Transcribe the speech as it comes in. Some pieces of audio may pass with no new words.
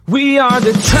We are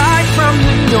the tribe from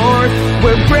the north,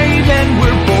 we're brave and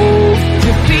we're bold.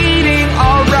 Defeating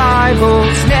our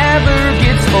rivals never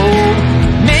gets old.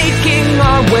 Making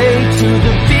our way to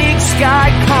the Big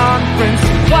Sky Conference.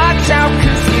 Watch out,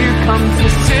 'cause here comes the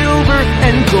silver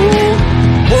and gold.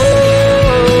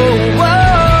 Whoa,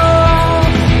 whoa.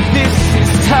 This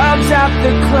is Tubbs at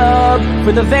the Club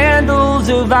for the Vandals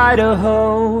of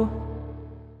Idaho.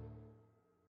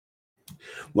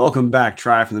 Welcome back,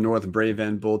 Tribe from the North and Brave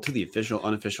and Bold, to the official,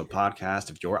 unofficial podcast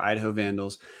of your Idaho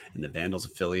Vandals and the Vandals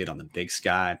affiliate on the Big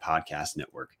Sky Podcast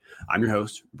Network. I'm your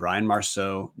host, Brian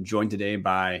Marceau, joined today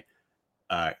by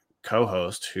a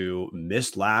co-host who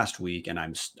missed last week, and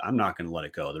I'm not going to let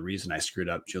it go. The reason I screwed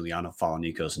up Giuliano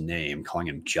Falanico's name, calling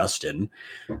him Justin,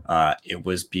 it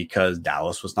was because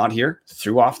Dallas was not here,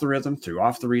 threw off the rhythm, threw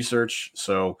off the research.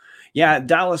 So, yeah,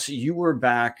 Dallas, you were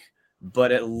back,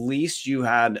 but at least you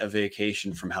had a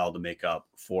vacation from hell to make up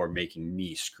for making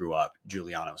me screw up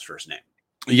Giuliano's first name.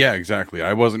 Yeah, exactly.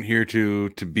 I wasn't here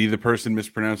to be the person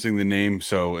mispronouncing the name,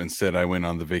 so instead I went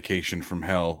on the vacation from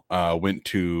hell. Went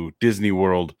to Disney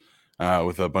World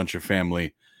with a bunch of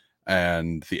family,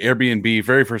 and the Airbnb,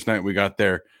 very first night we got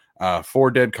there,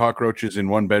 4 dead cockroaches in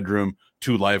one bedroom,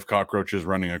 2 live cockroaches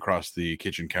running across the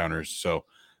kitchen counters. So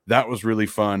that was really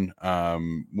fun.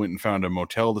 Went and found a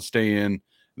motel to stay in.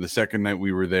 The second night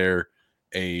we were there,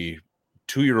 a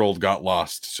 2-year-old got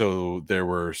lost. So there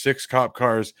were 6 cop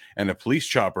cars and a police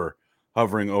chopper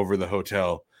hovering over the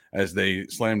hotel as they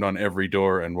slammed on every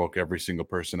door and woke every single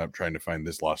person up trying to find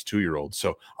this lost 2-year-old.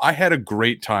 So I had a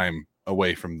great time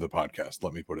away from the podcast.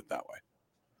 Let me put it that way.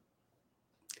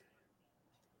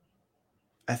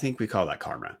 I think we call that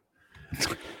karma.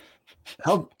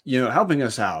 Helping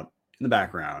us out in the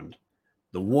background,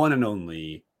 the one and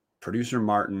only producer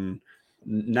Martin,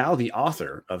 now the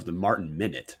author of the Martin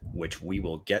Minute, which we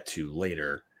will get to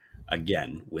later,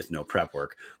 again with no prep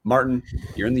work. Martin,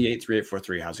 you're in the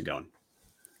 83843. How's it going?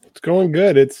 It's going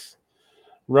good. It's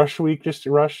rush week just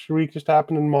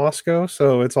happened in Moscow,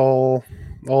 so it's all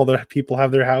the people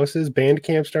have their houses. Band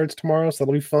camp starts tomorrow, so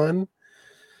that'll be fun.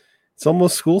 It's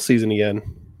almost school season again.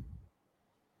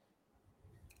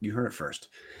 You heard it first.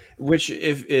 Which,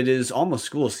 if it is almost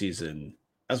school season,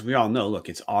 as we all know, look,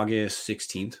 it's August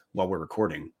 16th while we're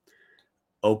recording.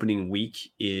 Opening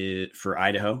week for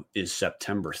Idaho is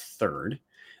September 3rd.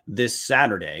 This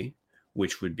Saturday,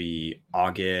 which would be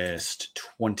August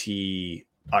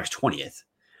 20th,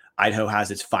 Idaho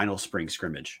has its final spring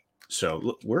scrimmage. So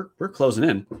look, we're closing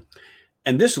in.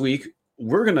 And this week,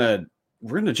 we're gonna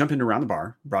jump into Around the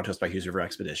Bar, brought to us by Hughes River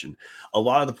Expedition. A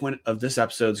lot of the point of this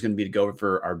episode is going to be to go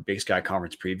over our Big Sky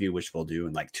Conference preview, which we'll do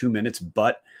in like 2 minutes.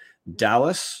 But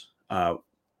Dallas, going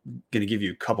to give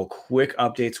you a couple quick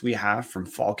updates we have from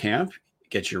fall camp,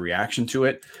 get your reaction to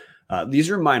it.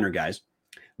 These are minor, guys,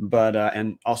 but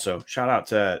and also shout out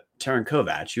to Taryn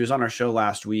Kovac. He was on our show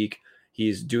last week.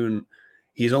 He's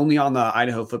only on the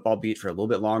Idaho football beat for a little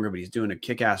bit longer, but he's doing a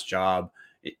kick-ass job.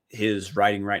 His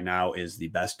writing right now is the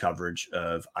best coverage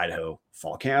of Idaho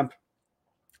fall camp,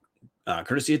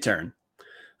 courtesy of Taryn.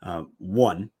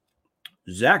 One,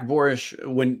 Zach Borish,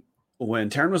 when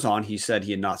Taryn was on, he said he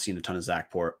had not seen a ton of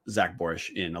Zach Borish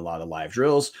in a lot of the live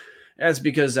drills. That's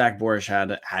because Zach Borish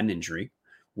had an injury,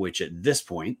 which at this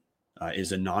point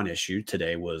is a non-issue.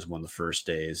 Today was one of the first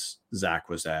days Zach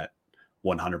was at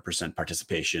 100%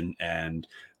 participation, and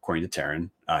according to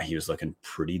Taryn, he was looking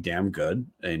pretty damn good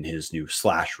in his new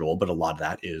slash role, but a lot of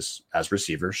that is as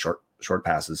receiver, short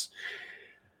passes.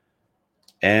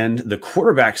 And the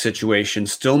quarterback situation,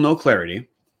 still no clarity,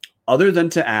 other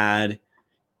than to add,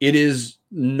 it is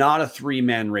not a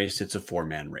 3-man race. It's a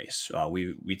 4-man race.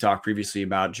 We talked previously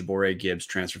about Jabore Gibbs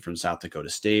transfer from South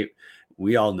Dakota State.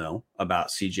 We all know about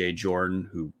CJ Jordan,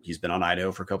 who he's been on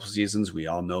Idaho for a couple of seasons. We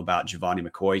all know about Giovanni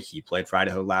McCoy. He played for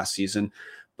Idaho last season.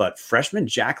 But freshman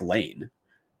Jack Lane,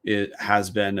 it has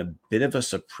been a bit of a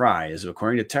surprise.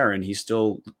 According to Taryn, he's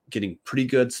still getting pretty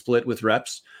good split with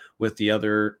reps with the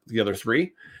other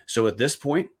 3. So at this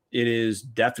point, it is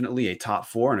definitely a top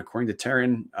 4. And according to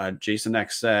Taryn, Jason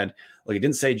X said, he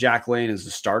didn't say Jack Lane is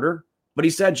the starter, but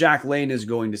he said Jack Lane is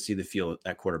going to see the field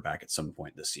at quarterback at some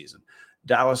point this season.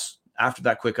 Dallas, after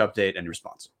that quick update and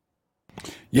response.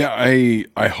 Yeah,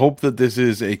 I hope that this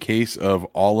is a case of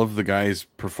all of the guys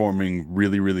performing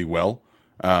really, really well,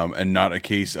 and not a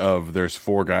case of there's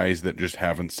 4 guys that just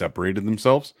haven't separated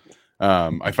themselves.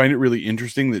 I find it really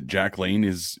interesting that Jack Lane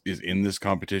is in this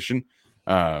competition.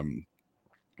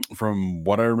 From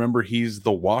what I remember, he's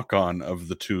the walk-on of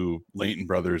the 2 Layton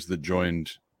brothers that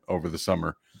joined over the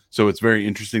summer. So it's very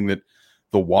interesting that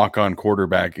the walk-on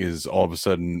quarterback is all of a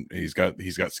sudden he's got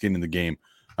skin in the game.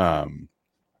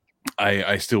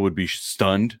 I still would be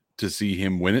stunned to see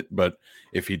him win it. But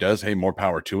if he does, hey, more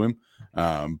power to him.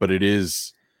 But it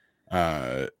is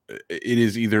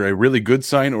either a really good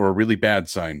sign or a really bad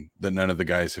sign that none of the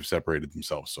guys have separated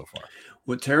themselves so far.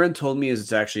 What Taryn told me is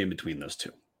it's actually in between those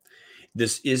two.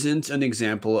 This isn't an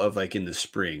example of like in the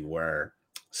spring where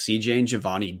CJ and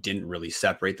Giovanni didn't really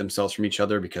separate themselves from each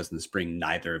other, because in the spring,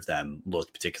 neither of them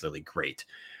looked particularly great.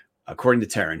 According to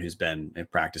Taryn, who's been in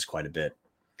practice quite a bit,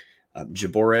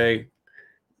 Jabore,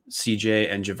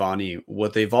 CJ, and Giovanni,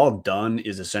 what they've all done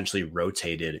is essentially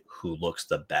rotated who looks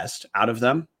the best out of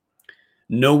them.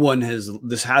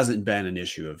 This hasn't been an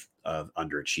issue of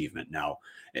underachievement. Now,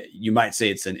 you might say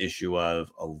it's an issue of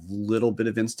a little bit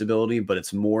of instability, but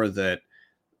it's more that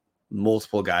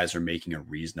multiple guys are making a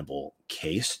reasonable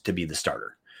case to be the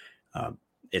starter.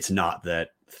 It's not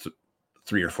that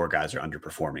 3 or 4 guys are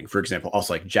underperforming. For example,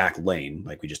 also like Jack Lane,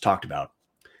 like we just talked about,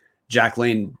 Jack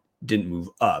Lane didn't move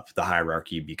up the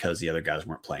hierarchy because the other guys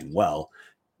weren't playing well.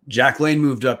 Jack Lane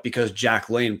moved up because Jack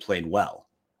Lane played well.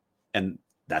 And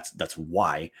that's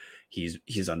why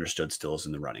he's understood still is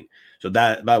in the running. So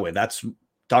that, by the way, that's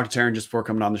Dr. Taryn just before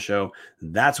coming on the show.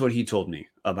 That's what he told me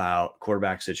about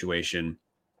quarterback situation.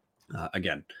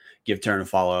 Again, give Taryn a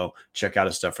follow. Check out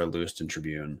his stuff for Lewiston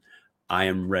Tribune. I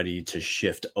am ready to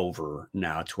shift over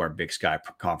now to our Big Sky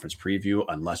Conference preview,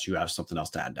 unless you have something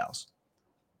else to add, Dallas.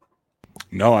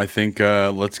 No, I think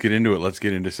let's get into it. Let's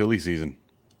get into silly season.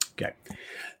 Okay.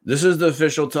 This is the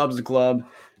official Tubbs the Club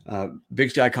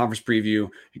Big Sky Conference preview,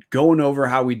 going over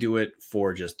how we do it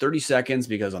for just 30 seconds,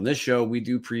 because on this show, we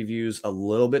do previews a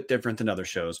little bit different than other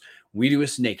shows. We do a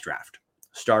snake draft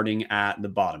starting at the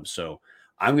bottom. So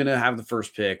I'm going to have the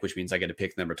first pick, which means I get to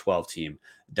pick the number 12 team.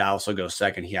 Dallas will go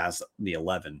second. He has the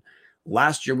 11.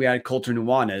 Last year, we had Coulter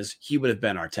Nuanez. He would have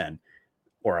been our 10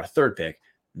 or our third pick.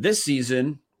 This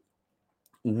season,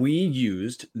 we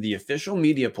used the official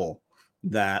media poll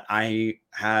that I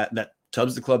had, that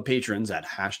Tubbs the Club patrons at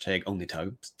hashtag only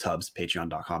Tubbs,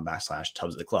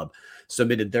 patreon.com/Tubbs the Club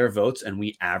submitted their votes, and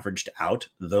we averaged out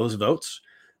those votes.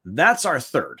 That's our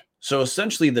third. So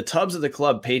essentially, the Tubbs of the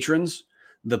Club patrons,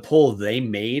 the poll they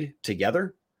made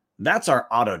together, that's our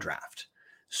auto draft.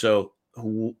 So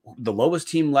the lowest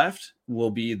team left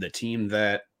will be the team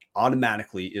that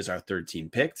automatically is our third team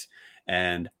picked.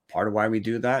 And part of why we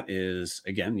do that is,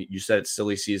 again, you said it's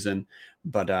silly season,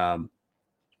 but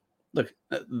look,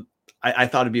 I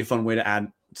thought it'd be a fun way to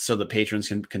add so the patrons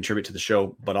can contribute to the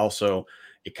show, but also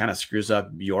it kind of screws up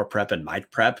your prep and my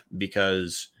prep,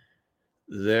 because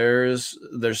there's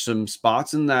some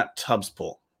spots in that Tubbs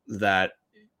poll that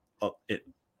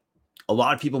a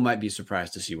lot of people might be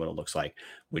surprised to see what it looks like,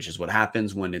 which is what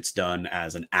happens when it's done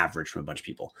as an average from a bunch of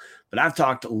people. But I've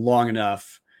talked long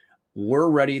enough. We're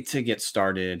ready to get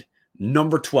started.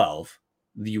 Number 12,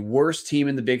 the worst team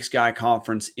in the Big Sky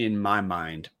Conference in my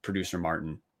mind, producer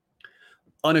Martin.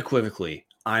 Unequivocally,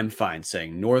 I'm fine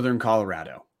saying Northern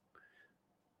Colorado.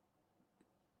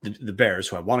 The Bears,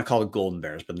 who I want to call the Golden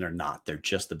Bears, but they're not. They're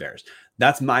just the Bears.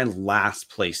 That's my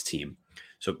last place team.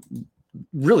 So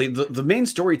really, the main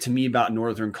story to me about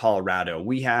Northern Colorado,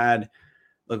 we had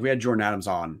Jordan Adams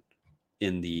on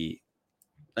in the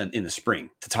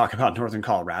spring to talk about Northern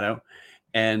Colorado.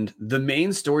 And the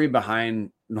main story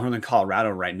behind Northern Colorado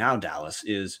right now, Dallas,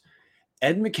 is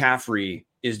Ed McCaffrey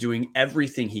is doing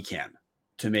everything he can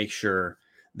to make sure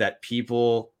that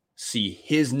people see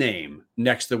his name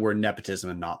next to the word nepotism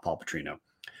and not Paul Petrino.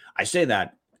 I say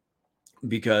that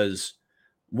because,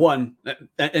 one,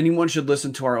 anyone should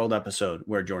listen to our old episode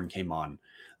where Jordan came on.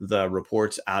 The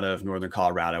reports out of Northern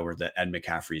Colorado were that Ed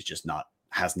McCaffrey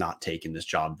has not taken this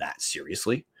job that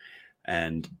seriously.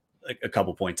 And a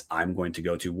couple points I'm going to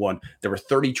go to. One, there were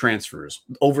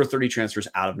over 30 transfers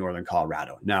out of Northern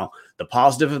Colorado. Now, the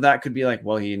positive of that could be like,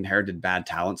 well, he inherited bad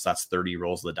talents. That's 30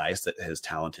 rolls of the dice that his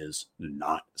talent is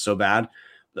not so bad.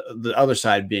 The other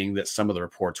side being that some of the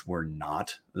reports were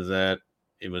not that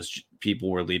it was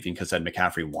people were leaving because Ed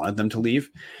McCaffrey wanted them to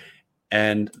leave.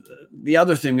 And the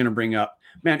other thing I'm going to bring up,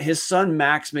 man, his son,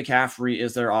 Max McCaffrey,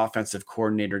 is their offensive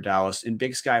coordinator, Dallas. In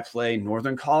Big Sky play,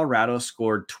 Northern Colorado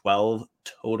scored 12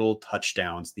 total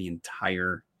touchdowns the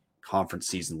entire conference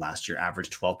season last year,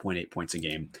 averaged 12.8 points a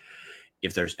game.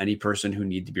 If there's any person who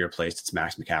needs to be replaced, it's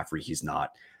Max McCaffrey. He's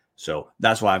not. So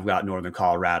that's why I've got Northern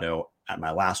Colorado at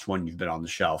my last one. You've been on the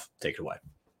shelf. Take it away.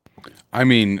 I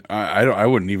mean, I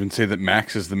wouldn't even say that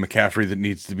Max is the McCaffrey that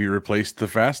needs to be replaced the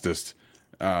fastest.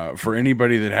 For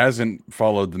anybody that hasn't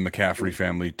followed the McCaffrey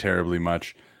family terribly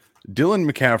much, Dylan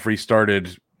McCaffrey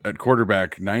started at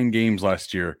quarterback 9 games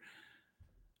last year,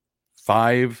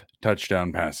 5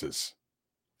 touchdown passes.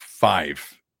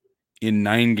 5 in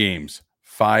 9 games,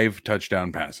 5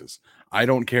 touchdown passes. I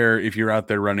don't care if you're out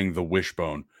there running the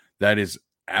wishbone. That is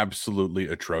absolutely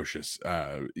atrocious.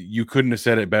 You couldn't have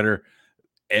said it better.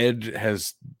 Ed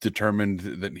has determined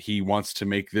that he wants to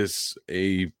make this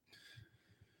a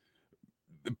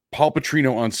Paul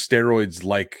Petrino on steroids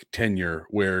like tenure,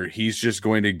 where he's just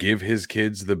going to give his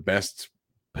kids the best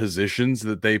positions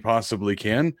that they possibly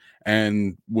can,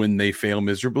 and when they fail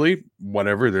miserably,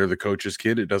 whatever, they're the coach's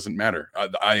kid, it doesn't matter.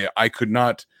 I could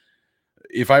not,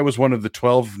 if I was one of the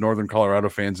 12 Northern Colorado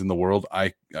fans in the world,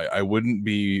 I wouldn't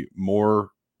be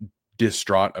more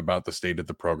distraught about the state of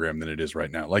the program than it is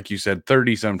right now. Like you said,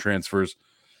 30 some transfers.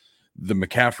 The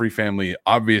McCaffrey family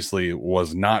obviously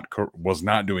was not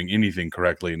doing anything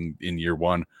correctly in year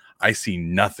one. I see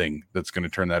nothing that's going to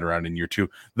turn that around in year two.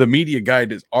 The media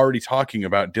guide is already talking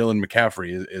about Dylan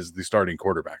McCaffrey as the starting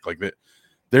quarterback. Like that,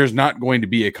 there's not going to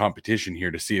be a competition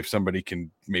here to see if somebody can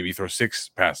maybe throw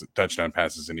 6 touchdown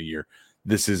passes in a year.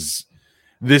 This is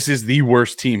the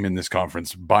worst team in this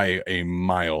conference by a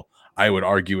mile. I would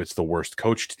argue it's the worst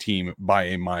coached team by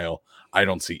a mile. I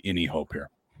don't see any hope here.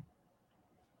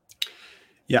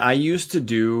 Yeah, I used to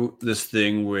do this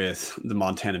thing with the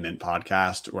Montana Mint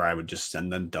podcast where I would just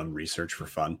send them dumb research for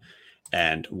fun.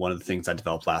 And one of the things I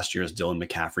developed last year is Dylan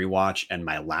McCaffrey Watch. And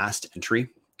my last entry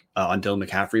on Dylan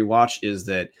McCaffrey Watch is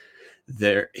that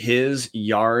his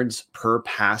yards per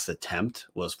pass attempt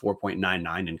was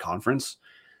 4.99 in conference.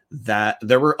 That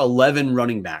there were 11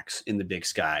 running backs in the Big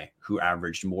Sky who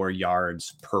averaged more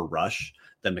yards per rush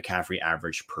than McCaffrey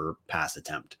averaged per pass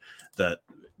attempt.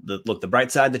 The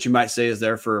bright side that you might say is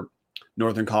there for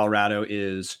Northern Colorado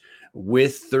is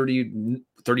with 30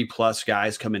 plus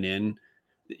guys coming in,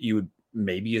 you would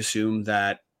maybe assume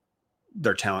that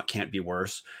their talent can't be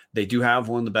worse. They do have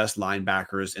one of the best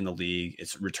linebackers in the league.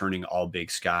 It's returning all Big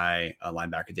Sky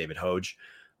linebacker David Hoge.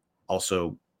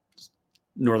 Also,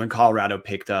 Northern Colorado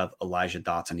picked up Elijah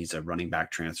Dotson. He's a running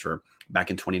back transfer. Back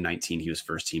in 2019, he was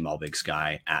first team All Big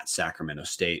Sky at Sacramento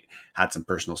State. Had some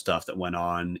personal stuff that went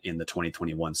on in the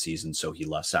 2021 season, so he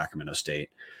left Sacramento State.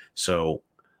 So,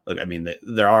 look, I mean,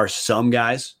 there are some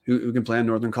guys who can play in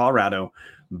Northern Colorado,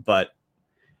 but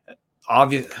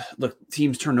look,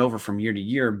 teams turn over from year to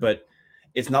year, but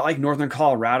it's not like Northern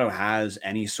Colorado has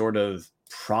any sort of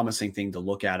promising thing to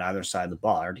look at either side of the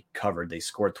ball. I already covered. They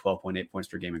scored 12.8 points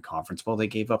per game in conference. Well, they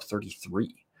gave up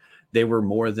 33. They were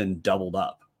more than doubled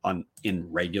up in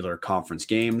regular conference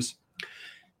games.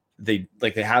 They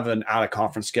have an out of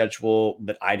conference schedule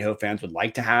that Idaho fans would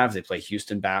like to have. They play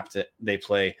Houston Baptist. They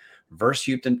play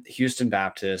versus Houston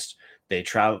Baptist. They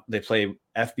play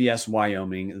FBS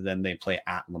Wyoming. Then they play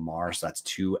at Lamar. So that's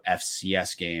 2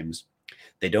 FCS games.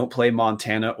 They don't play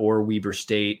Montana or Weber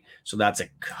State. So that's a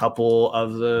couple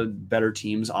of the better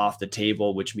teams off the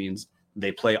table, which means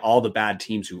they play all the bad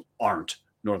teams who aren't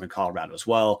Northern Colorado as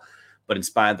well. But in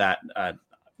spite of that,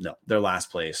 no, their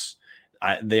last place,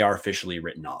 they are officially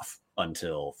written off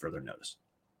until further notice.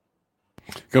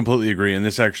 Completely agree. And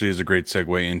this actually is a great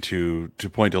segue into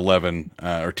point 11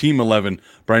 or team 11.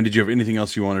 Brian, did you have anything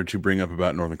else you wanted to bring up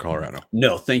about Northern Colorado?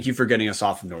 No, thank you for getting us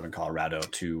off of Northern Colorado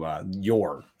to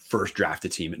your first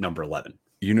drafted team at number 11.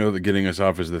 You know that getting us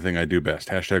off is the thing I do best.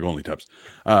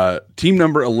 #OnlyTubs. Team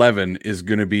number 11 is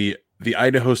going to be the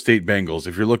Idaho State Bengals.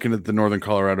 If you're looking at the Northern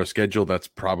Colorado schedule, that's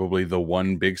probably the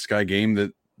one Big Sky game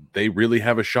that they really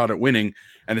have a shot at winning.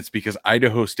 And it's because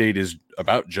Idaho State is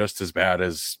about just as bad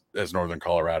as Northern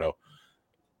Colorado.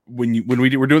 When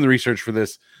we were doing the research for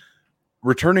this,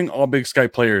 returning all Big Sky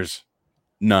players,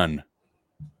 none.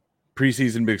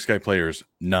 Preseason Big Sky players,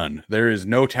 none. There is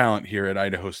no talent here at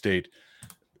Idaho State.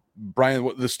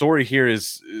 Brian, the story here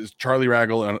is Charlie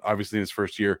Ragle, obviously in his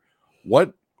first year.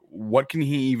 What can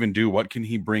he even do? What can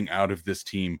he bring out of this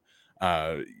team?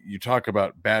 You talk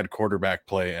about bad quarterback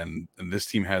play, and this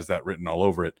team has that written all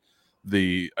over it.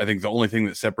 I think the only thing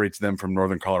that separates them from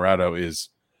Northern Colorado is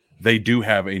they do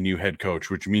have a new head coach,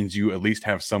 which means you at least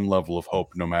have some level of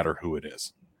hope no matter who it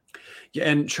is. Yeah,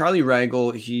 and Charlie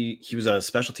Ragle, he was a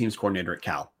special teams coordinator at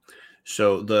Cal.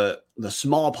 So the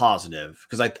small positive,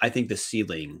 because I think the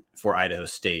ceiling for Idaho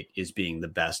State is being the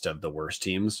best of the worst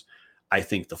teams. I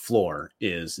think the floor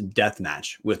is death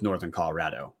match with Northern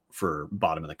Colorado for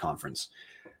bottom of the conference.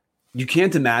 You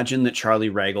can't imagine that Charlie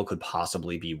Ragle could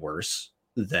possibly be worse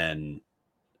than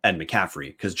Ed McCaffrey,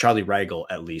 because Charlie Ragle,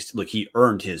 at least, look, he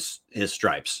earned his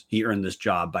stripes. He earned this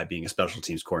job by being a special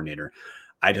teams coordinator.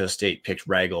 Idaho State picked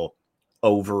Ragle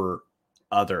over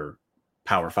other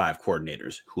Power 5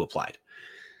 coordinators who applied.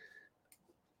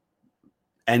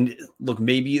 And look,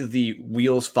 maybe the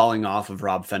wheels falling off of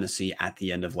Rob Fennessy at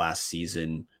the end of last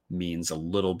season means a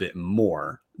little bit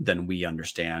more than we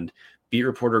understand. Beat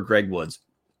reporter Greg Woods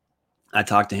I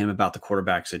talked to him about the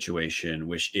quarterback situation,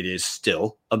 which it is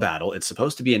still a battle. It's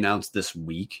supposed to be announced this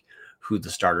week who the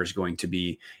starter is going to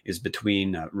be, is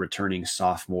between returning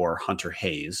sophomore Hunter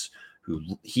Hayes,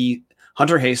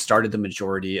 Hunter Hayes started the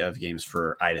majority of games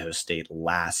for Idaho State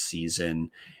last season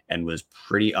and was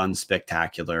pretty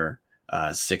unspectacular.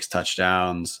 6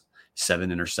 touchdowns, 7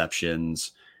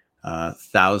 interceptions,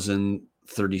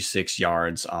 1,036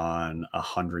 yards on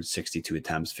 162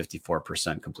 attempts,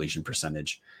 54% completion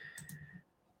percentage.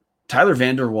 Tyler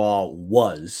Vanderwall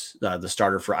was the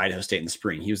starter for Idaho State in the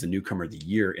spring. He was the newcomer of the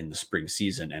year in the spring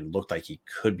season and looked like he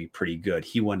could be pretty good.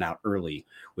 He went out early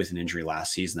with an injury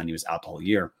last season, then he was out the whole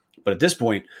year. But at this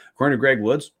point, according to Greg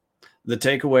Woods, the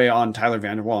takeaway on Tyler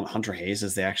Vanderwall and Hunter Hayes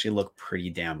is they actually look pretty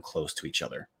damn close to each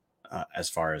other as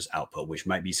far as output, which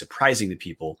might be surprising to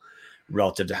people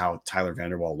relative to how Tyler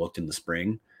Vanderwall looked in the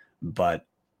spring. But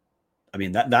I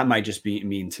mean, that might just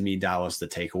mean to me, Dallas, the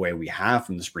takeaway we have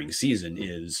from the spring season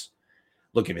is,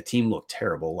 look, if a team looked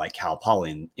terrible like Cal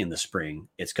Poly in the spring,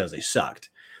 it's because they sucked.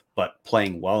 But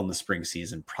playing well in the spring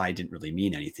season probably didn't really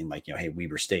mean anything. Like, hey,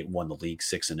 Weber State won the league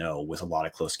 6-0 with a lot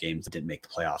of close games that didn't make the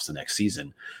playoffs the next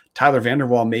season. Tyler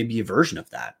Vanderwall may be a version of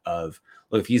that. Of,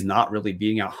 look, if he's not really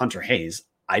beating out Hunter Hayes,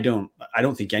 I don't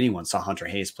think anyone saw Hunter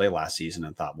Hayes play last season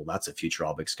and thought, well, that's a future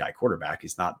All Big Sky quarterback.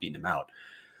 He's not beating him out.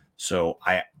 So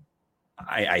I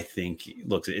think,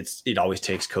 look, it always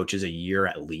takes coaches a year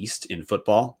at least in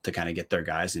football to kind of get their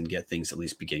guys and get things at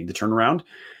least beginning to turn around.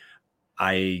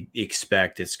 I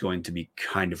expect it's going to be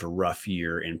kind of a rough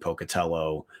year in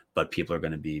Pocatello, but people are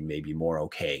going to be maybe more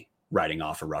okay riding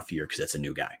off a rough year because it's a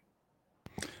new guy.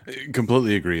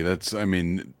 Completely agree. It's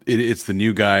the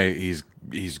new guy. He's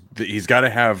got to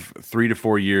have 3 to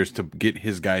 4 years to get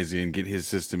his guys in, get his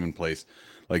system in place.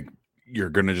 Like, you're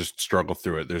going to just struggle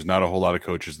through it. There's not a whole lot of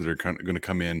coaches that are going to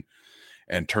come in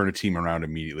and turn a team around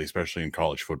immediately, especially in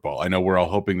college football. I know we're all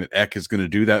hoping that Eck is going to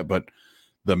do that, but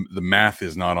the math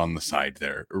is not on the side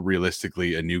there.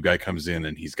 Realistically, a new guy comes in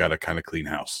and he's got to kind of clean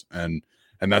house. And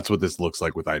that's what this looks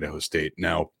like with Idaho State.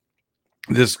 Now,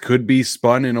 this could be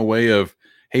spun in a way of,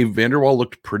 hey, Vanderwall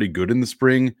looked pretty good in the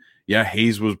spring. Yeah,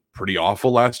 Hayes was pretty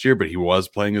awful last year, but he was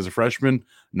playing as a freshman.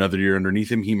 Another year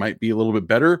underneath him, he might be a little bit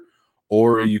better.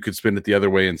 Or you could spin it the other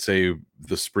way and say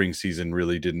the spring season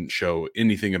really didn't show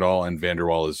anything at all, and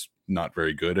Vanderwall is not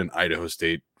very good, and Idaho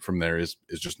State from there is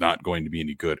just not going to be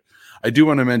any good. I do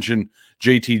want to mention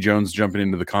JT Jones jumping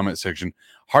into the comment section.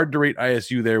 Hard to rate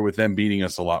ISU there with them beating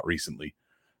us a lot recently.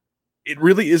 It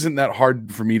really isn't that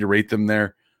hard for me to rate them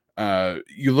there.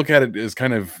 You look at it as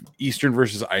kind of Eastern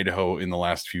versus Idaho in the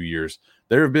last few years.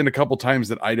 There have been a couple times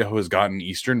that Idaho has gotten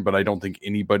Eastern, but I don't think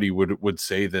anybody would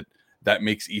say that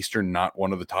makes Eastern not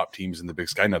one of the top teams in the Big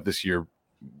Sky. Now, this year,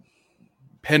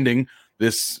 pending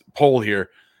this poll here,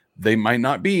 they might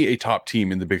not be a top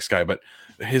team in the Big Sky, but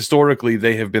historically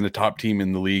they have been a top team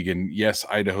in the league. And yes,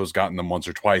 Idaho's gotten them once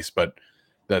or twice, but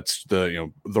that's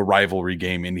the rivalry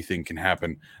game. Anything can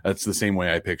happen. That's the same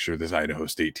way I picture this Idaho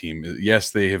State team.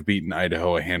 Yes, they have beaten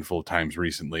Idaho a handful of times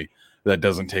recently. That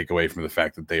doesn't take away from the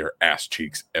fact that they are ass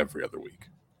cheeks every other week.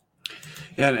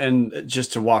 Yeah, and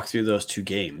just to walk through those two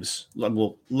games,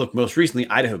 well, look, most recently,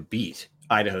 Idaho beat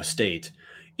Idaho State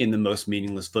in the most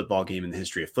meaningless football game in the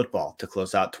history of football to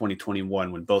close out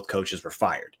 2021 when both coaches were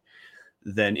fired.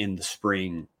 Then in the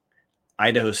spring,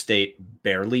 Idaho State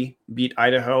barely beat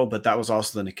Idaho, but that was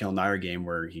also the Nikhil Nair game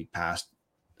where he passed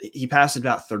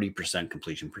about 30%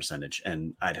 completion percentage,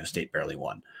 and Idaho State barely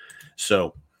won.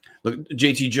 So, look,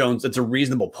 JT Jones, that's a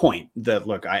reasonable point that,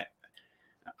 look,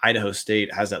 Idaho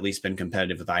State has at least been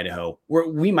competitive with Idaho.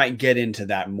 We might get into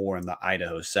that more in the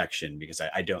Idaho section because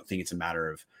I don't think it's a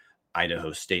matter of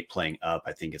Idaho State playing up.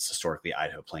 I think it's historically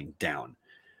Idaho playing down.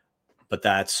 But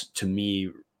that's, to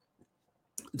me,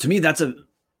 that's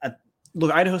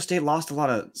look, Idaho State lost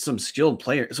some skilled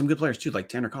players, some good players too, like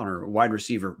Tanner Connor, wide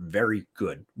receiver, very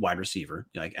good wide receiver,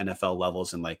 like NFL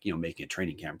levels and making a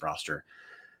training camp roster.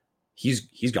 He's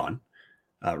gone.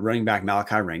 Running back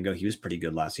Malachi Rango, he was pretty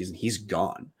good last season. He's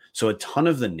gone. So a ton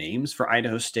of the names for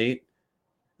Idaho State,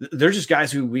 they're just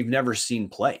guys who we've never seen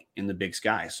play in the Big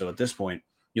Sky. So at this point,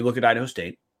 you look at Idaho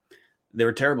State, they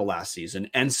were terrible last season,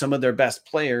 and some of their best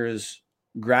players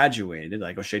graduated,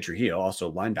 like O'Shea Trujillo,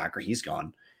 also linebacker, he's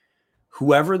gone.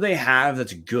 Whoever they have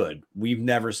that's good, we've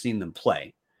never seen them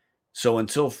play. So and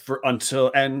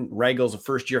Ragel's a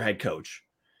first-year head coach.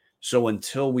 So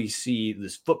until we see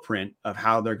this footprint of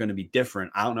how they're going to be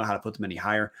different, I don't know how to put them any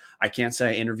higher. I can't say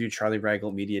I interviewed Charlie Ragle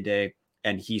at Media Day,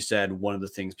 and he said one of the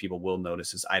things people will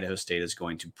notice is Idaho State is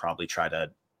going to probably try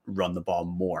to run the ball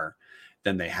more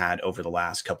than they had over the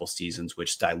last couple seasons,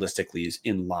 which stylistically is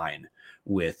in line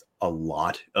with a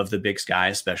lot of the Big Sky,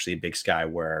 especially Big Sky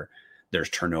where there's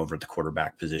turnover at the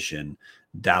quarterback position.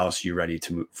 Dallas, you ready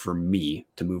for me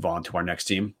to move on to our next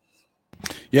team?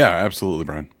 Yeah, absolutely,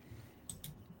 Brian.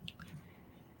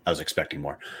 I was expecting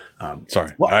more.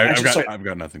 Sorry. Well, I've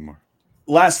got nothing more.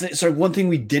 Last thing, so one thing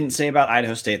we didn't say about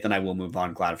Idaho State, then I will move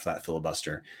on. Glad for that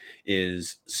filibuster.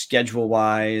 Is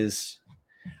schedule-wise,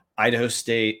 Idaho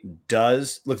State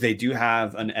does look. They do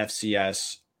have an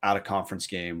FCS out of conference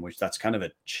game, which that's kind of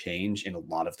a change in a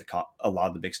lot of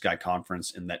the Big Sky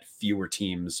Conference, in that fewer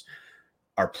teams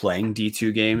are playing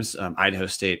D2 games. Idaho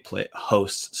State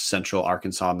hosts Central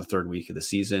Arkansas in the third week of the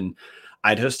season.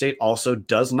 Idaho State also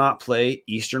does not play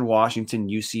Eastern Washington,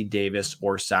 UC Davis,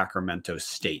 or Sacramento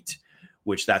State,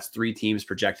 which that's 3 teams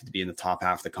projected to be in the top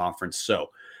half of the conference. So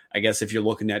I guess if you're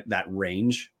looking at that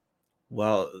range,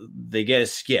 well, they get to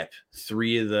skip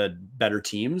 3 of the better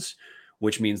teams,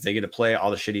 which means they get to play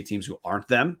all the shitty teams who aren't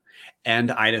them.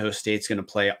 And Idaho State's going to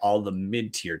play all the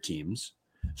mid-tier teams.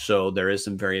 So there is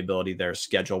some variability there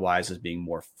schedule-wise as being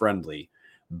more friendly.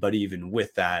 But even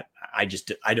with that, I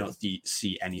don't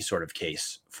see any sort of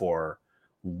case for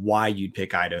why you'd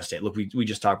pick Idaho State. Look, we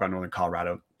just talked about Northern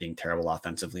Colorado being terrible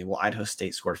offensively. Well, Idaho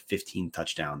State scored 15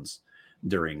 touchdowns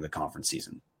during the conference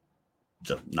season.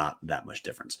 So not that much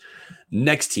difference.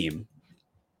 Next team.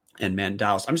 And man,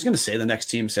 Dallas, I'm just going to say the next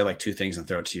team, say like 2 things and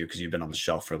throw it to you because you've been on the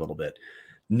shelf for a little bit.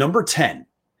 Number 10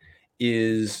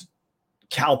 is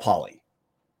Cal Poly.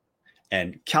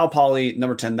 And Cal Poly,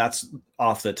 number 10, that's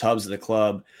off the Tubs of the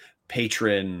Club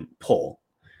patron poll.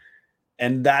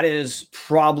 And that is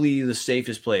probably the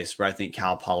safest place where I think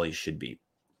Cal Poly should be.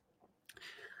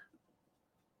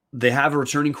 They have a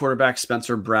returning quarterback,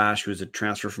 Spencer Brash, who's a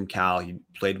transfer from Cal. He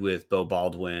played with Bo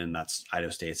Baldwin. That's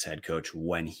Idaho State's head coach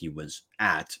when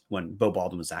Bo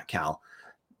Baldwin was at Cal.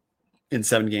 In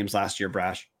 7 games last year,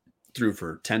 Brash threw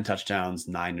for 10 touchdowns,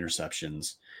 9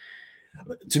 interceptions.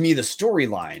 To me, the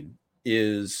storyline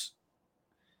is,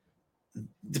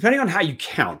 depending on how you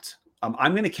count,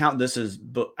 I'm going to count this as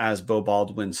Bo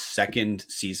Baldwin's second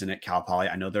season at Cal Poly.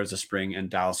 I know there's a spring, and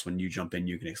Dallas, when you jump in,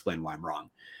 you can explain why I'm wrong.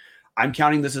 I'm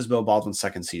counting this as Bo Baldwin's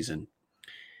second season.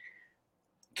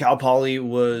 Cal Poly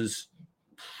was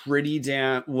pretty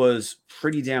damn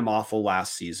awful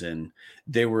last season.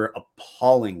 They were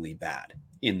appallingly bad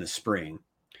in the spring.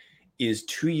 Is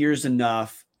 2 years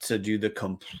enough to do the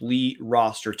complete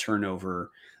roster turnover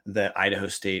that Idaho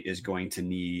State is going to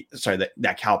need?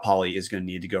 That Cal Poly is going to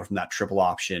need to go from that triple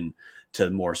option to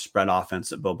the more spread offense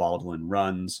that Bo Baldwin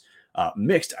runs.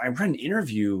 Mixed. I read an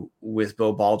interview with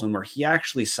Bo Baldwin where he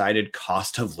actually cited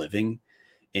cost of living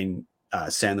in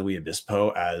San Luis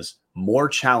Obispo as more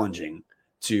challenging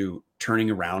to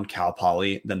turning around Cal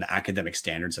Poly than the academic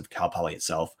standards of Cal Poly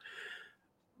itself.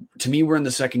 To me, we're in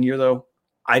the second year, though.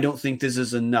 I don't think this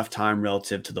is enough time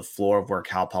relative to the floor of where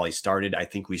Cal Poly started. I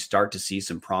think we start to see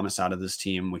some promise out of this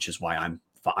team, which is why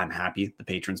I'm happy the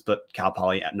patrons put Cal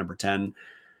Poly at number 10.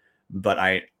 But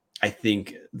I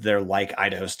think they're like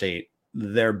Idaho State.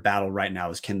 Their battle right now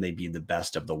is, can they be the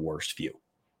best of the worst few?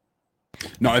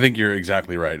 No, I think you're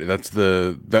exactly right. That's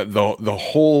the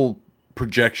whole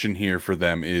projection here for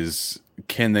them is,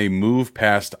 can they move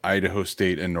past Idaho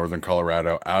State and Northern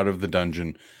Colorado out of the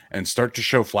dungeon and start to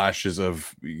show flashes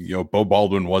of, Bo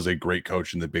Baldwin was a great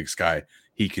coach in the Big Sky.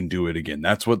 He can do it again.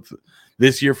 That's what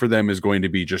this year for them is going to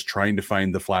be, just trying to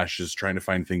find the flashes, trying to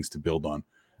find things to build on.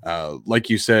 Like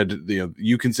you said,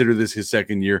 you consider this his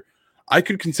second year. I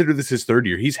could consider this his third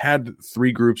year. He's had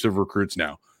 3 groups of recruits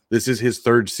now. This is his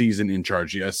 3rd season in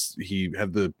charge. Yes, he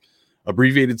had the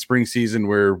abbreviated spring season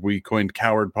where we coined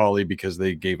Coward Poly because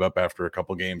they gave up after a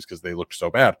couple games because they looked so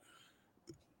bad.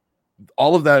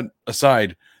 All of that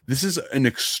aside, this is an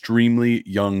extremely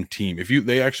young team.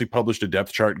 They actually published a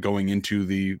depth chart going into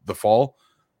the fall.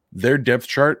 Their depth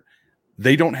chart,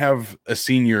 they don't have a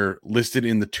senior listed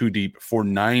in the 2 deep for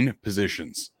 9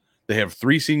 positions. They have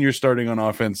 3 seniors starting on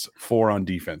offense, 4 on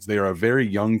defense. They are a very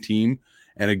young team.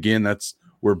 And again, that's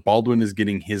where Baldwin is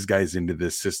getting his guys into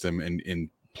this system and in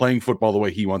playing football the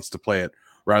way he wants to play it,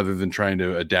 rather than trying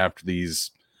to adapt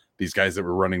these guys that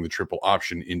were running the triple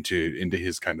option into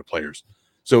his kind of players.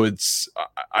 So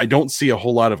I don't see a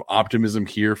whole lot of optimism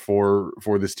here for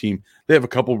this team. They have a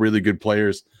couple really good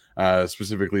players,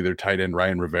 specifically their tight end,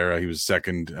 Ryan Rivera. He was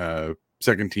second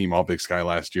team All Big Sky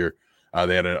last year.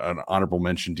 They had an honorable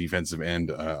mention defensive end,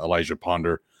 Elijah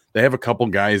Ponder. They have a couple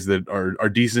guys that are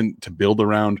decent to build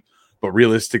around, but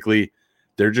realistically,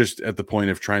 they're just at the point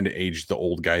of trying to age the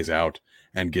old guys out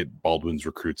and get Baldwin's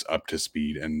recruits up to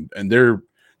speed. And they're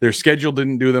their schedule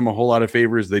didn't do them a whole lot of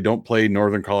favors. They don't play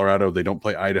Northern Colorado, they don't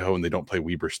play Idaho, and they don't play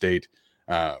Weber State.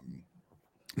 They're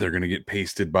going to get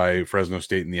pasted by Fresno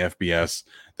State in the FBS.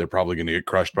 They're probably going to get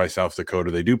crushed by South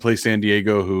Dakota. They do play San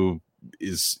Diego, who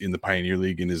is in the Pioneer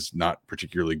League and is not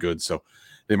particularly good. So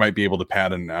they might be able to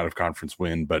pad an out-of-conference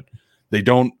win, but they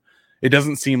don't. It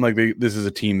doesn't seem like this is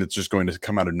a team that's just going to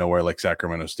come out of nowhere like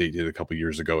Sacramento State did a couple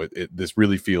years ago. This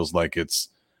really feels like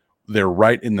they're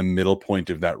right in the middle point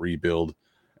of that rebuild.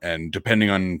 And depending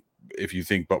on if you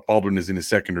think Baldwin is in his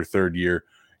second or third year,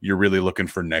 you're really looking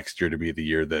for next year to be the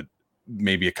year that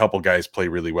maybe a couple guys play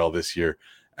really well this year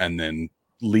and then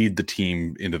lead the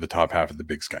team into the top half of the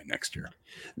Big Sky next year.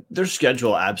 Their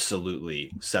schedule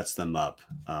absolutely sets them up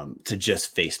to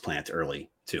just face plant early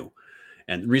too.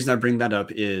 And the reason I bring that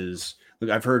up is, look,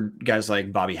 I've heard guys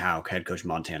like Bobby Houck, head coach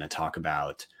Montana, talk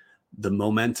about the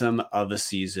momentum of a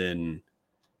season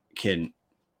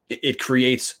it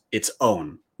creates its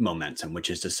own momentum, which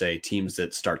is to say teams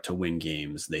that start to win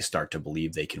games, they start to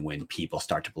believe they can win. People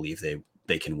start to believe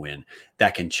they can win.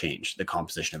 That can change the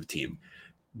composition of a team.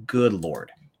 Good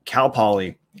Lord. Cal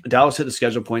Poly, Dallas hit the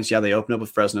schedule points. Yeah, they open up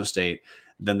with Fresno State.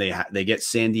 Then they get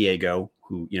San Diego,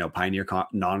 who,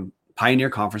 Pioneer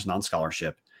Conference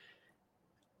non-scholarship.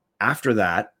 After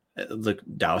that, look,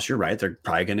 Dallas, you're right. They're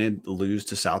probably going to lose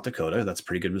to South Dakota. That's a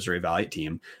pretty good Missouri Valley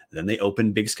team. Then they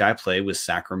open Big Sky play with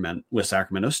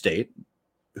Sacramento State,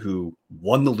 who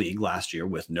won the league last year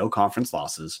with no conference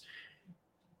losses.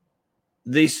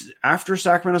 After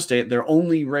Sacramento State, their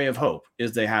only ray of hope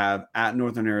is they have at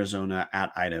Northern Arizona,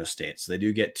 at Idaho State. So they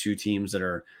do get two teams that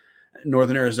are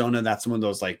Northern Arizona. That's one of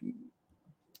those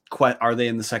are they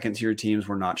in the second tier teams?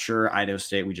 We're not sure. Idaho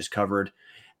State, we just covered.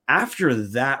 After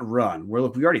that run, we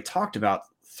already talked about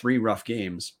 3 rough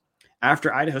games.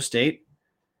 After Idaho State,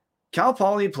 Cal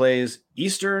Poly plays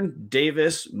Eastern,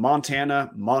 Davis, Montana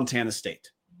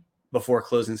State before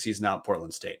closing season out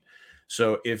Portland State.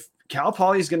 So if Cal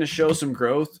Poly is going to show some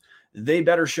growth, they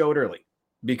better show it early,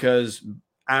 because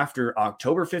after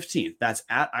October 15th, that's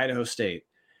at Idaho State,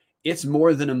 it's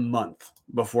more than a month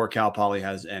before Cal Poly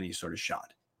has any sort of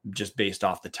shot, just based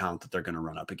off the talent that they're going to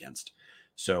run up against.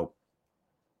 So,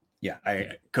 yeah,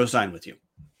 I co-sign with you.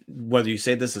 Whether you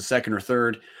say this is second or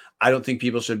third, I don't think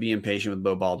people should be impatient with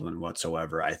Beau Baldwin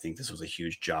whatsoever. I think this was a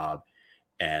huge job.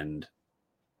 And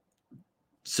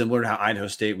similar to how Idaho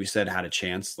State, we said, had a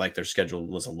chance, like their schedule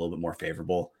was a little bit more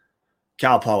favorable.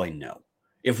 Cal Poly, no.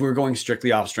 If we were going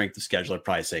strictly off strength of schedule, I'd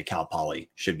probably say Cal Poly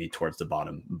should be towards the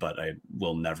bottom, but I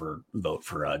will never vote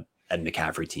for a Ed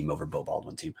McCaffrey team over Beau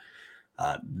Baldwin team.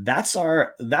 That's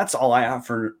all I have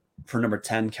for number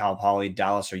 10, Cal Poly.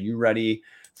 Dallas, are you ready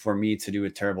for me to do a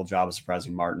terrible job of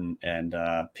surprising Martin and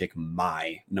pick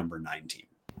my number 9 team?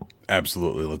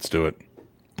 Absolutely. Let's do it.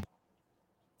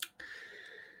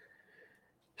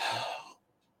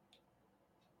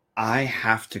 I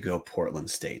have to go Portland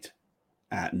State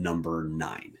at number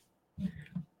 9.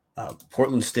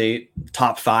 Portland State,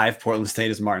 top 5. Portland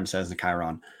State, as Martin says in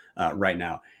Chiron right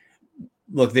now.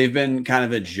 Look, they've been kind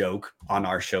of a joke on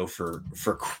our show for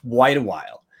quite a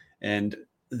while. And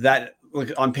that,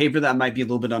 look, on paper, that might be a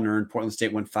little bit unearned. Portland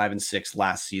State went 5-6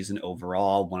 last season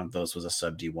overall. One of those was a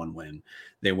sub D1 win.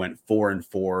 They went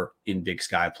 4-4 in Big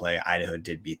Sky play. Idaho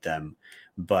did beat them.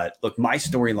 But look, my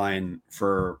storyline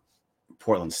for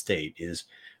Portland State is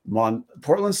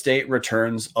Portland State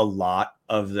returns a lot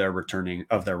of their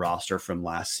roster from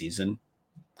last season,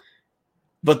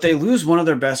 but they lose one of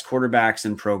their best quarterbacks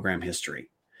in program history,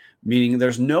 meaning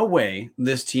there's no way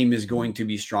this team is going to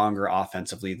be stronger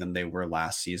offensively than they were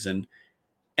last season.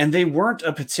 And they weren't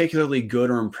a particularly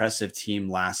good or impressive team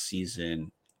last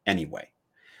season anyway.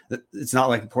 It's not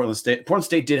like Portland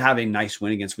State did have a nice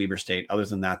win against Weber State. Other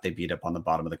than that, they beat up on the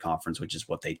bottom of the conference, which is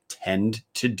what they tend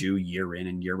to do year in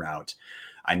and year out.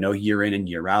 I know year in and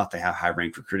year out, they have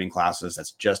high-ranked recruiting classes.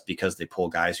 That's just because they pull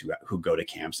guys who go to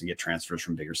camps and get transfers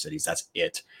from bigger cities. That's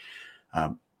it.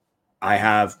 I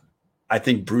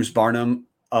think Bruce Barnum,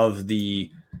 of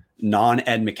the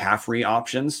non-Ed McCaffrey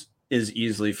options, is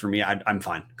easily, for me, I'm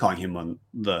fine calling him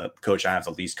the coach I have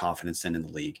the least confidence in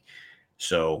the league.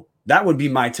 So that would be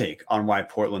my take on why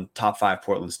top 5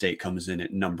 Portland State comes in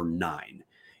at number 9.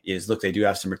 Is, look, they do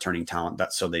have some returning talent,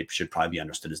 so they should probably be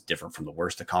understood as different from the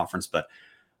worst of conference. But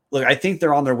look, I think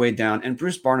they're on their way down, and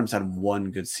Bruce Barnum's had one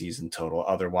good season total.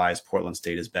 Otherwise, Portland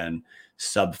State has been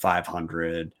sub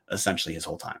 500 essentially his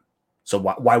whole time. So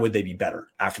why would they be better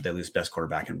after they lose best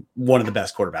quarterback and one of the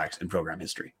best quarterbacks in program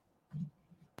history?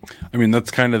 I mean,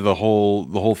 that's kind of the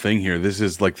whole thing here. This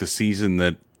is like the season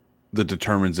that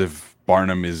determines if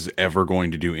Barnum is ever going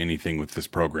to do anything with this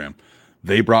program.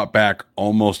 They brought back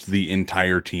almost the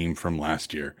entire team from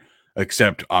last year.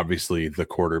 except obviously the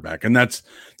quarterback. And that's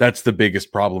the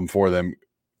biggest problem for them.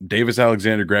 Davis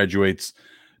Alexander graduates.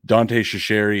 Dante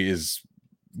Shasheri is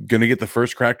going to get the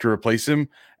first crack to replace him.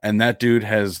 And that dude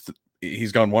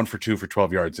he's gone 1 for 2 for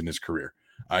 12 yards in his career.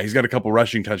 He's got a couple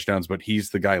rushing touchdowns, but he's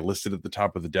the guy listed at the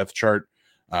top of the depth chart.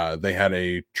 They had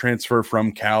a transfer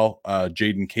from Cal,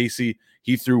 Jaden Casey.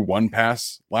 He threw 1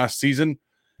 pass last season.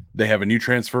 They have a new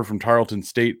transfer from Tarleton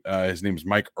State. His name is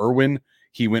Mike Irwin.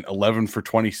 He went 11 for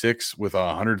 26 with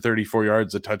 134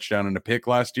 yards, a touchdown, and a pick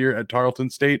last year at Tarleton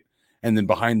State. And then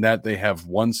behind that, they have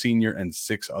 1 senior and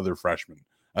 6 other freshmen,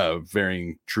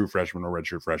 varying true freshmen or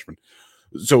redshirt freshmen.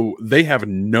 So they have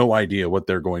no idea what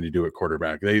they're going to do at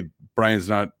quarterback. Brian's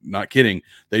not kidding.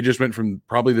 They just went from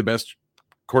probably the best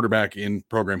quarterback in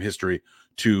program history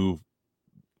to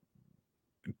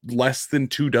less than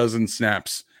 24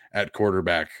 snaps at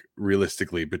quarterback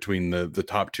realistically between the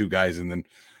top 2 guys, and then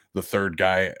the third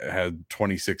guy had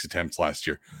 26 attempts last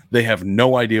year. They have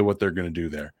no idea what they're going to do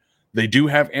there. They do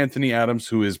have Anthony Adams,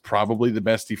 who is probably the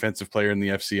best defensive player in the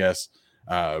FCS.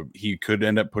 He could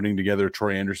end up putting together a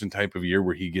Troy Anderson type of year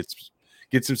where he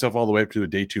gets himself all the way up to a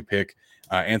day 2 pick.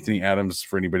 Anthony Adams,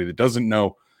 for anybody that doesn't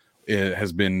know,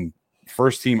 has been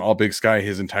first team All Big Sky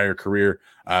his entire career,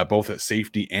 both at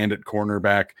safety and at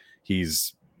cornerback.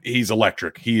 He's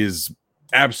electric. He is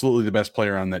absolutely the best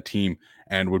player on that team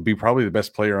and would be probably the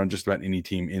best player on just about any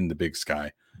team in the Big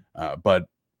Sky. But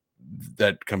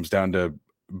that comes down to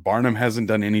Barnum hasn't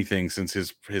done anything since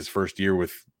his first year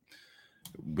with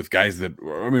guys that,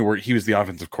 I mean, where he was the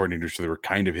offensive coordinator, so they were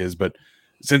kind of his, but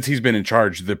since he's been in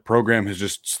charge, the program has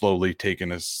just slowly taken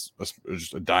just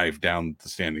a dive down the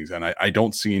standings. And I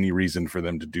don't see any reason for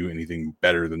them to do anything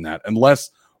better than that,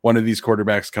 unless one of these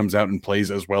quarterbacks comes out and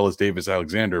plays as well as Davis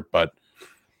Alexander, but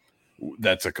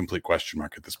that's a complete question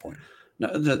mark at this point. No,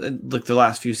 look, the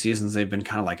last few seasons, they've been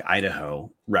kind of like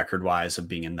Idaho record-wise of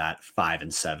being in that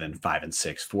 5-7,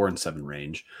 5-6, 4-7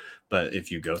 range. But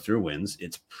if you go through wins,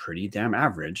 it's pretty damn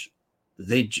average.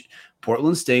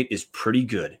 Portland State is pretty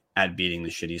good at beating the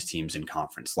shittiest teams in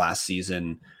conference. Last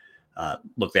season,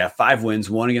 look, they have 5 wins,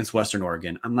 1 against Western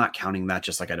Oregon. I'm not counting that,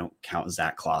 just like I don't count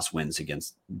Zach Kloss wins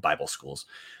against Bible schools.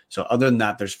 So other than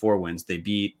that, there's 4 wins. They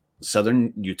beat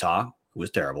Southern Utah, who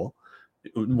was terrible.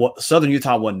 Southern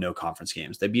Utah won no conference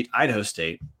games. They beat Idaho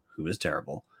State, who was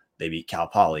terrible. They beat Cal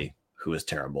Poly, who was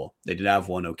terrible. They did have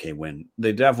 1 okay win.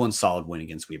 They did have 1 solid win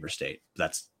against Weber State.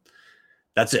 That's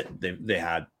it. They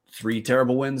had 3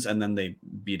 terrible wins, and then they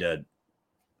beat a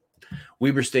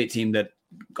Weber State team that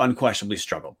unquestionably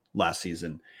struggled last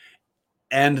season.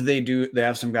 And they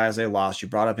have some guys they lost. You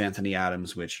brought up Anthony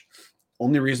Adams, which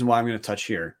only reason why I'm going to touch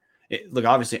here. Look,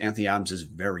 obviously Anthony Adams is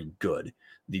very good.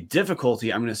 The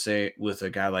difficulty, I'm going to say, with a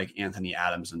guy like Anthony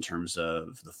Adams in terms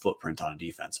of the footprint on a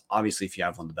defense, obviously if you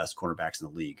have one of the best cornerbacks in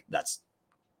the league, that's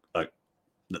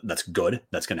good.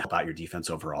 That's going to help out your defense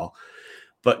overall.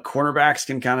 But cornerbacks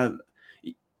can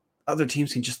other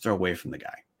teams can just throw away from the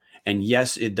guy. And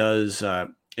yes, it does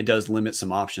limit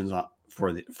some options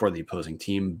for the opposing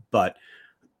team. But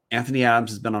Anthony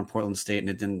Adams has been on Portland State, and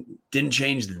it didn't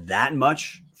change that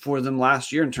much for them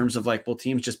last year in terms of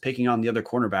teams just picking on the other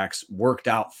cornerbacks worked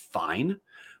out fine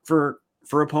for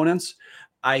opponents.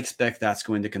 I expect that's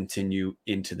going to continue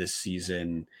into this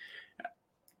season.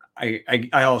 I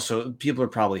also, people are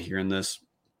probably hearing this.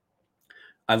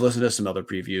 I've listened to some other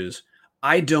previews.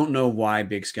 I don't know why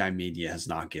Big Sky Media has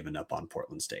not given up on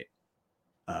Portland State.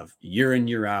 Year in,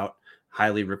 year out,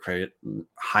 highly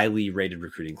rated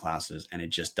recruiting classes, and it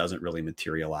just doesn't really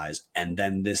materialize. And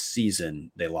then this season,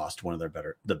 they lost one of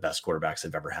the best quarterbacks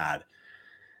they've ever had.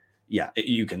 Yeah,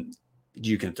 you can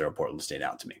throw Portland State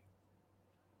out to me.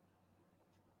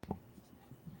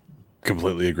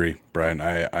 Completely agree, Brian.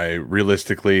 I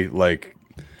realistically,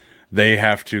 they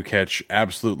have to catch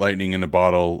absolute lightning in a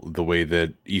bottle the way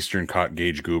that Eastern caught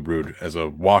Gage Gubrud as a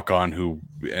walk-on who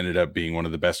ended up being one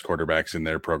of the best quarterbacks in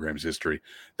their program's history.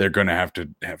 They're going to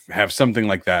have something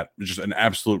like that, just an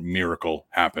absolute miracle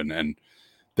happen. And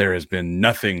there has been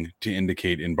nothing to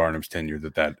indicate in Barnum's tenure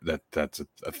that's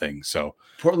a thing. So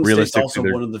Portland State's also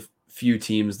one of the few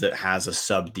teams that has a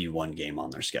sub D1 game on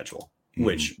their schedule,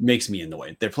 which makes me in the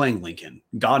way. They're playing Lincoln.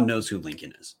 God knows who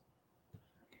Lincoln is.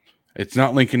 It's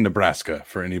not Lincoln, Nebraska,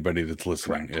 for anybody that's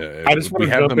listening. I just want to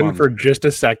jump in for just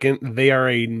a second. They are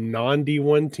a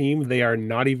non-D1 team. They are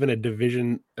not even a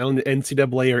division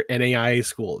NCAA or NAIA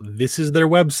school. This is their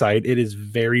website. It is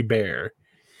very bare.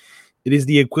 It is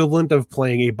the equivalent of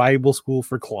playing a Bible school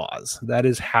for Claus. That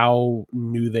is how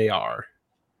new they are.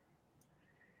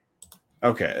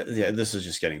 Okay, yeah, this is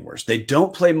just getting worse. They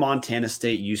don't play Montana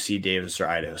State, UC Davis, or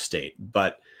Idaho State,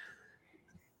 but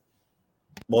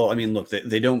Well, I mean, look,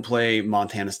 they don't play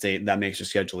Montana State. That makes their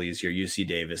schedule easier. UC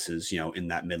Davis is, in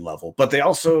that mid-level. But they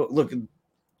also, look,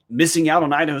 missing out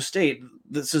on Idaho State,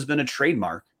 this has been a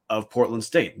trademark of Portland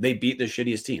State. They beat the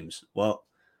shittiest teams. Well,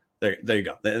 there you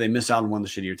go. They miss out on one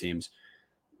of the shittier teams.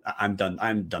 I'm done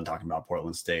talking about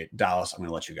Portland State. Dallas, I'm going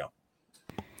to let you go.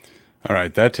 All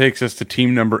right, that takes us to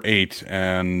team number 8,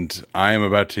 and I am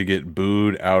about to get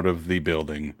booed out of the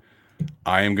building.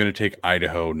 I am going to take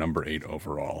Idaho number 8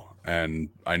 overall. And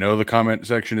I know the comment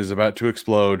section is about to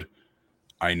explode.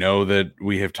 I know that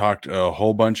we have talked a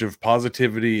whole bunch of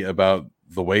positivity about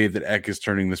the way that Eck is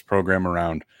turning this program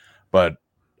around, but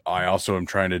I also am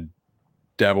trying to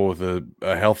dabble with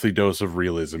a healthy dose of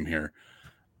realism here.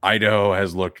 Idaho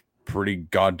has looked pretty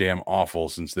goddamn awful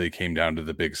since they came down to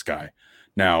the Big Sky.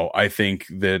 Now, I think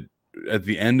that at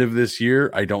the end of this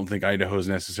year, I don't think Idaho is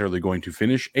necessarily going to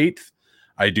finish 8th.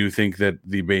 I do think that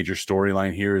the major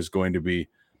storyline here is going to be,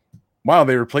 wow,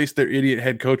 they replaced their idiot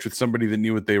head coach with somebody that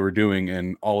knew what they were doing,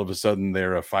 and all of a sudden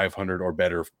they're a 500 or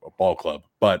better ball club.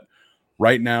 But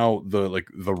right now, the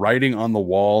writing on the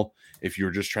wall, if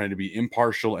you're just trying to be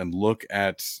impartial and look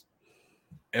at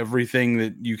everything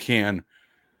that you can,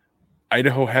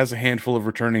 Idaho has a handful of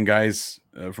returning guys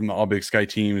from the All Big Sky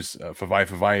teams.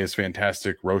 Favai is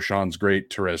fantastic. Roshan's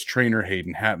great. Therese Trainer,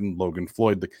 Hayden Hatton, Logan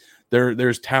Floyd.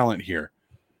 There's talent here.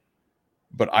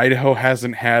 But Idaho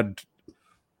hasn't had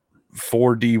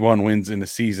 4 D1 wins in a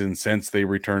season since they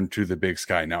returned to the Big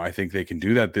Sky. Now, I think they can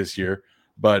do that this year,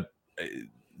 but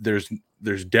there's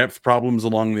depth problems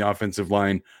along the offensive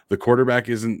line. The quarterback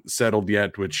isn't settled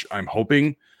yet, which I'm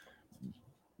hoping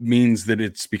means that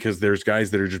it's because there's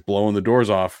guys that are just blowing the doors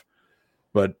off.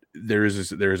 But there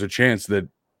is a chance that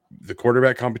the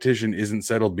quarterback competition isn't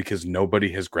settled because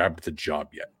nobody has grabbed the job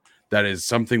yet. That is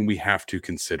something we have to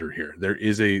consider here. There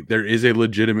is a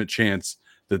legitimate chance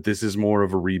that this is more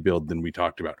of a rebuild than we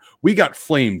talked about. We got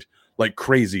flamed like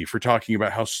crazy for talking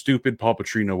about how stupid Paul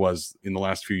Petrino was in the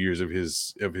last few years of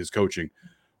his coaching.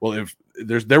 Well, if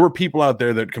there were people out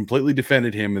there that completely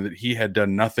defended him and that he had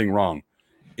done nothing wrong.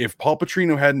 If Paul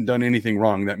Petrino hadn't done anything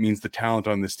wrong, that means the talent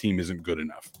on this team isn't good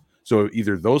enough. So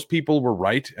either those people were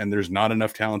right and there's not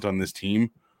enough talent on this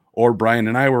team, or Brian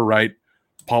and I were right.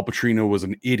 Paul Petrino was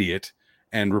an idiot,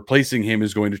 and replacing him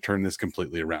is going to turn this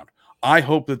completely around. I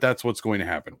hope that that's what's going to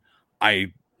happen.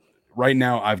 Right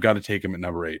now, I've got to take him at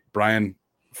number 8. Brian,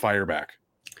 fire back.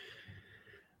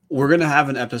 We're going to have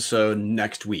an episode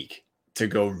next week to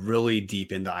go really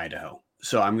deep into Idaho.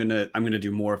 So I'm going to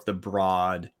do more of the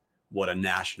broad, what a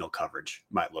national coverage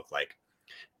might look like.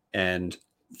 And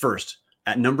first,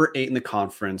 at number 8 in the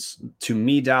conference, to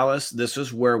me, Dallas, this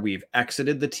is where we've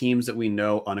exited the teams that we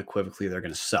know unequivocally they're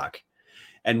going to suck.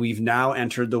 And we've now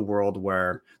entered the world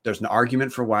where there's an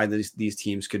argument for why these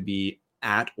teams could be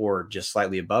at or just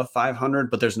slightly above 500,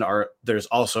 but there's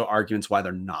also arguments why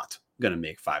they're not going to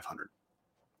make 500.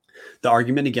 The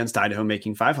argument against Idaho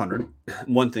making 500,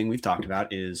 one thing we've talked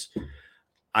about is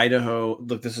Idaho.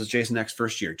 Look, this is Jason Eck's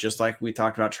first year. Just like we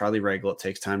talked about Charlie Ragle, it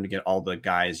takes time to get all the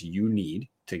guys you need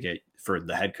to get for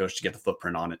the head coach to get the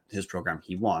footprint on it, his program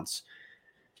he wants.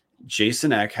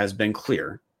 Jason Eck has been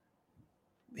clear.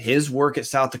 His work at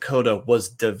South Dakota was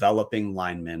developing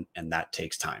linemen, and that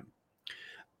takes time.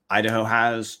 Idaho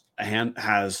has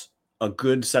a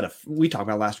good set of, we talked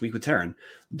about last week with Taryn,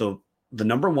 the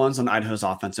number ones on Idaho's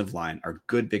offensive line are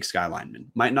good Big Sky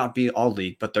linemen. Might not be all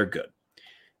league, but they're good.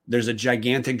 There's a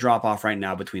gigantic drop off right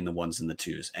now between the 1s and the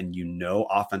 2s, and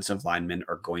offensive linemen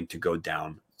are going to go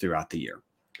down throughout the year.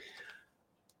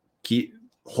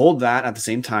 Hold that at the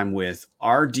same time with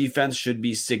our defense should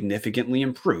be significantly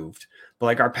improved, but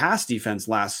like our pass defense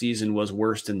last season was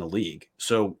worst in the league.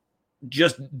 So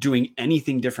just doing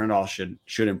anything different at all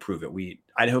should improve it.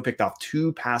 Idaho picked off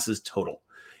 2 passes total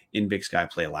in Big Sky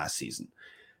play last season.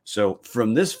 So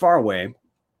from this far away,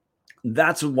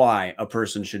 that's why a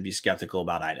person should be skeptical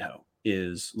about Idaho.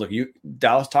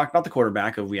 Dallas talked about the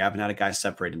quarterback of we haven't had a guy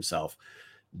separate himself.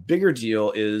 Bigger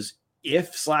deal is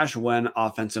when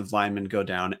offensive linemen go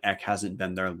down, Eck hasn't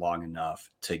been there long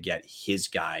enough to get his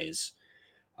guys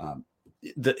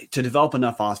to develop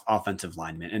enough offensive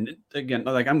linemen. And again,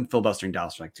 like I'm filibustering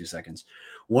Dallas for like 2 seconds.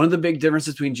 One of the big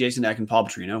differences between Jason Eck and Paul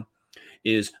Petrino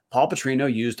is Paul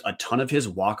Petrino used a ton of his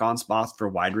walk-on spots for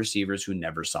wide receivers who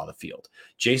never saw the field.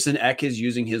 Jason Eck is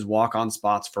using his walk-on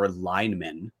spots for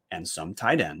linemen and some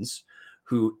tight ends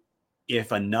who,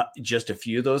 if just a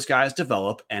few of those guys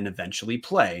develop and eventually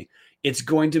play, it's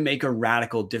going to make a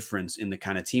radical difference in the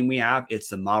kind of team we have. It's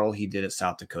the model he did at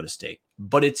South Dakota State,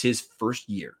 but it's his first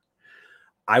year.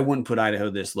 I wouldn't put Idaho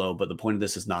this low, but the point of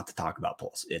this is not to talk about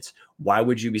polls. It's why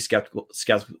would you be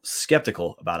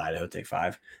skeptical about Idaho Take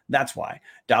 5? That's why.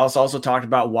 Dallas also talked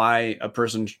about why a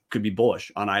person could be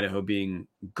bullish on Idaho being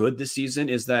good this season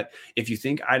is that if you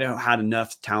think Idaho had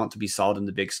enough talent to be solid in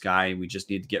the Big Sky and we just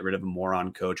need to get rid of a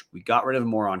moron coach, we got rid of a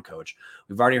moron coach.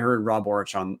 We've already heard Rob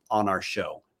Orich on our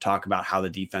show talk about how the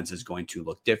defense is going to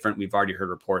look different. We've already heard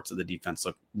reports that the defense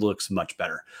looks much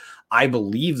better. I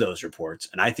believe those reports,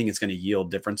 and I think it's going to yield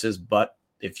differences. But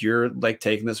if you're like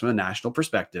taking this from a national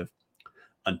perspective,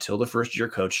 until the first year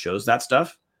coach shows that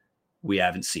stuff, we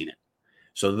haven't seen it.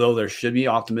 So though there should be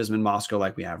optimism in Moscow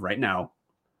like we have right now,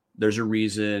 there's a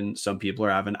reason some people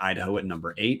are having Idaho at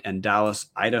number 8 and Dallas,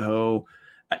 Idaho.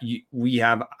 We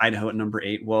have Idaho at number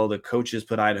 8. Well, the coaches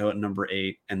put Idaho at number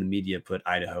 8 and the media put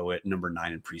Idaho at number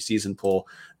 9 in preseason poll.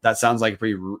 That sounds like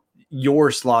your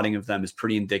slotting of them is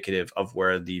pretty indicative of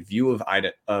where the view of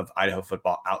Idaho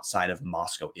football outside of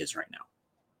Moscow is right now.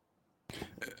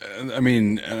 I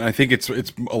mean, I think it's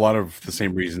a lot of the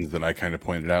same reasons that I kind of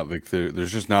pointed out. Like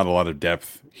there's just not a lot of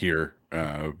depth here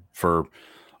for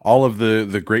all of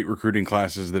the great recruiting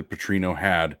classes that Petrino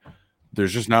had.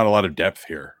 There's just not a lot of depth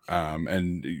here,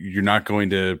 and you're not going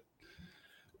to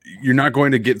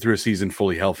get through a season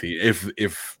fully healthy.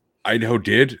 If Idaho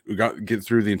did get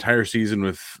through the entire season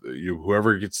with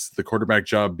whoever gets the quarterback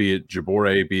job, be it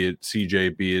Jabore, be it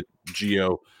CJ, be it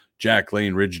Gio, Jack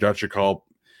Lane, Ridge Dutchakal,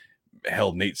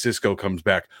 hell, Nate Sisko comes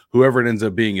back, whoever it ends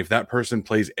up being, if that person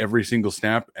plays every single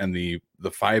snap and the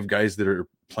 5 guys that are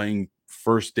playing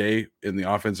first day in the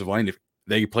offensive line, if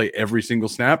they play every single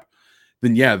snap,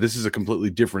 then yeah, this is a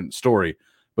completely different story.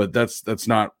 But that's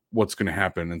not what's going to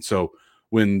happen. And so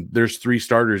when there's 3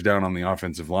 starters down on the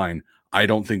offensive line, I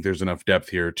don't think there's enough depth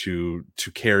here to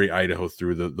carry Idaho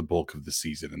through the bulk of the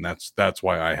season. And that's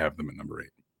why I have them at number 8.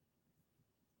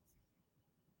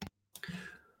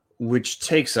 Which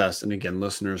takes us, and again,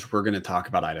 listeners, we're going to talk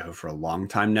about Idaho for a long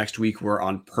time next week. We're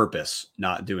on purpose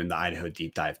not doing the Idaho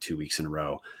deep dive 2 weeks in a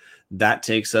row. That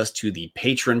takes us to the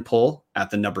patron poll at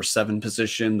the number 7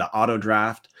 position, the auto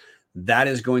draft. That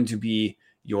is going to be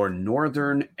your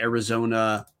Northern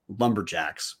Arizona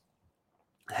Lumberjacks.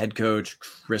 Head coach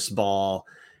Chris Ball.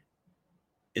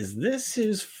 Is this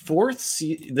his 4th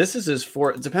season? This is his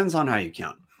 4th. It depends on how you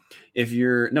count. This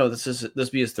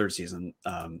be his 3rd season.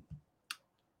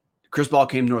 Chris Ball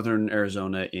came to Northern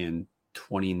Arizona in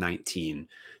 2019,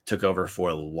 took over for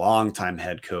a longtime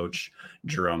head coach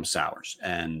Jerome Sowers,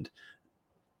 and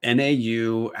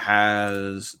NAU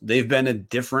they've been a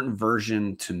different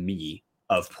version to me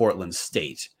of Portland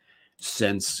State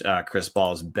since Chris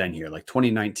Ball's been here. Like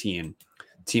 2019,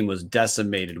 team was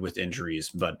decimated with injuries,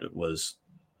 but it was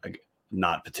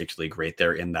not particularly great.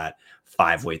 They're in that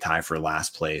 5-way tie for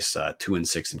last place,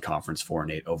 2-6 in conference,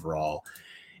 4-8 overall.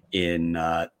 In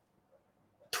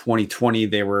 2020,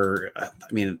 they were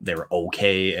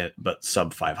okay, but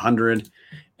sub 500.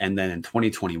 And then in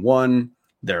 2021,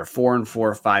 they're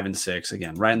 4-4, 5-6.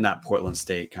 Again, right in that Portland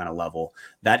State kind of level.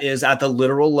 That is at the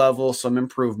literal level, some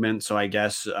improvement. So I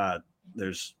guess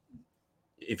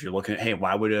if you're looking at, hey,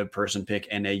 why would a person pick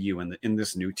NAU in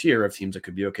this new tier of teams that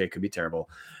could be okay, could be terrible?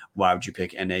 Why would you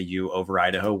pick NAU over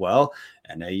Idaho? Well,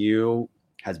 NAU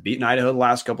has beaten Idaho the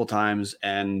last couple times,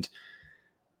 and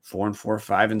 4-4,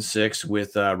 5-6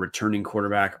 with returning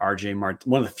quarterback RJ Martinez,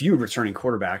 one of the few returning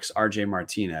quarterbacks, RJ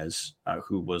Martinez,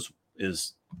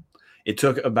 it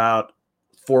took about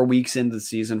 4 weeks into the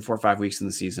season, 4 or 5 weeks in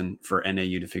the season for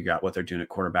NAU to figure out what they're doing at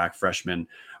quarterback. Freshman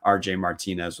RJ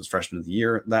Martinez was freshman of the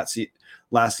year.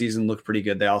 Last season looked pretty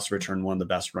good. They also returned one of the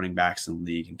best running backs in the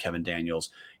league, and Kevin Daniels.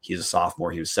 He's a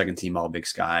sophomore. He was 2nd team All Big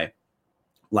Sky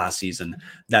last season.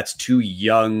 That's 2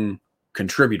 young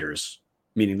contributors,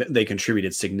 meaning that they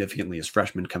contributed significantly as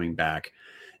freshmen coming back.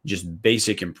 Just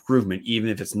basic improvement, even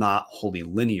if it's not wholly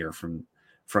linear from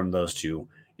those 2.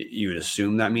 You would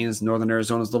assume that means Northern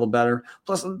Arizona is a little better.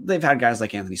 Plus, they've had guys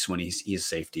like Anthony Swinney. He's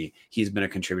safety. He's been a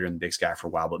contributor in the Big Sky for a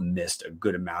while, but missed a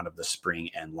good amount of the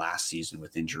spring and last season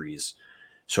with injuries.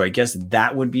 So I guess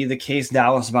that would be the case,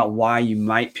 Dallas, about why you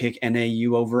might pick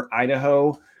NAU over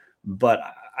Idaho. But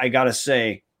I got to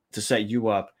say, to set you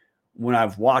up, when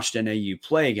I've watched NAU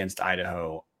play against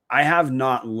Idaho, I have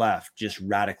not left just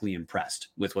radically impressed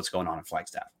with what's going on in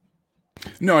Flagstaff.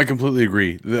 No, I completely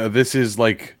agree. This is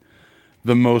like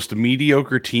the most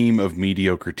mediocre team of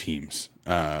mediocre teams.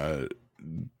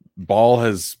 Ball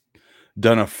has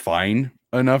done a fine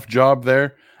enough job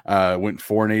there. Went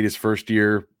 4-8 his first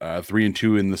year,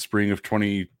 3-2 in the spring of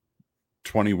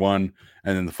 2021,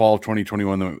 and in the fall of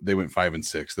 2021 they went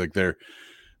 5-6. Like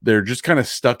they're just kind of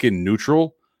stuck in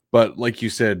neutral. But like you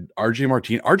said, RJ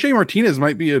Martinez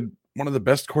might be one of the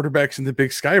best quarterbacks in the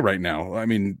Big Sky right now. I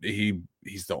mean,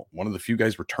 he's one of the few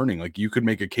guys returning. Like, you could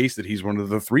make a case that he's one of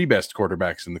the 3 best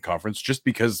quarterbacks in the conference just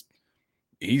because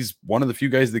he's one of the few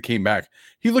guys that came back.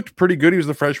 He looked pretty good. He was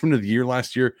the freshman of the year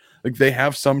last year. Like, they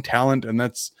have some talent, and I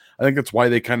think that's why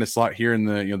they kind of slot here in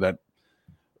the, that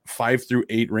 5 through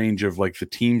 8 range of like the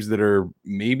teams that are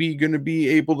maybe going to be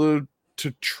able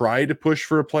to try to push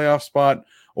for a playoff spot,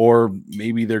 or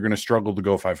maybe they're going to struggle to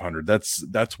go 500.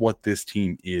 That's what this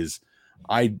team is.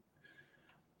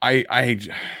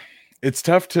 It's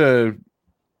tough to,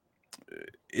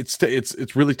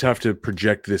 it's really tough to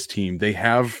project this team. They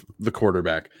have the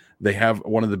quarterback. They have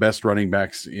one of the best running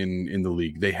backs in the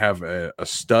league. They have a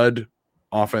stud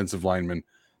offensive lineman.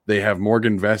 They have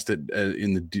Morgan Vest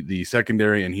in the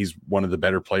secondary, and he's one of the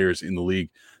better players in the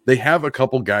league. They have a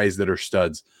couple guys that are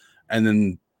studs, and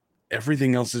then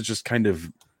everything else is just kind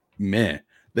of meh.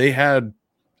 They had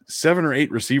 7 or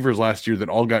 8 receivers last year that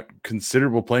all got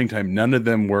considerable playing time. None of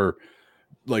them were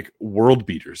like world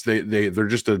beaters. They're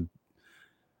just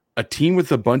a team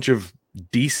with a bunch of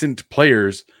decent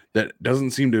players that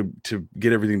doesn't seem to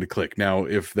get everything to click. Now,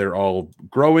 if they're all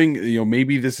growing,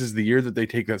 maybe this is the year that they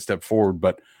take that step forward.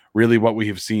 But really, what we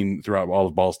have seen throughout all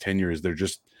of Ball's tenure is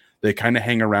they kind of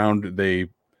hang around. They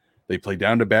play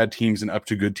down to bad teams and up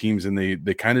to good teams, and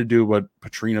they kind of do what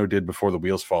Petrino did before the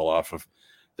wheels fall off.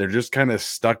 They're just kind of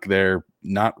stuck there,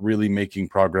 not really making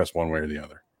progress one way or the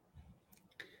other.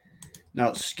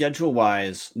 Now,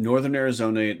 schedule-wise, Northern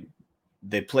Arizona,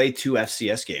 they play 2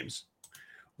 FCS games,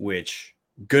 which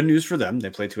good news for them. They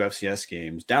play 2 FCS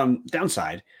games.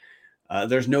 Downside,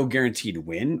 there's no guaranteed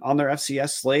win on their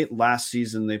FCS slate. Last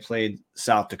season, they played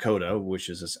South Dakota, which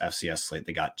is this FCS slate.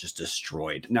 They got just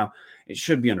destroyed. Now, it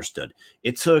should be understood.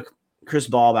 It took Chris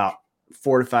Ball about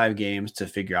 4 to 5 games to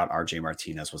figure out RJ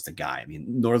Martinez was the guy. I mean,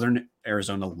 Northern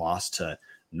Arizona lost to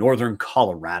Northern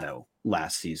Colorado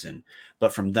last season,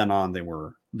 but from then on, they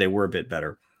were a bit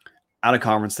better. Out of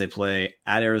conference, they play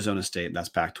at Arizona State. That's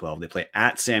Pac-12. They play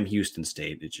at Sam Houston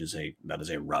State, which is a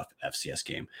rough FCS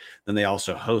game. Then they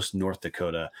also host North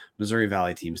Dakota. Missouri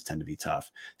Valley teams tend to be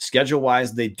tough.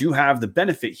 Schedule-wise, they do have the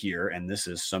benefit here, and this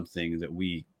is something that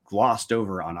we glossed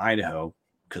over on Idaho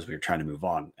because we were trying to move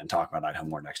on and talk about Idaho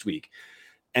more next week.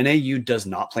 NAU does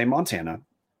not play Montana.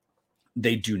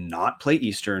 They do not play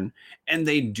Eastern, and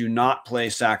they do not play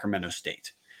Sacramento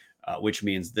State, which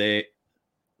means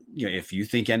if you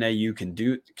think NAU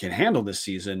can handle this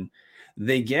season,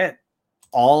 they get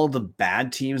all the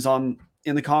bad teams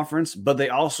in the conference, but they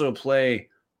also play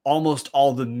almost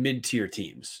all the mid-tier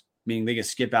teams, meaning they can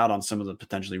skip out on some of the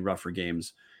potentially rougher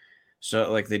games.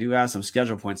 So like they do have some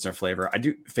schedule points in their favor. I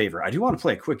do want to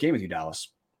play a quick game with you, Dallas.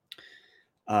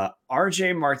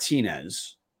 RJ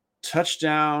Martinez,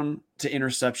 touchdown to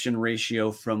interception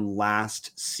ratio from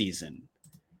last season.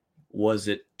 Was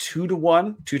it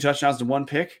 2-1, 2 touchdowns to 1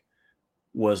 pick?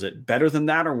 Was it better than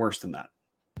that or worse than that?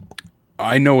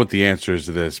 I know what the answer is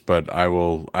to this, but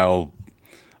I'll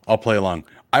play along.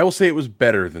 I will say it was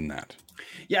better than that.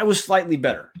 Yeah, it was slightly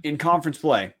better in conference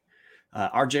play.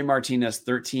 RJ Martinez,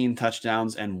 13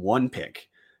 touchdowns and 1 pick.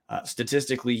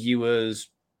 Statistically, he was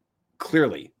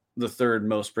clearly the 3rd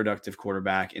most productive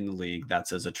quarterback in the league.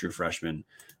 That's as a true freshman.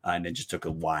 And it just took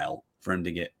a while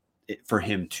for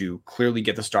him to clearly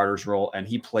get the starter's role. And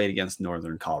he played against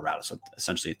Northern Colorado. So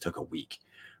essentially it took a week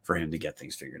for him to get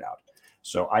things figured out.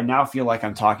 So I now feel like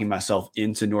I'm talking myself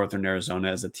into Northern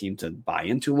Arizona as a team to buy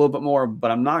into a little bit more,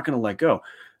 but I'm not going to let go.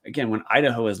 Again, when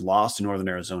Idaho has lost to Northern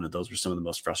Arizona, those were some of the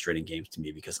most frustrating games to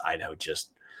me because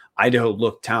Idaho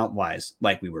looked talent-wise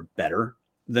like we were better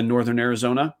than Northern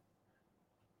Arizona.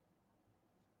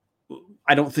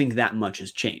 I don't think that much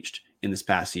has changed in this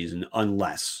past season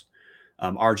unless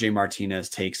RJ Martinez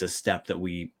takes a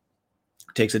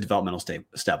developmental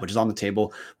step, which is on the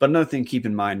table. But another thing, keep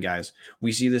in mind, guys,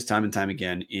 we see this time and time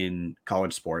again in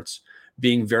college sports.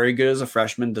 Being very good as a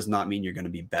freshman does not mean you're going to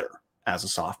be better as a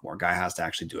sophomore. Guy has to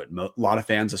actually do it. A lot of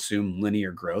fans assume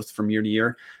linear growth from year to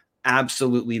year.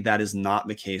 Absolutely, that is not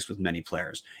the case with many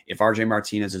players. If RJ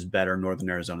Martinez is better, Northern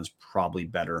Arizona is probably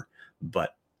better,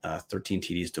 but 13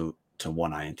 TDs to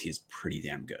 1 INT is pretty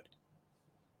damn good.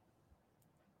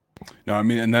 No, I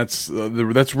mean, and that's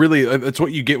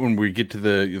what you get when we get to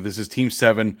this is Team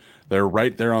 7. They're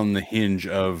right there on the hinge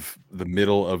of the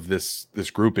middle of this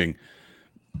grouping.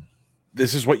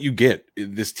 This is what you get.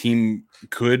 This team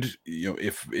could,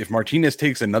 if Martinez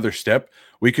takes another step,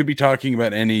 we could be talking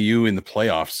about NAU in the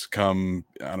playoffs come,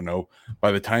 I don't know,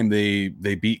 by the time they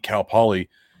beat Cal Poly.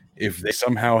 If they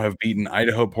somehow have beaten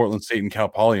Idaho, Portland State, and Cal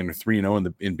Poly and are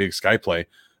 3-0 in Big Sky play,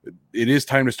 it is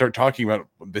time to start talking about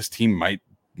this team might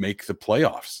make the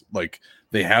playoffs. Like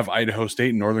They have Idaho State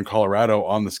and Northern Colorado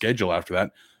on the schedule after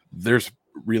that. There's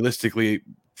realistically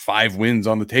 5 wins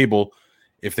on the table.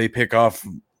 If they pick off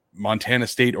Montana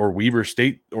State or Weber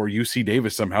State or UC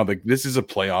Davis somehow, like, this is a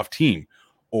playoff team.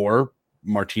 Or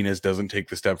Martinez doesn't take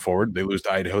the step forward. They lose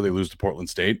to Idaho. They lose to Portland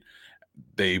State.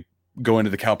 They go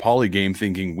into the Cal Poly game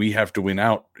thinking we have to win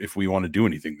out if we want to do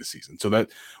anything this season. So that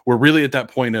we're really at that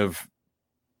point of,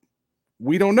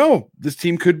 we don't know. This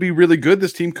team could be really good.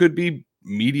 This team could be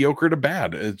mediocre to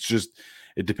bad. It's just,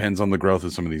 it depends on the growth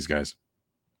of some of these guys.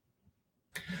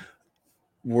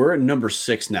 We're at number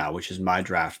 6 now, which is my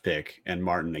draft pick. And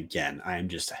Martin, again, I am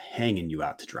just hanging you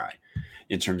out to dry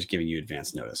in terms of giving you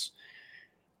advance notice.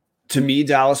 To me,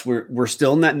 Dallas, we're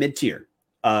still in that mid-tier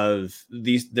of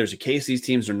these. There's a case these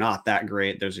teams are not that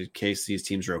great. There's a case these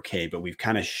teams are okay, but we've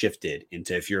kind of shifted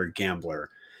into, if you're a gambler,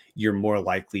 you're more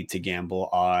likely to gamble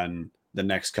on the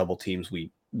next couple teams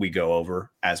we go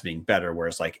over as being better.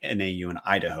 Whereas like NAU and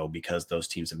Idaho, because those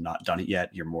teams have not done it yet,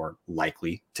 you're more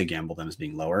likely to gamble them as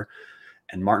being lower.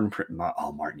 And Martin,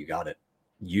 you got it.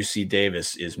 UC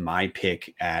Davis is my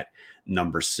pick at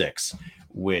number 6,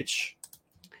 which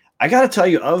I got to tell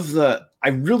you, I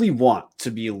really want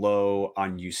to be low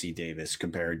on UC Davis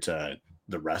compared to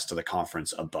the rest of the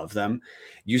conference above them.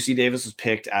 UC Davis was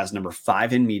picked as number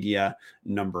 5 in media,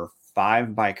 number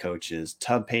 5 by coaches.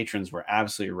 Tub patrons were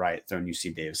absolutely right throwing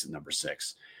UC Davis at number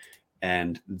 6.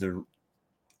 And the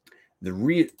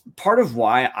part of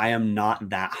why I am not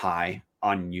that high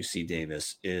on UC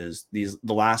Davis is the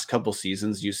last couple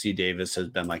seasons, UC Davis has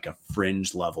been like a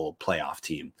fringe level playoff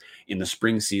team. In the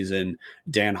spring season,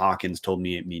 Dan Hawkins told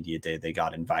me at media day they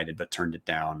got invited but turned it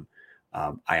down.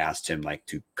 I asked him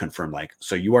to confirm,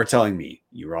 so you are telling me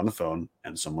you were on the phone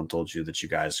and someone told you that you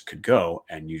guys could go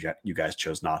and you guys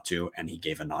chose not to, and he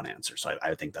gave a non-answer. So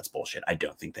I think that's bullshit. I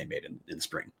don't think they made it in the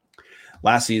spring.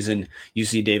 Last season,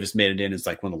 UC Davis made it in as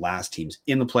one of the last teams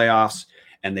in the playoffs,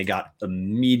 and they got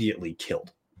immediately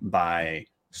killed by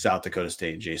South Dakota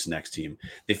State and Jason X team.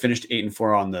 They finished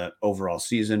 8-4 on the overall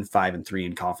season, 5-3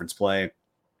 in conference play.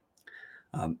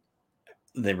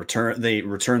 They returned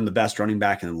the best running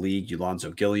back in the league,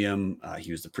 Ulonzo Gilliam.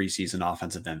 He was the preseason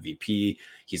offensive MVP.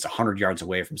 He's 100 yards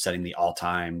away from setting the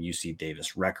all-time UC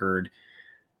Davis record.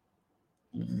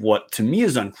 What to me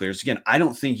is unclear is, again, I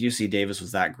don't think UC Davis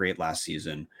was that great last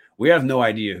season. We have no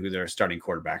idea who their starting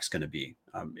quarterback is going to be.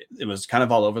 It was kind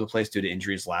of all over the place due to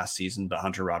injuries last season, but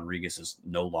Hunter Rodriguez is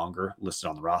no longer listed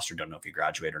on the roster. Don't know if he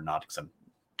graduated or not because I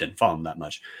didn't follow him that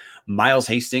much. Miles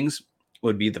Hastings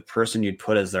would be the person you'd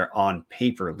put as their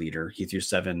on-paper leader. He threw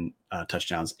 7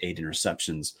 touchdowns, 8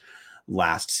 interceptions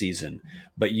last season.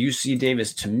 But UC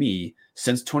Davis, to me,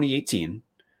 since 2018,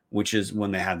 which is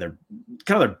when they had their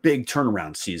big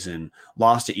turnaround season,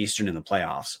 lost to Eastern in the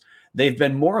playoffs, they've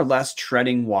been more or less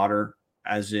treading water,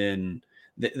 as in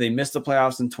they missed the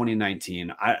playoffs in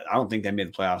 2019. I don't think they made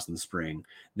the playoffs in the spring.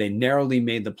 They narrowly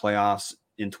made the playoffs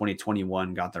in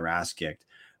 2021, got their ass kicked.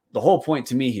 The whole point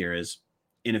to me here is,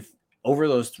 if over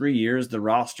those 3 years, the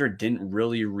roster didn't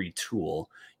really retool,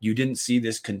 you didn't see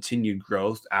this continued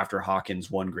growth after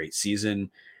Hawkins' one great season.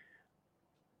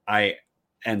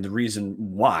 And the reason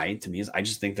why, to me, is I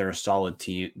just think they're a solid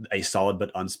team, a solid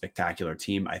but unspectacular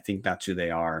team. I think that's who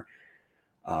they are.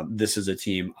 This is a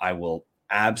team I will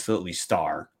absolutely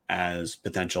star as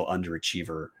potential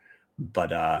underachiever.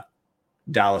 But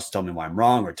Dallas, tell me why I'm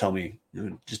wrong, or tell me,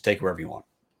 just take it wherever you want.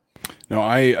 No,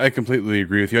 I completely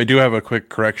agree with you. I do have a quick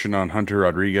correction on Hunter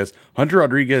Rodriguez. Hunter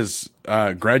Rodriguez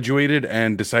graduated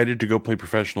and decided to go play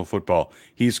professional football.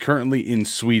 He's currently in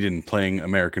Sweden playing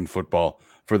American football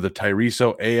for the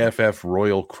Tyreso AFF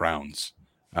Royal Crowns.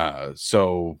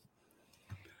 So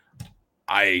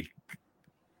I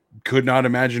could not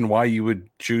imagine why you would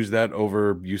choose that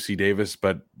over UC Davis,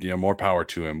 but more power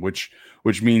to him, which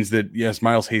means that, yes,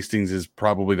 Miles Hastings is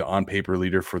probably the on-paper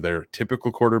leader for their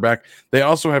typical quarterback. They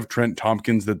also have Trent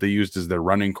Tompkins that they used as their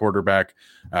running quarterback,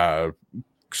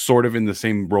 sort of in the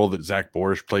same role that Zach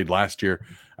Borish played last year.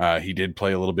 He did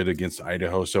play a little bit against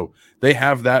Idaho, so they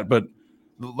have that. But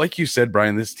like you said,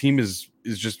 Brian, this team is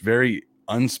just very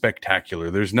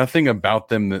unspectacular. There's nothing about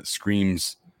them that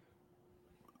screams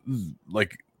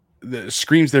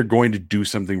they're going to do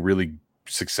something really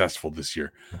successful this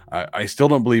year. I still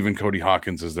don't believe in Cody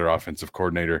Hawkins as their offensive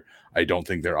coordinator. I don't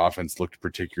think their offense looked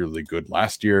particularly good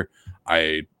last year.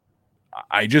 I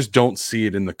just don't see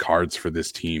it in the cards for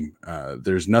this team.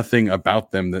 There's nothing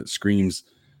about them that screams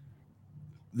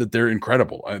that they're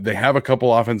incredible. They have a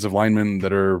couple offensive linemen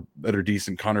that are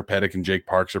decent. Connor Pettick and Jake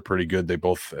Parks are pretty good. They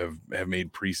both have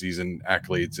made preseason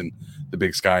accolades in the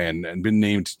Big Sky and been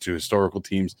named to historical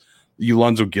teams.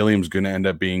 Alonzo Gilliam's going to end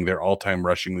up being their all-time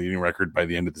rushing leading record by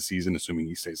the end of the season, assuming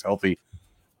he stays healthy.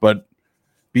 But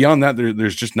beyond that,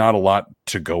 there's just not a lot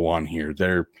to go on here.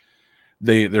 They're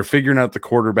figuring out the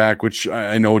quarterback, which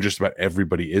I know just about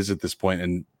everybody is at this point,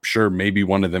 and sure, maybe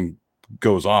one of them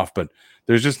goes off, but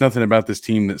there's just nothing about this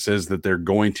team that says that they're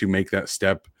going to make that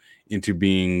step into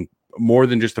being more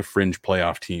than just a fringe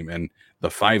playoff team. And the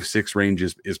 5-6 range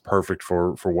is perfect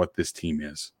for what this team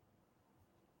is.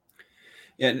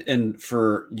 And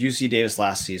for UC Davis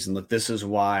last season, look, this is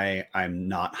why I'm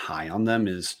not high on them.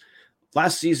 Is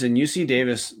last season UC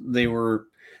Davis,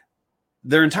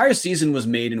 their entire season was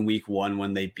made in week 1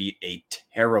 when they beat a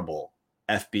terrible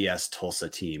FBS Tulsa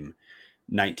team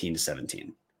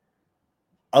 19-17.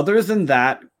 Other than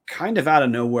that, kind of out of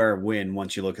nowhere win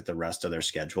once you look at the rest of their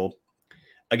schedule.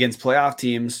 Against playoff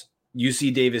teams,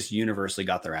 UC Davis universally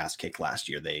got their ass kicked last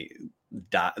year. They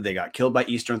got killed by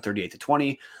Eastern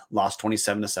 38-20, lost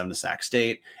 27-7 to Sac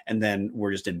State, and then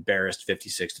were just embarrassed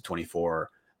 56-24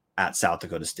 at South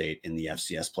Dakota State in the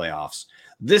FCS playoffs.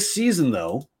 This season,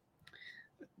 though,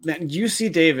 man,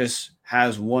 UC Davis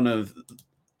has one of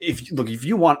if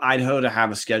you want Idaho to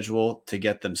have a schedule to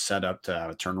get them set up to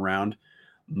have a turnaround,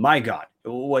 my God,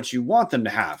 what you want them to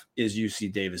have is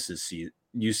UC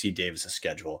Davis's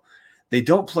schedule. They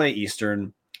don't play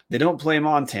Eastern, they don't play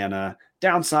Montana.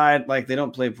 Downside, like they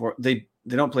don't play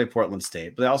Portland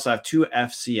State, but they also have 2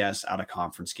 FCS out of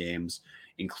conference games,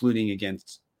 including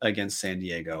against San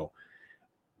Diego.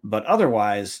 But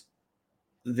otherwise,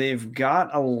 they've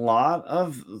got a lot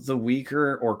of the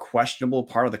weaker or questionable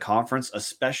part of the conference,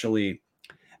 especially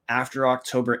after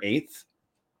October 8th.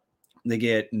 They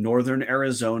get Northern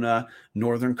Arizona,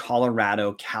 Northern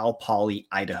Colorado, Cal Poly,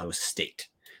 Idaho State.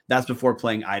 That's before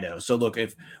playing Idaho. So look,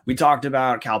 if we talked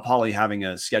about Cal Poly having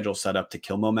a schedule set up to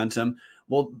kill momentum,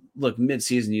 well, look,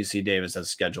 midseason UC Davis has a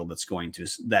schedule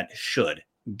that should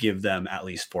give them at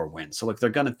least 4 wins. So look, they're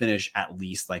going to finish at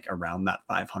least like around that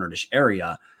 500-ish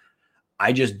area.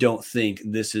 I just don't think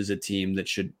this is a team that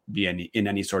should be in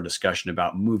any sort of discussion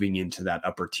about moving into that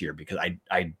upper tier, because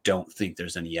I don't think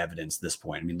there's any evidence at this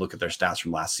point. I mean, look at their stats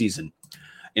from last season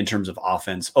in terms of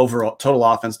offense, overall total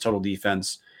offense, total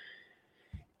defense.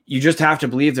 You just have to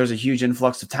believe there's a huge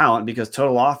influx of talent, because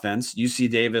total offense, UC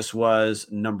Davis was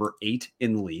number 8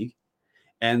 in the league.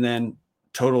 And then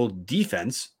total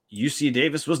defense, UC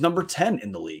Davis was number 10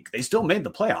 in the league. They still made the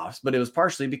playoffs, but it was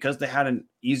partially because they had an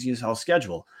easy as hell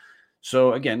schedule.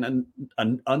 So again,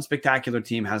 an unspectacular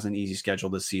team has an easy schedule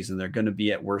this season. They're going to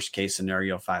be at worst case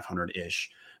scenario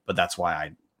 500-ish, but that's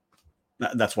why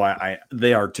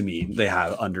they are, to me, they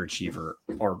have underachiever,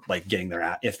 or like getting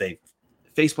their, if they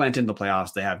face plant in the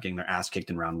playoffs, they have getting their ass kicked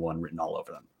in round 1 written all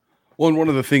over them. Well, and one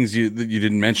of the things that you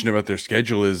didn't mention about their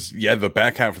schedule is, the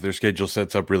back half of their schedule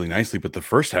sets up really nicely, but the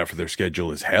first half of their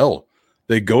schedule is hell.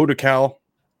 They go to Cal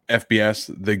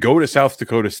FBS, they go to South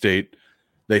Dakota State,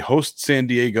 they host San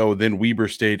Diego, then Weber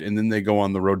State, and then they go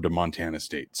on the road to Montana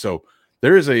State. So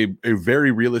there is a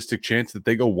very realistic chance that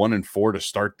they go 1-4 to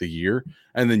start the year.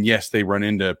 And then, yes, they run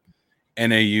into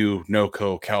NAU,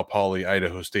 NoCo, Cal Poly,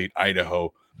 Idaho State,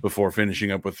 Idaho, before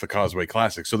finishing up with the Causeway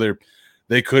Classic. So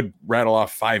they could rattle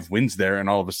off 5 wins there, and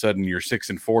all of a sudden you're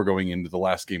 6-4 going into the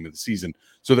last game of the season.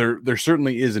 So there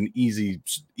certainly is an easy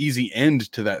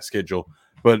end to that schedule,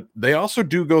 but they also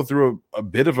do go through a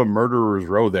bit of a murderer's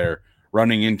row there,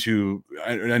 running into,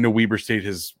 I know Weber State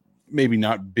has maybe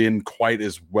not been quite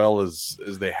as well as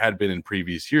they had been in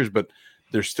previous years, but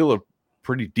they're still a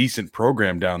pretty decent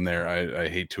program down there. I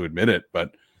hate to admit it,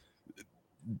 but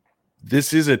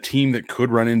this is a team that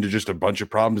could run into just a bunch of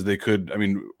problems.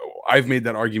 I've made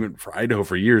that argument for Idaho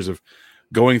for years of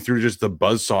going through just the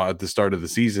buzzsaw at the start of the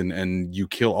season and you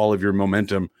kill all of your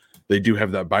momentum. They do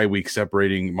have that bye week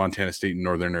separating Montana State and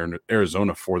Northern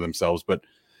Arizona for themselves, but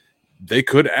they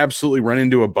could absolutely run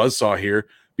into a buzzsaw here,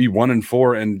 be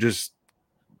 1-4, and just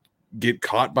get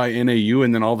caught by NAU,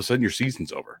 and then all of a sudden your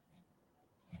season's over.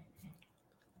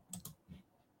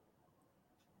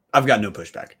 I've got no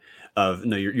pushback.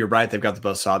 No, you're right. They've got the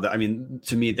buzzsaw. I mean,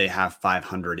 to me, they have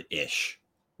 500-ish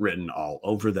written all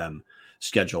over them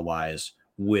schedule-wise.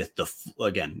 With the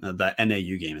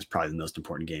NAU game is probably the most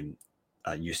important game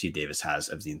UC Davis has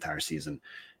of the entire season.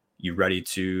 You ready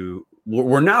to?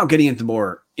 We're now getting into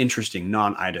more interesting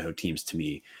non-Idaho teams to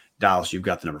me. Dallas, you've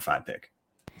got the number 5 pick.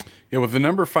 Yeah, with the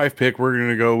number 5 pick, we're going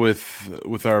to go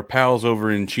with our pals over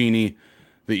in Cheney,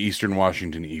 the Eastern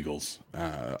Washington Eagles.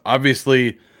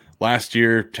 Obviously, last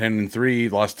year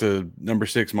 10-3, lost to number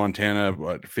 6 Montana,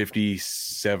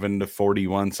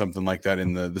 57-41, something like that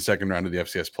in the second round of the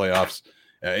FCS playoffs,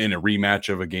 in a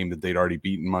rematch of a game that they'd already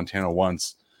beaten Montana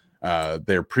once.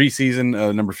 Their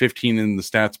preseason, number 15 in the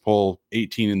stats poll,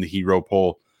 18 in the hero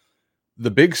poll.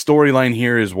 The big storyline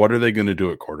here is, what are they going to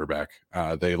do at quarterback?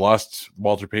 They lost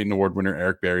Walter Payton Award winner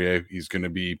Eric Berrier. He's going to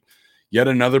be yet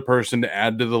another person to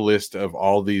add to the list of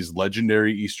all these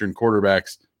legendary Eastern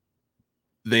quarterbacks.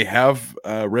 They have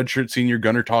redshirt senior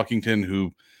Gunnar Talkington,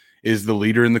 who is the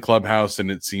leader in the clubhouse,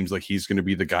 and it seems like he's going to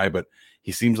be the guy, but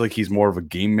he seems like he's more of a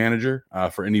game manager.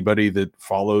 For anybody that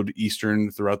followed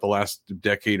Eastern throughout the last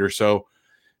decade or so,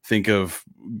 think of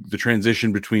the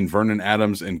transition between Vernon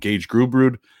Adams and Gage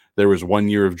Grubrud. There was 1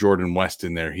 year of Jordan West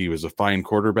in there. He was a fine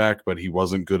quarterback, but he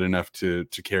wasn't good enough to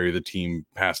carry the team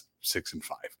past 6-5.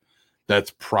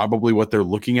 That's probably what they're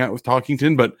looking at with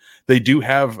Talkington, but they do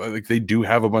have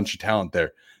a bunch of talent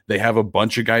there. They have a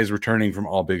bunch of guys returning from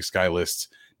all Big Sky lists.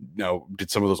 Now,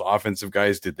 did some of those offensive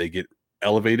guys, did they get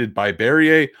elevated by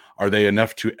Berrier? Are they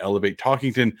enough to elevate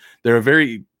Talkington?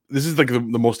 This is like the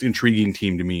most intriguing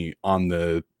team to me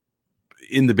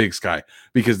in the Big Sky,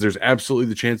 because there's absolutely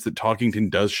the chance that Talkington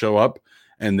does show up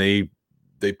and they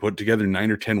put together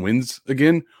 9 or 10 wins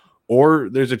again, or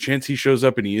there's a chance he shows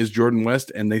up and he is Jordan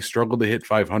West and they struggle to hit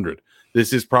 500.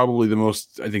 This is probably the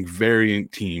most, I think,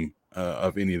 variant team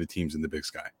of any of the teams in the Big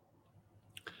Sky.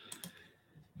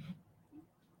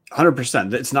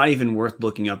 100%. It's not even worth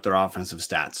looking up their offensive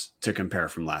stats to compare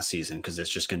from last season, because it's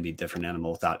just going to be a different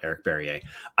animal without Eric Berrier.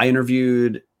 I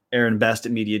interviewed Aaron Best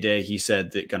at Media Day. He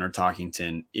said that Gunnar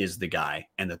Talkington is the guy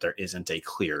and that there isn't a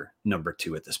clear number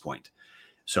 2 at this point.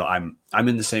 So I'm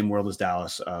in the same world as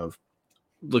Dallas of,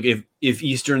 look, if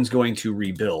Eastern's going to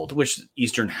rebuild, which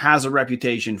Eastern has a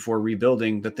reputation for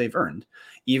rebuilding that they've earned,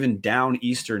 even down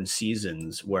Eastern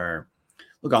seasons where,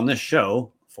 look, on this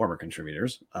show, former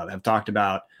contributors have talked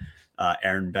about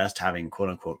Aaron Best having quote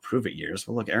unquote prove it years.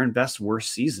 Well, look, Aaron Best's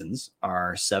worst seasons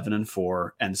are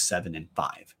 7-4 and 7-5.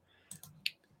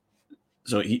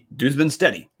 So dude's been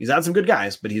steady. He's had some good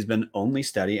guys, but he's been only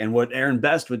steady. And what Aaron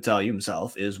Best would tell you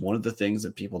himself is one of the things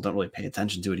that people don't really pay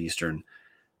attention to at Eastern.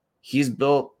 He's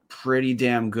built pretty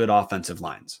damn good offensive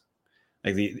lines.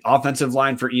 Like the offensive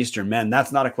line for Eastern, man,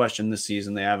 that's not a question this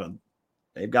season.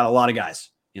 They've got a lot of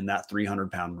guys in that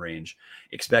 300-pound range.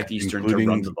 Expect Eastern to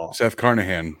run the ball. Seth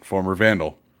Carnahan, former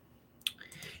Vandal.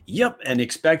 Yep, and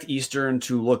expect Eastern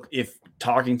to look, if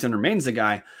Talkington remains the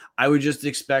guy, I would just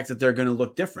expect that they're going to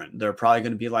look different. They're probably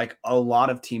going to be like a lot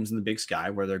of teams in the Big Sky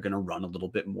where they're going to run a little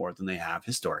bit more than they have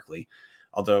historically.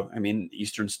 Although, I mean,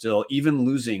 Eastern still, even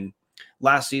losing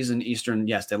last season, Eastern,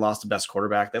 yes, they lost the best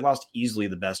quarterback. They lost easily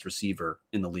the best receiver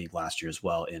in the league last year as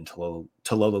well in Talola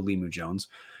Limu-Jones.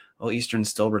 Well, Eastern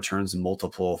still returns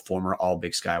multiple former All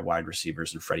Big Sky wide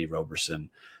receivers and Freddie Roberson,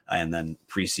 and then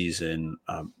preseason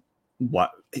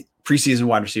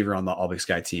wide receiver on the All Big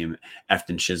Sky team,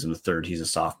 Efton Chisholm III. He's a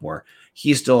sophomore.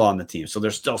 He's still on the team. So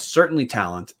there's still certainly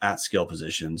talent at skill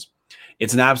positions.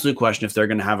 It's an absolute question if they're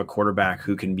going to have a quarterback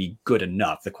who can be good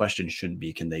enough. The question shouldn't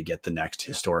be, can they get the next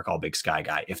historic All Big Sky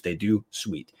guy? If they do,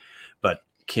 sweet. But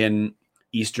can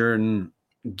Eastern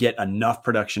get enough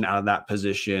production out of that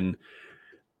position?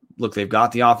 Look, they've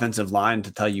got the offensive line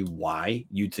to tell you why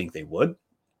you'd think they would.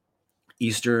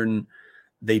 Eastern,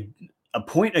 a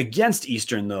point against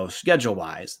Eastern, though,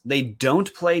 schedule-wise, they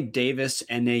don't play Davis,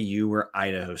 NAU, or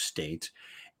Idaho State,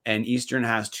 and Eastern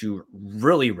has two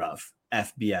really rough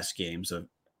FBS games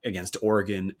against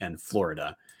Oregon and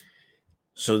Florida.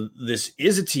 So this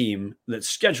is a team that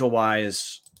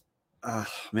schedule-wise,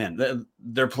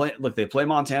 they're playing. Look, they play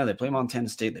Montana, they play Montana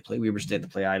State, they play Weber State, they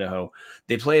play Idaho.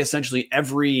 They play essentially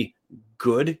every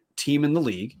good team in the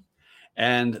league,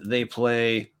 and they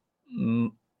play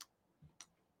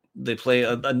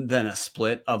then a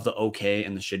split of the okay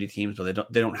and the shitty teams,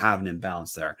 but they don't have an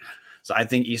imbalance there. So I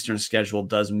think Eastern's schedule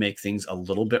does make things a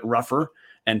little bit rougher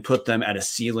and put them at a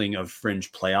ceiling of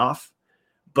fringe playoff,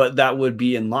 but that would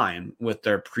be in line with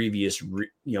their previous,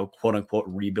 quote unquote,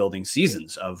 rebuilding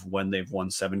seasons of when they've won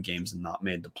 7 games and not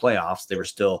made the playoffs. They were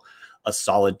still a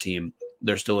solid team.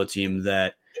 They're still a team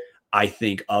that I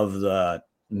think of the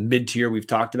mid-tier we've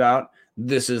talked about,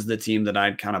 this is the team that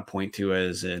I'd kind of point to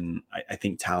as I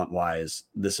think talent-wise,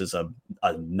 this is a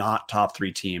not top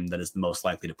 3 team that is the most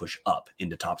likely to push up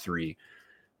into top 3.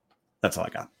 That's all I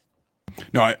got.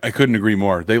 No, I couldn't agree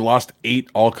more. They lost 8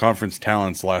 all-conference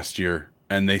talents last year,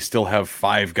 and they still have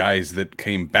 5 guys that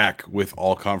came back with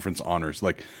all-conference honors.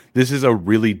 Like, this is a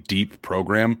really deep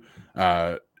program.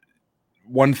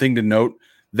 One thing to note,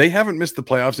 they haven't missed the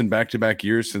playoffs in back-to-back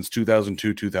years since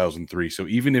 2002, 2003. So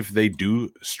even if they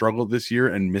do struggle this year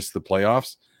and miss the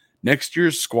playoffs, next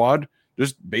year's squad,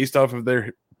 just based off of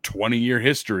their 20-year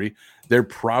history, they're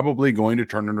probably going to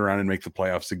turn it around and make the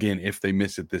playoffs again if they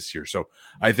miss it this year. So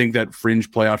I think that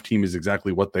fringe playoff team is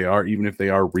exactly what they are. Even if they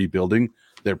are rebuilding,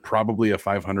 they're probably a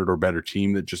 500 or better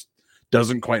team that just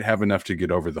doesn't quite have enough to get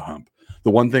over the hump.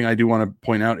 The one thing I do want to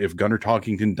point out, if Gunnar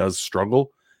Talkington does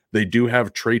struggle, they do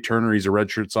have Trey Turner. He's a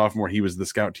redshirt sophomore. He was the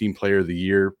scout team player of the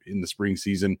year in the spring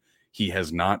season. He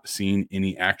has not seen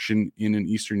any action in an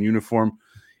Eastern uniform.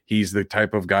 He's the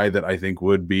type of guy that I think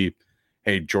would be,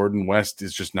 hey, Jordan West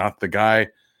is just not the guy.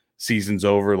 Season's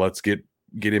over. Let's get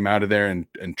him out of there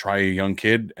and try a young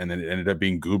kid. And then it ended up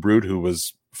being Gubrud, who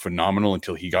was phenomenal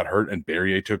until he got hurt and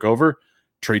Barrier took over.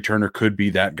 Trey Turner could be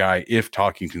that guy if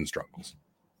Talkington struggles.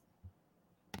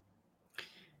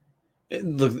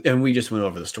 Look, and we just went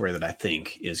over the story that I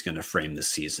think is going to frame this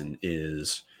season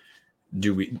is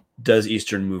does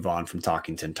Eastern move on from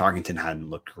Talkington? Talkington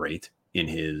hadn't looked great in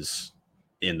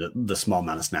the small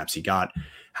amount of snaps he got.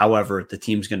 However, the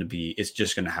team's going to it's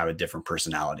just going to have a different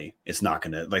personality. It's not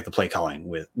going to, like the play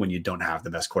calling when you don't have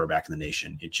the best quarterback in the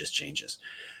nation, it just changes.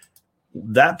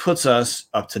 That puts us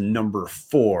up to number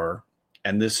 4.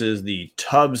 And this is the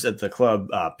Tubbs at the Club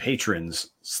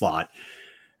patrons slot.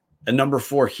 And number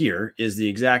 4 here is the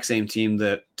exact same team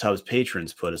that Tubbs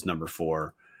patrons put as number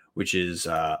 4, which is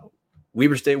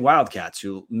Weber State Wildcats,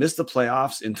 who missed the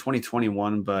playoffs in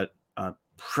 2021. But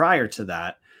prior to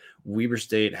that, Weber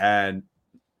State had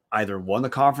either won the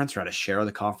conference or had a share of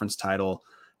the conference title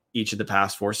each of the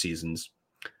past 4 seasons.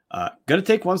 Going to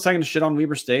take 1 second to shit on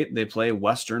Weber State. They play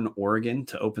Western Oregon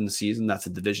to open the season. That's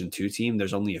a Division II team.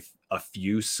 There's only a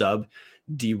few sub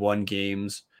D1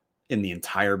 games in the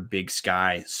entire Big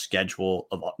Sky schedule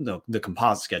of the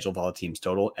composite schedule of all the teams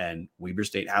total, and Weber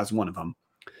State has one of them.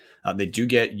 They do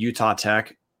get Utah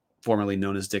Tech, formerly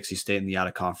known as Dixie State, in the out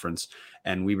of conference,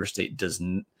 and Weber State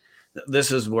doesn't.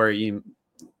 This is where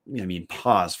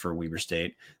pause for Weber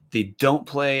State. They don't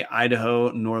play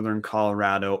Idaho, Northern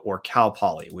Colorado, or Cal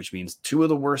Poly, which means 2 of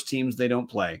the worst teams they don't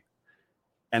play.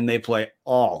 And they play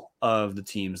all of the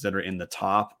teams that are in the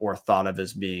top or thought of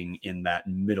as being in that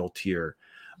middle tier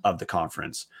of the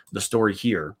conference. The story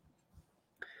here,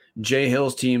 Jay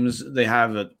Hill's teams, they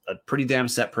have a pretty damn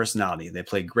set personality. They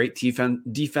play great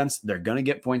defense. They're going to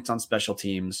get points on special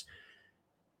teams.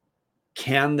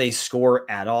 Can they score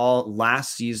at all?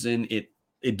 Last season, it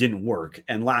didn't work.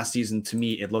 And last season, to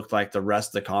me, it looked like the rest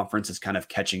of the conference is kind of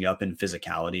catching up in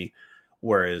physicality.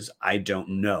 Whereas I don't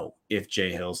know if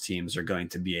Jay Hill's teams are going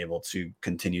to be able to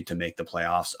continue to make the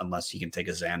playoffs unless he can take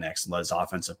a Xanax and let his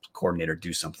offensive coordinator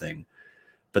do something.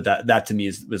 But that to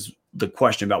me was the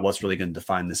question about what's really going to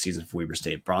define this season for Weber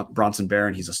State. Bronson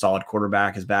Barron, he's a solid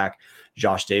quarterback, is back.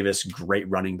 Josh Davis, great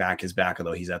running back, is back,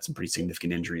 although he's had some pretty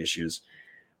significant injury issues.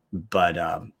 But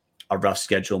a rough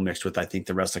schedule mixed with, I think,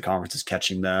 the rest of the conference is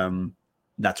catching them.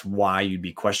 That's why you'd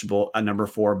be questionable at number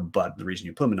 4. But the reason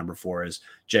you put him at number 4 is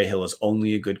Jay Hill is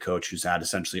only a good coach who's had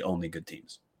essentially only good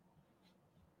teams.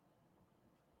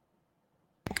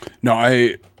 No,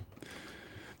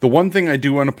 the one thing I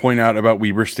do want to point out about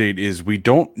Weber State is we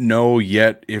don't know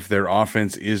yet if their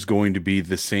offense is going to be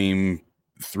the same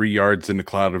 3 yards in a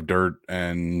cloud of dirt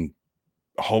and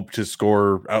hope to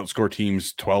outscore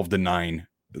teams 12-9.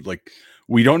 Like,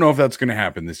 we don't know if that's going to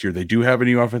happen this year. They do have a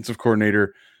new offensive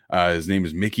coordinator. His name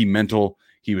is Mickey Mental.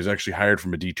 He was actually hired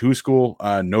from a D2 school,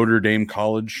 Notre Dame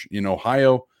College in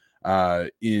Ohio.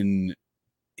 In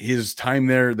his time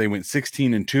there, they went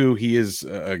 16-2. He is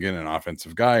again an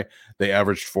offensive guy. They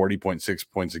averaged 40.6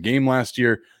 points a game last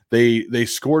year. They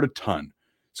scored a ton.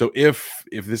 So if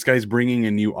this guy's bringing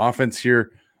a new offense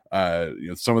here,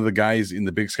 some of the guys in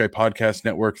the Big Sky Podcast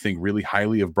Network think really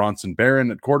highly of Bronson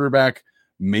Barron at quarterback.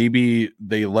 Maybe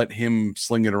they let him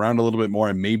sling it around a little bit more,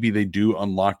 and maybe they do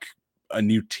unlock a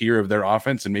new tier of their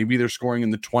offense, and maybe they're scoring in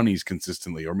the 20s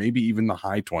consistently, or maybe even the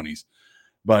high 20s.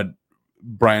 But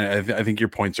Brian, I think your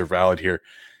points are valid here.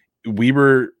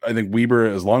 Weber,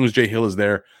 as long as Jay Hill is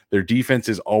there, their defense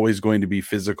is always going to be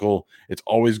physical. It's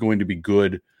always going to be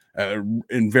good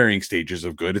in varying stages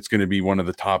of good. It's going to be one of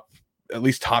the at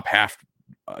least top half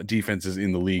defenses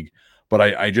in the league. But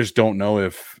I just don't know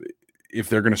if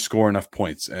they're going to score enough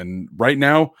points. And right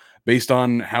now, based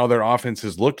on how their offense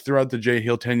has looked throughout the Jay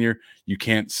Hill tenure, you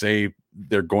can't say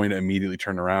they're going to immediately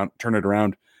turn it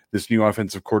around. This new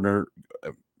offensive coordinator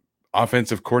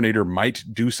might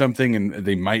do something, and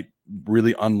they might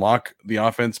really unlock the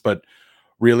offense. But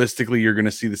realistically, you're going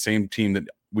to see the same team that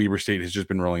Weber State has just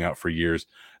been rolling out for years.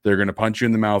 They're going to punch you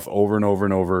in the mouth over and over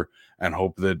and over and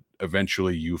hope that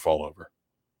eventually you fall over.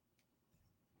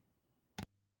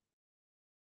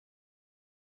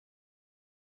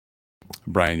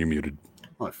 Brian, you're muted.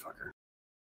 Motherfucker.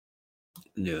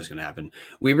 Knew it was going to happen.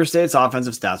 Weber State's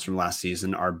offensive stats from last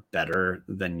season are better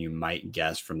than you might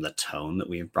guess from the tone that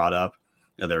we've brought up.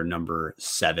 They're number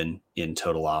 7 in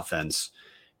total offense.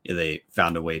 They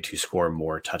found a way to score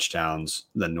more touchdowns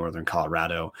than Northern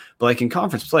Colorado. But like in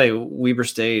conference play, Weber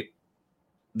State,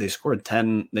 they scored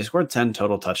 10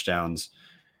 total touchdowns.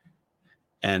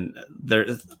 And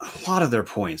a lot of their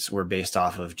points were based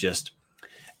off of just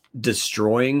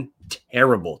destroying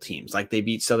terrible teams. Like they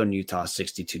beat Southern Utah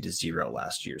 62-0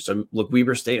 last year. So look,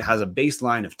 Weber State has a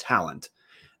baseline of talent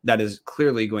that is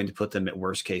clearly going to put them at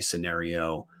worst case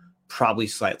scenario, probably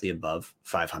slightly above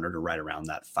 500 or right around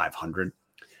that 500.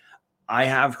 I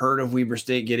have heard of Weber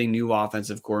State getting new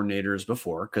offensive coordinators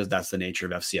before, because that's the nature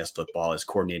of FCS football, is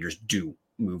coordinators do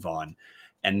move on,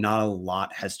 and not a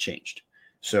lot has changed.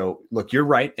 So look, you're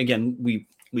right. Again, we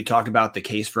talk about the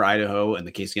case for Idaho and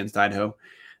the case against Idaho.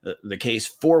 The case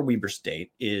for Weber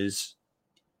State is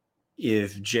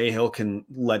if Jay Hill can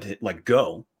let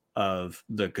go of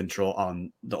the control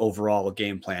on the overall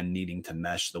game plan needing to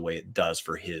mesh the way it does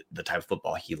for the type of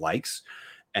football he likes.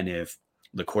 And if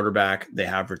the quarterback they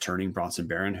have returning, Bronson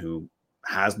Barron, who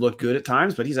has looked good at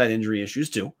times, but he's had injury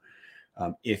issues too.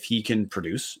 If he can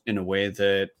produce in a way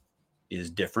that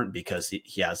is different because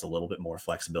he has a little bit more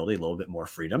flexibility, a little bit more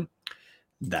freedom,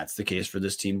 that's the case for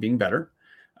this team being better.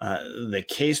 The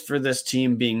case for this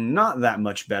team being not that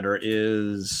much better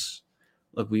is,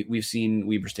 look, we've seen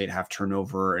Weber State have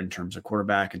turnover in terms of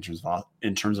quarterback, in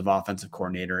terms of offensive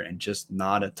coordinator, and just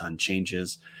not a ton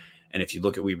changes. And if you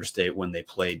look at Weber State when they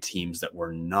played teams that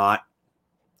were not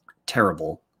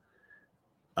terrible,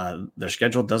 their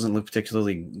schedule doesn't look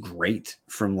particularly great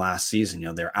from last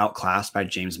season. They're outclassed by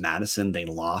James Madison. They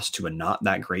lost to a not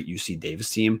that great UC Davis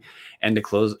team, and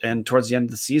towards the end of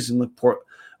the season,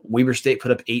 Weber State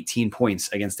put up 18 points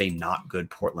against a not good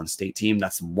Portland State team.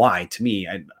 That's why, to me,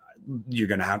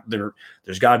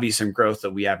 there's got to be some growth that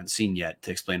we haven't seen yet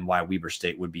to explain why Weber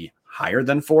State would be higher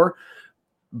than 4.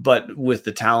 But with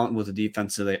the talent, with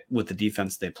the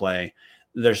defense they play,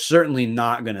 they're certainly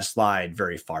not going to slide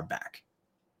very far back.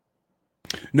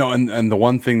 No, and the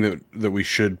one thing that we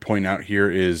should point out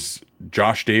here is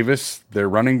Josh Davis, their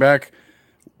running back,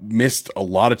 missed a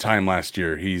lot of time last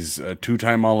year. He's a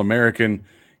 2-time All-American.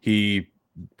 He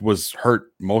was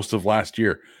hurt most of last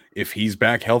year. If he's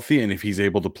back healthy and if he's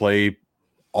able to play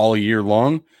all year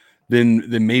long, then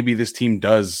maybe this team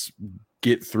does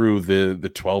get through the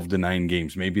 12-9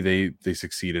 games. Maybe they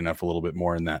succeed enough a little bit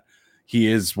more in that. He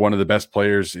is one of the best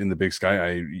players in the Big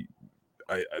Sky.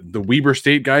 The Weber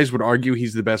State guys would argue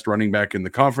he's the best running back in the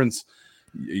conference.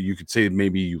 You could say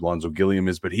maybe Lonzo Gilliam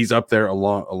is, but he's up there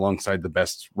alongside the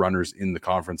best runners in the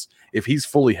conference. If he's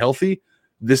fully healthy,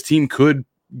 this team could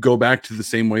go back to the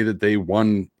same way that they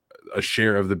won a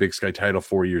share of the Big Sky title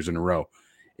 4 years in a row.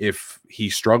 If he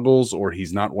struggles or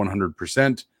he's not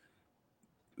 100%,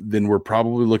 then we're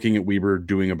probably looking at Weber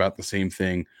doing about the same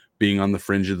thing, being on the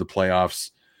fringe of the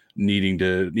playoffs,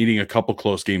 needing a couple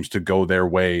close games to go their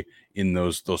way in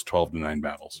those 12-9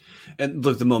 battles. And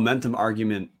look, the momentum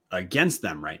argument against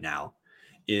them right now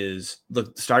is,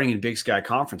 look, starting in Big Sky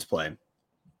Conference play,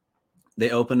 they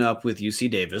open up with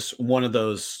UC Davis. One of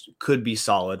those could be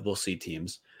solid. We'll see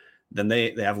teams. Then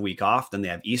they have a week off. Then they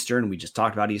have Eastern. We just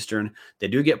talked about Eastern. They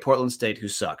do get Portland State, who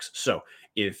sucks. So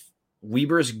if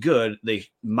Weber is good, they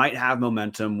might have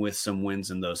momentum with some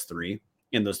wins in those 3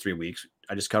 weeks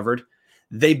I just covered.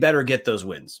 They better get those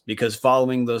wins, because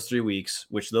following those 3 weeks,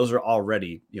 which those are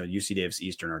already, UC Davis,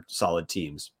 Eastern are solid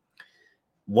teams.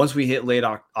 Once we hit late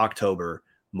October,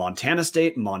 Montana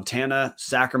State, Montana,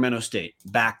 Sacramento State,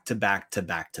 back to back to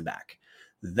back to back.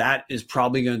 That is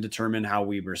probably going to determine how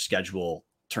Weber's schedule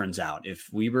turns out. If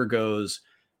Weber goes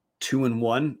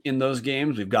 2-1 in those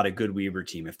games, we've got a good Weber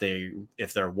team. If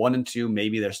they're 1-2,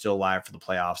 maybe they're still alive for the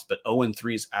playoffs, but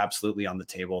 0-3 is absolutely on the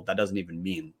table. That doesn't even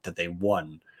mean that they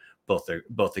won both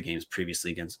the games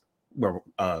previously against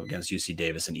UC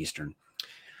Davis and Eastern.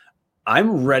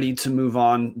 I'm ready to move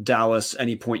on. Dallas,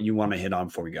 any point you want to hit on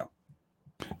before we go?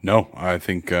 No, I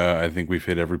think we've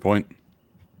hit every point.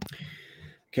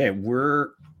 Okay,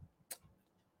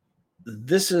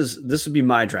 this would be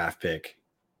my draft pick.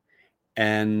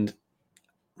 And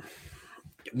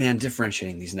man,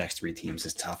 differentiating these next 3 teams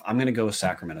is tough. I'm going to go with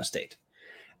Sacramento State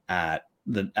as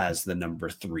the number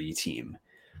 3 team.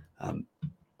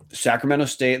 Sacramento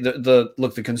State,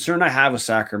 the concern I have with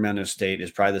Sacramento State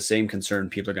is probably the same concern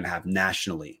people are going to have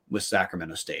nationally with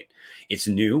Sacramento State. It's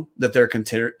new that they're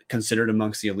considered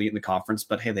amongst the elite in the conference,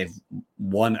 but hey, they've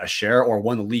won a share or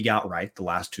won the league outright the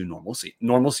last 2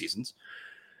 normal seasons.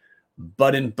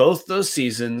 But in both those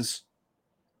seasons,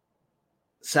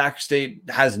 Sac State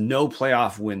has no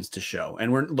playoff wins to show.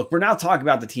 And we're now talking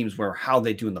about the teams where how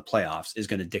they do in the playoffs is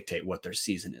going to dictate what their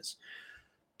season is.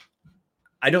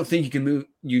 I don't think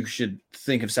you should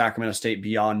think of Sacramento State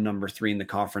beyond number 3 in the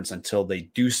conference until they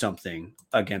do something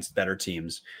against better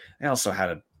teams. They also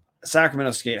had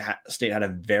Sacramento State had a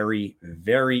very,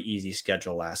 very easy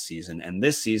schedule last season. And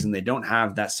this season, they don't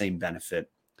have that same benefit.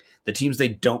 The teams they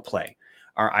don't play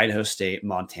are Idaho State,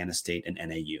 Montana State, and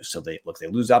NAU. So they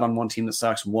lose out on one team that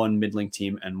sucks, one middling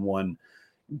team, and one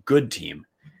good team.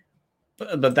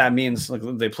 But that means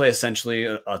they play essentially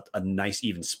a nice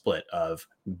even split of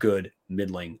good,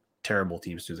 middling, terrible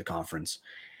teams through the conference.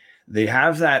 They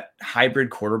have that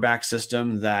hybrid quarterback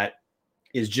system that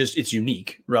is it's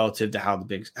unique relative to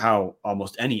how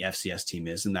almost any FCS team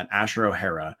is, and that Asher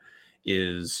O'Hara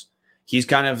he's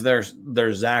kind of their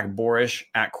Zach Borish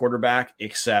at quarterback,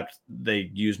 except they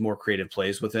use more creative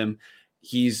plays with him.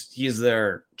 He's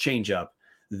their changeup,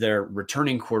 their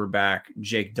returning quarterback,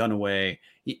 Jake Dunaway.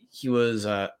 He was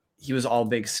all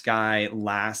Big Sky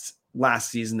last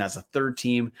season as a third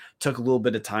team. Took a little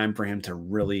bit of time for him to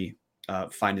really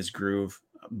find his groove,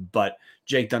 but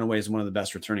Jake Dunaway is one of the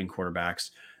best returning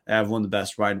quarterbacks. They have one of the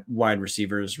best wide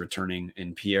receivers returning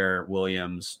in Pierre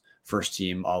Williams, first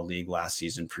team all league last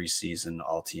season, preseason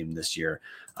all team this year.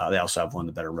 They also have one of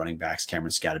the better running backs,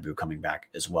 Cameron Scadaboo, coming back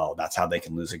as well. That's how they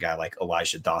can lose a guy like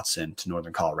Elijah Dotson to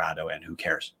Northern Colorado, and who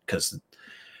cares? Because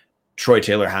Troy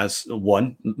Taylor has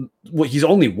he's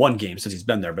only one game since he's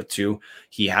been there, but 2,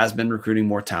 he has been recruiting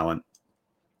more talent.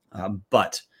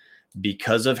 But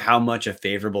because of how much a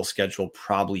favorable schedule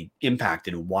probably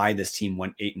impacted why this team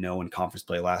went 8-0 in conference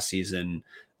play last season,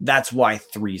 that's why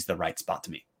 3 is the right spot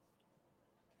to me.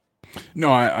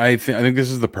 No, I think this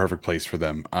is the perfect place for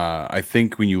them. I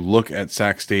think when you look at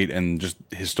Sac State and just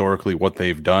historically what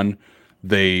they've done,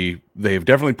 they've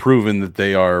definitely proven that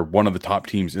they are one of the top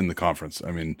teams in the conference.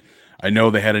 I mean, I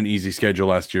know they had an easy schedule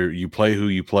last year. You play who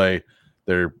you play.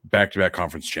 They're back-to-back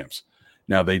conference champs.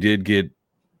 Now, they did get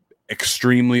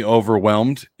extremely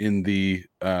overwhelmed in the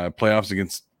playoffs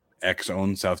against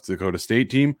ex-owned South Dakota State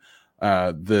team.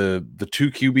 The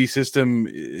 2 QB system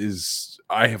is,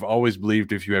 I have always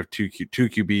believed, if you have two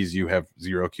QBs, you have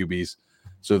 0 QBs.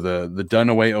 So the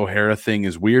Dunaway O'Hara thing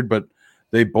is weird, but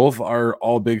they both are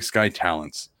all Big Sky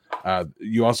talents.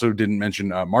 You also didn't mention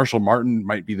Marshall Martin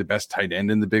might be the best tight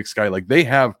end in the Big Sky. Like they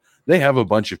have a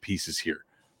bunch of pieces here,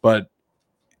 but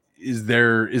is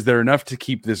there enough to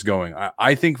keep this going?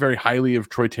 I think very highly of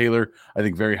Troy Taylor. I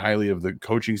think very highly of the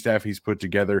coaching staff he's put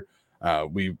together.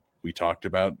 We talked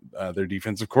about their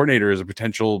defensive coordinator as a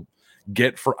potential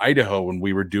get for Idaho when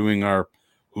we were doing our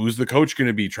who's the coach going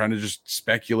to be, trying to just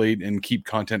speculate and keep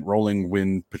content rolling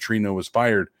when Petrino was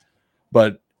fired.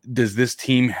 But does this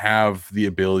team have the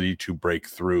ability to break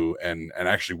through and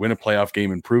actually win a playoff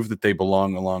game and prove that they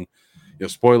belong along?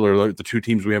 Spoiler alert, the 2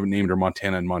 teams we haven't named are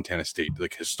Montana and Montana State.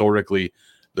 Like historically,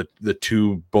 the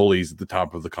 2 bullies at the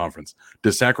top of the conference.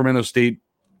 Does Sacramento State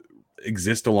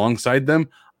exist alongside them?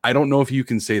 I don't know if you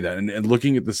can say that. And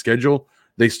looking at the schedule,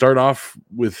 they start off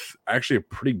with actually a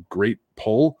pretty great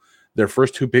pull. Their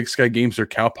first 2 Big Sky games are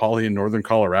Cal Poly and Northern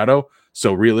Colorado.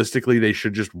 So realistically, they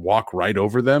should just walk right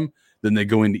over them. Then they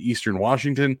go into Eastern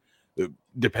Washington.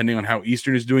 Depending on how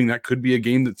Eastern is doing, that could be a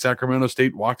game that Sacramento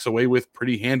State walks away with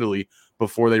pretty handily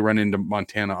before they run into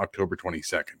Montana October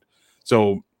 22nd.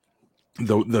 So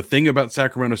the thing about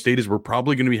Sacramento State is we're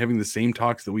probably going to be having the same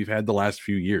talks that we've had the last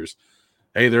few years.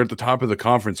 Hey, they're at the top of the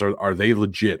conference. Are they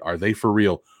legit? Are they for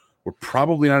real? We're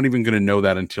probably not even going to know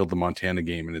that until the Montana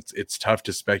game. And it's tough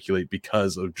to speculate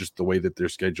because of just the way that their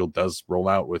schedule does roll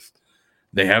out with.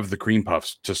 They have the cream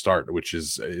puffs to start, which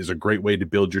is a great way to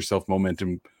build yourself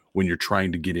momentum when you're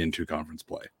trying to get into conference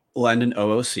play. Well, and in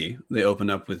OOC, they open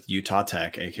up with Utah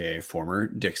Tech, aka former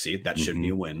Dixie. That should be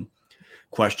a win.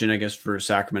 Question, I guess, for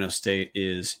Sacramento State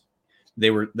is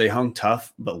they hung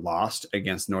tough but lost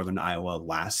against Northern Iowa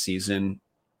last season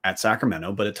at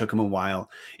Sacramento, but it took them a while.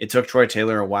 It took Troy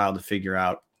Taylor a while to figure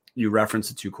out. You referenced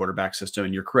the 2 quarterback system,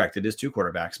 and you're correct. It is 2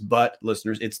 quarterbacks, but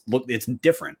listeners, it's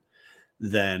different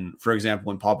than, for example,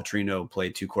 when Paul Petrino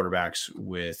played 2 quarterbacks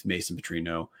with Mason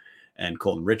Petrino and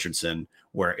Colton Richardson,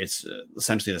 where it's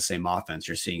essentially the same offense.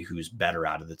 You're seeing who's better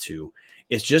out of the 2.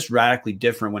 It's just radically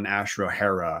different when Asher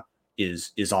O'Hara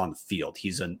is on the field.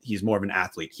 He's more of an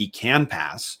athlete. He can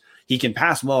pass. He can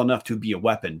pass well enough to be a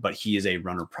weapon, but he is a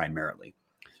runner primarily.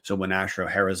 So when Asher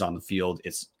O'Hara is on the field,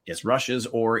 it's rushes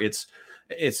or it's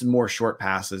more short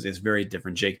passes. It's very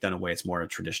different. Jake Dunaway, it's more a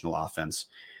traditional offense.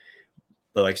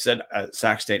 But like I said,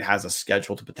 Sac State has a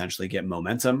schedule to potentially get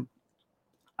momentum.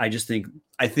 I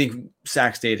think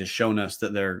Sac State has shown us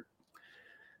that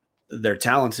they're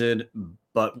talented,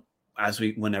 But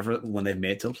when they've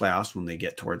made it to the playoffs, when they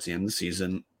get towards the end of the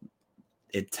season,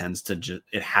 it tends to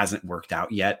it hasn't worked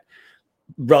out yet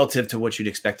relative to what you'd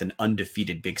expect an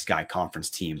undefeated Big Sky Conference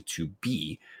team to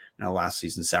be. Now, last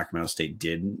season, Sacramento State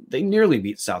they nearly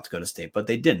beat South Dakota State, but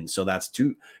they didn't. So that's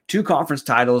two conference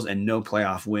titles and no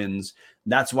playoff wins.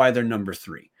 That's why they're number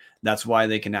 3. That's why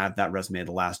they can have that resume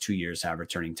the last 2 years, have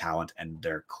returning talent, and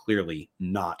they're clearly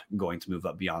not going to move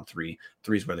up beyond 3.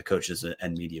 3 is where the coaches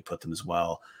and media put them as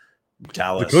well.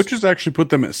 Dallas. The coaches actually put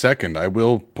them at second. I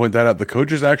will point that out. The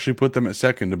coaches actually put them at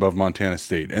second above Montana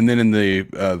State. And then in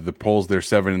the polls, they're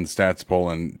 7 in the stats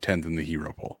poll and 10th in the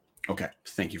hero poll. Okay.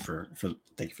 Thank you for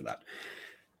that.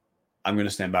 I'm going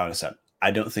to stand by what I said.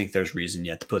 I don't think there's reason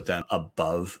yet to put them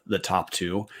above the top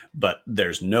 2, but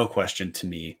there's no question to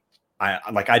me.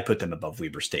 I'd put them above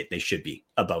Weber State. They should be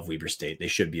above Weber State. They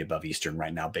should be above Eastern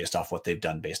right now based off what they've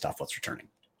done, based off what's returning.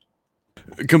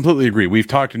 Completely agree. We've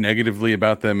talked negatively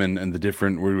about them and the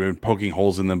different, we're poking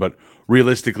holes in them, but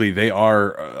realistically,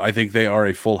 I think they are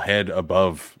a full head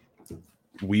above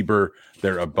Weber.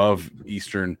 They're above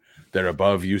Eastern. They're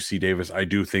above UC Davis. I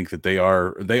do think that they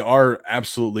are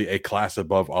absolutely a class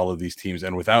above all of these teams.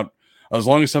 And as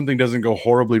long as something doesn't go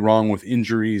horribly wrong with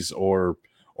injuries or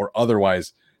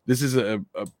otherwise, this is a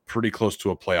pretty close to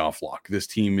a playoff lock. This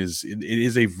team is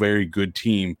a very good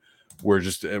team.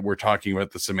 We're talking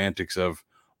about the semantics of,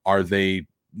 are they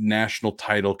national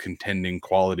title contending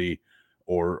quality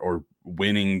or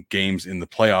winning games in the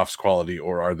playoffs quality,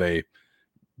 or are they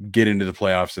get into the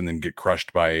playoffs and then get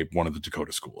crushed by one of the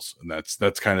Dakota schools? And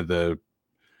that's kind of the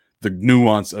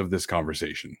nuance of this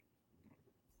conversation,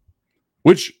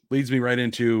 which leads me right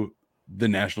into the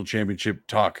national championship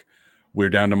talk. We're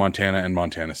down to Montana and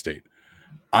Montana State.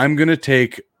 I'm going to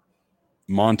take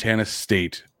Montana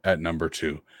State at number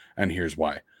 2. And here's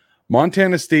why.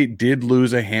 Montana State did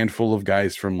lose a handful of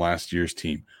guys from last year's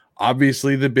team.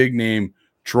 Obviously, the big name,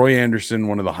 Troy Anderson,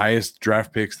 one of the highest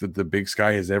draft picks that the Big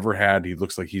Sky has ever had. He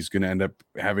looks like he's going to end up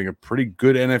having a pretty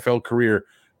good NFL career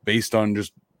based on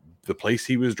just the place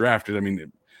he was drafted. I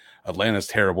mean, Atlanta's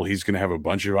terrible. He's going to have a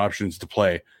bunch of options to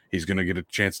play. He's going to get a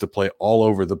chance to play all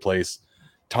over the place.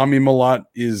 Tommy Mellott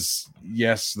is,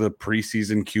 yes, the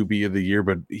preseason QB of the year,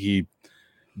 but he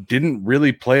didn't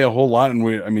really play a whole lot.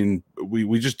 And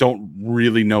we just don't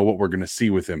really know what we're going to see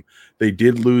with him. They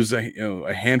did lose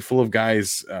a handful of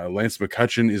guys. Lance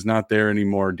McCutcheon is not there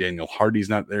anymore. Daniel Hardy's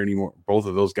not there anymore. Both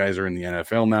of those guys are in the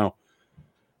NFL now,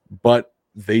 but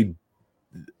they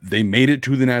made it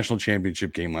to the national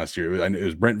championship game last year. It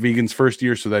was Brent Vigen's first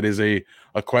year. So that is a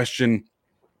question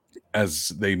as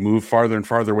they move farther and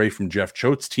farther away from Jeff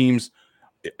Choate's teams.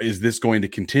 Is this going to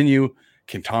continue?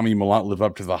 Can Tommy Mellott live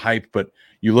up to the hype? But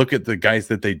you look at the guys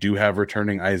that they do have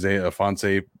returning. Isaiah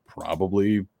Afonso,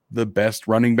 probably the best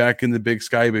running back in the Big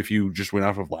Sky. But if you just went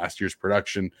off of last year's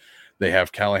production, they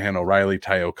have Callahan O'Reilly,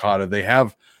 Ty Okada. They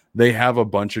have a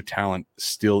bunch of talent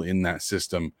still in that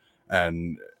system.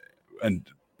 And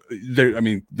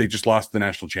they just lost the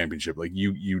national championship. Like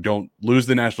you don't lose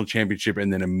the national championship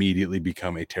and then immediately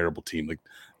become a terrible team. Like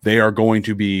they are going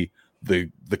to be the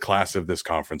class of this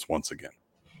conference once again.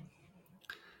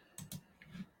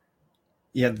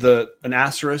 Yeah, an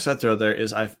asterisk that there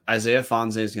is Isaiah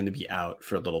Afonso is going to be out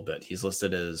for a little bit. He's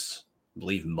listed as, I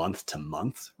believe, month to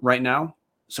month right now.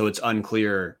 So it's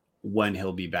unclear when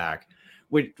he'll be back,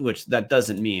 which that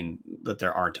doesn't mean that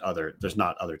there's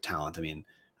not other talent. I mean,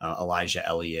 Elijah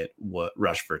Elliott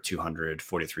rushed for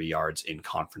 243 yards in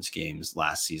conference games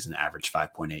last season, averaged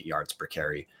 5.8 yards per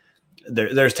carry.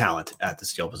 There's talent at the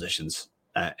skill positions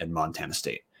at Montana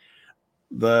State.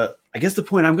 I guess the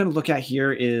point I'm going to look at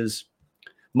here is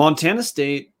Montana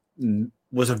State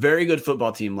was a very good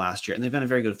football team last year, and they've been a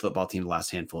very good football team the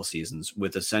last handful of seasons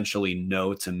with essentially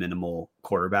no to minimal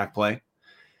quarterback play.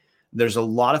 There's a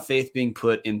lot of faith being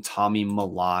put in Tommy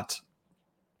Mellott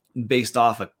based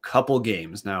off a couple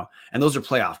games now, and those are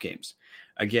playoff games.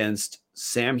 Against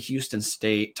Sam Houston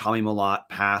State, Tommy Mellott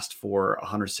passed for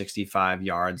 165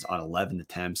 yards on 11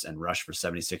 attempts and rushed for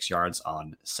 76 yards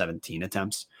on 17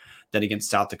 attempts. Then against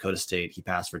South Dakota State, he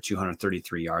passed for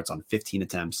 233 yards on 15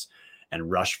 attempts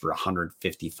and rushed for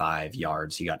 155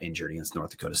 yards. He got injured against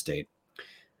North Dakota State.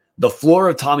 The floor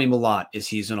of Tommy Mellott is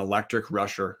he's an electric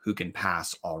rusher who can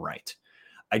pass all right.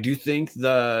 I do think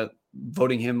the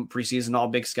voting him preseason All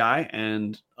Big Sky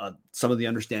and some of the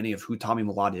understanding of who Tommy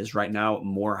Mellott is right now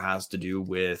more has to do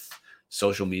with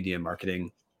social media marketing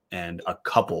and a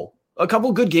couple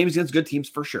good games against good teams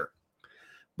for sure.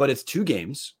 But it's 2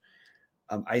 games.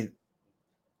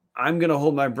 I'm going to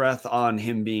hold my breath on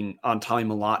Tommy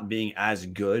Mellott being as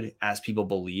good as people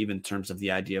believe in terms of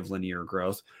the idea of linear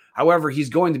growth. However, he's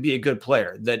going to be a good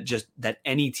player that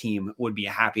any team would be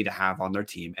happy to have on their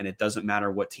team. And it doesn't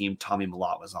matter what team Tommy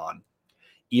Mellott was on.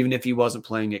 Even if he wasn't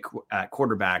playing at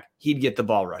quarterback, he'd get the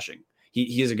ball rushing.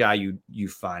 He is a guy you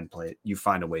find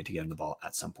a way to get him the ball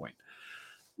at some point.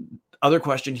 Other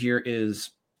question here is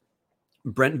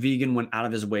Brent Vigen went out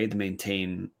of his way to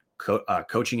maintain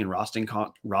coaching and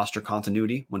roster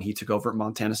continuity when he took over at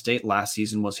Montana State. Last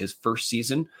season was his first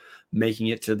season making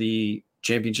it to the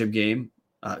championship game.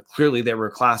 Clearly, they were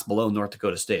a class below North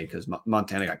Dakota State because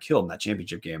Montana got killed in that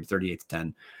championship game,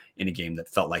 38-10, in a game that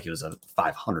felt like it was a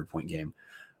 500-point game.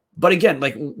 But again,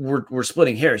 like we're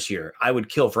splitting hairs here. I would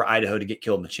kill for Idaho to get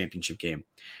killed in the championship game.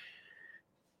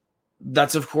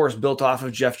 That's, of course, built off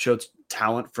of Jeff Choate's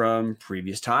talent from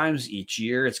previous times. Each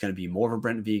year, it's going to be more of a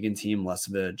Brent Vigen team, less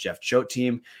of a Jeff Choate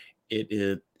team.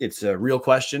 It's a real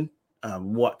question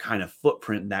what kind of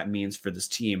footprint that means for this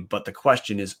team. But the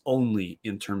question is only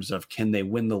in terms of can they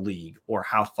win the league or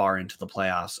how far into the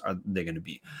playoffs are they going to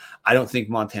be. I don't think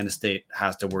Montana State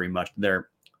has to worry much.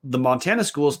 The Montana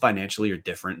schools financially are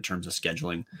different in terms of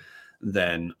scheduling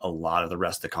than a lot of the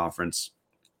rest of the conference.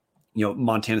 You know,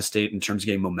 Montana State, in terms of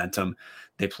getting momentum,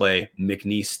 they play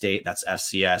McNeese State, that's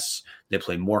FCS. They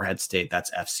play Morehead State,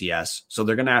 that's FCS. So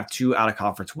they're going to have 2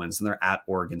 out-of-conference wins, and they're at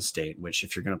Oregon State, which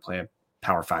if you're going to play a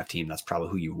Power 5 team, that's probably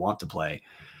who you want to play.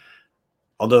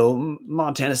 Although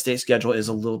Montana State's schedule is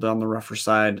a little bit on the rougher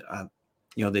side.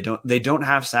 You know, they don't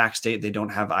have Sac State, they don't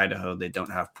have Idaho, they don't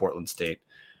have Portland State,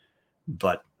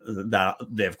 but that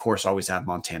they, of course, always have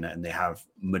Montana, and they have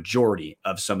majority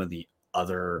of some of the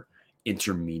other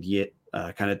intermediate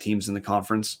kind of teams in the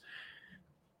conference.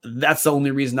 That's the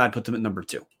only reason I'd put them at number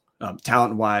 2.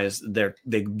 Talent wise,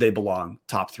 they belong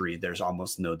top 3. There's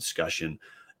almost no discussion.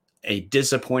 A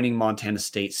disappointing Montana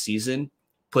State season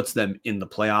puts them in the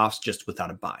playoffs just without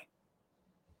a bye.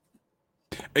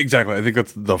 Exactly. I think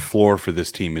that's the floor for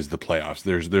this team is the playoffs.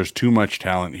 There's too much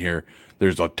talent here.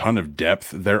 There's a ton of depth.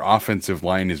 Their offensive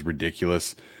line is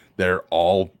ridiculous. They're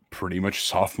all pretty much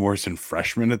sophomores and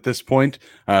freshmen at this point.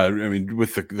 I mean,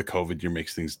 with the COVID year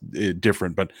makes things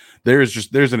different, but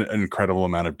there's an incredible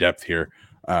amount of depth here.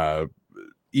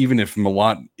 Even if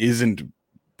Mellott isn't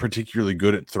particularly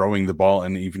good at throwing the ball,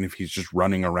 and even if he's just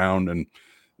running around and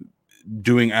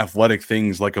doing athletic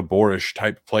things like a Borish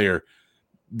type player,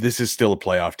 this is still a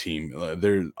playoff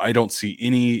team. I don't see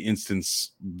any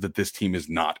instance that this team is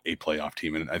not a playoff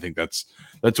team, and I think that's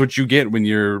what you get when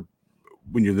you're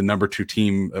the number 2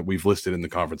 team that we've listed in the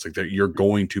conference. Like you're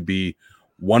going to be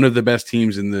one of the best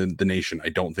teams in the nation. I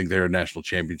don't think they're a national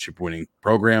championship winning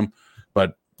program,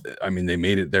 but I mean, they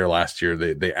made it there last year.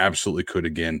 They absolutely could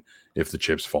again if the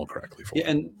chips fall correctly for them.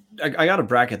 And I got to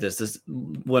bracket this.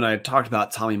 When I talked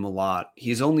about Tommy Mellott,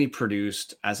 he's only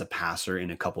produced as a passer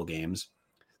in a couple games.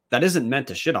 That isn't meant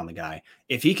to shit on the guy.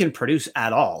 If he can produce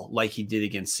at all, like he did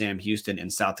against Sam Houston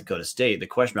and South Dakota State, the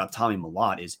question about Tommy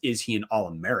Mellott is he an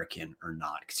All-American or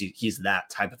not? Because he's that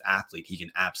type of athlete. He can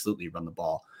absolutely run the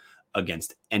ball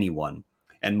against anyone.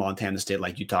 And Montana State,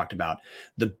 like you talked about,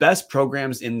 the best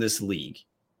programs in this league,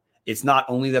 it's not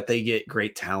only that they get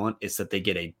great talent, it's that they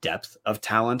get a depth of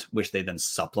talent, which they then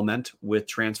supplement with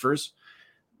transfers.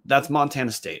 That's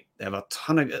Montana State. They have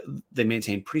they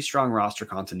maintain pretty strong roster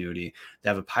continuity. They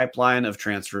have a pipeline of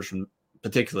transfers from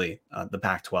particularly the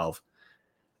Pac-12.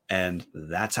 And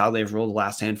that's how they've rolled the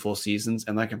last handful of seasons.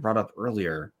 And like I brought up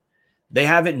earlier, they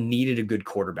haven't needed a good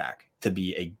quarterback to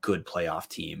be a good playoff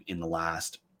team in the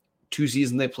last 2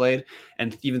 seasons they played.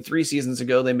 And even 3 seasons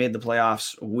ago, they made the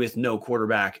playoffs with no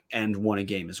quarterback and won a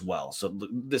game as well. So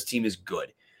this team is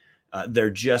good.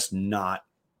 They're just not,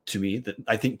 to me, that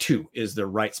I think 2 is the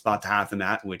right spot to have them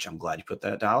at, which I'm glad you put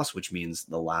that, Dallas, which means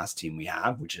the last team we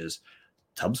have, which is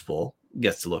Tubbs Bowl,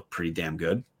 gets to look pretty damn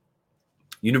good.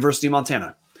 University of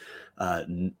Montana.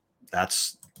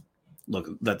 That's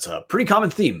a pretty common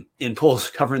theme in polls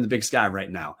covering the Big Sky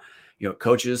right now. You know,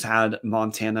 coaches had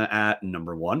Montana at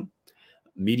number 1.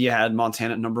 Media had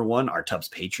Montana at number 1. Our Tubbs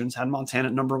patrons had Montana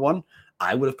at number 1.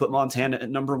 I would have put Montana at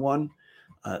number 1.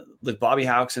 Like Bobby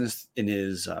Hauck in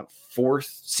his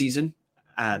 4th season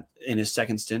in his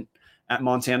 2nd stint at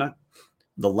Montana.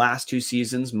 The last 2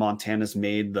 seasons, Montana's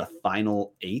made the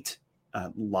final 8,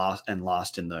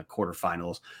 lost in the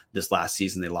quarterfinals. This last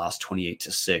season, they lost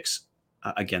 28-6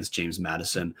 against James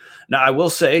Madison. Now, I will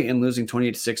say, in losing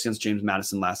 28-6 against James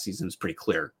Madison last season, it's pretty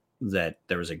clear that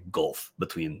there was a gulf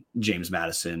between James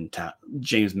Madison's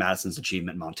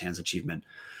achievement and Montana's achievement.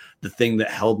 The thing that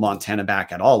held Montana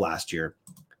back at all last year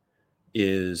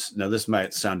is, now this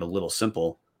might sound a little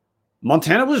simple,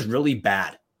 Montana was really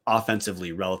bad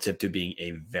offensively relative to being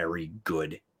a very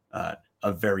good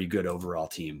overall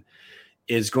team,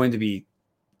 is going to be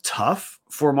tough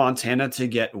for Montana to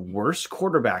get worse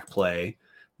quarterback play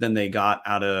than they got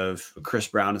out of Chris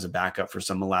Brown as a backup for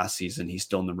some of last season. He's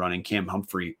still in the running. Cam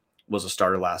Humphrey was a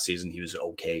starter last season. He was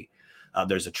okay.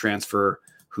 There's a transfer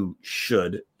who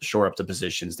should shore up the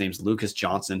position. His name's Lucas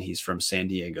Johnson. He's from San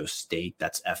Diego State.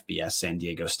 That's FBS San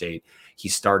Diego State. He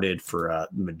started for a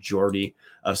majority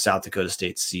of South Dakota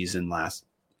State's season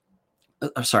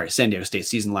San Diego State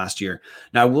season last year.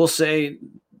 Now, I will say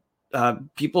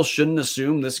people shouldn't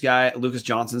assume this guy, Lucas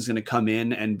Johnson, is going to come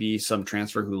in and be some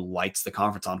transfer who lights the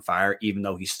conference on fire, even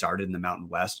though he started in the Mountain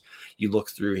West. You look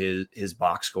through his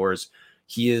box scores.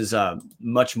 He is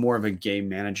much more of a game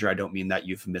manager. I don't mean that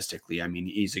euphemistically. I mean,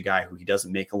 he's a guy who he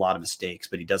doesn't make a lot of mistakes,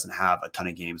 but he doesn't have a ton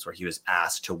of games where he was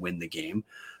asked to win the game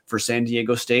for San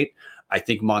Diego State. I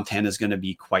think Montana is going to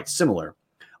be quite similar.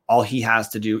 All he has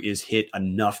to do is hit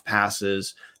enough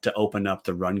passes to open up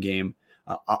the run game.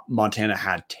 Montana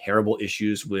had terrible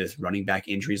issues with running back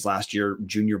injuries last year.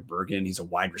 Junior Bergen, he's a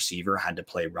wide receiver, had to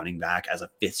play running back as a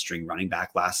fifth string running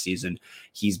back last season.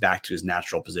 He's back to his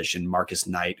natural position. Marcus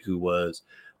Knight, who was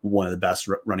one of the best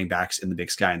running backs in the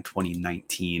Big Sky in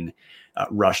 2019,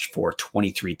 rushed for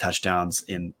 23 touchdowns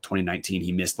in 2019.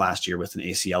 He missed last year with an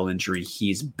ACL injury.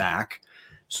 He's back.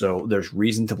 So there's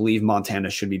reason to believe Montana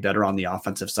should be better on the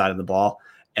offensive side of the ball.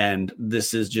 And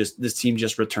this team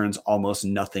just returns almost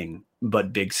nothing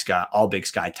but all Big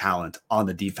Sky talent on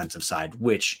the defensive side,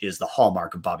 which is the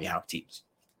hallmark of Bobby Hauck teams.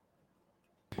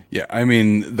 Yeah, I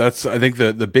mean, I think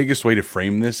the biggest way to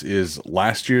frame this is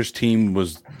last year's team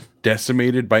was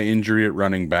decimated by injury at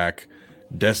running back,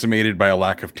 decimated by a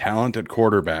lack of talent at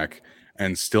quarterback,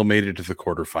 and still made it to the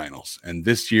quarterfinals. And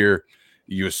this year,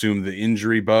 you assume the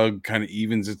injury bug kind of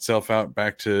evens itself out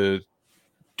back to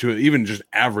even just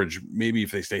average. Maybe if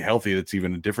they stay healthy, that's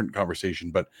even a different conversation.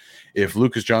 But if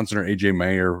Lucas Johnson or AJ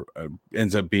Mayer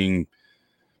ends up being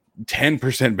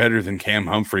 10% better than Cam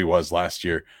Humphrey was last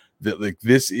year,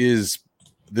 this is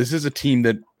a team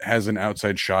that has an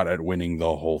outside shot at winning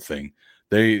the whole thing.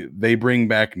 They bring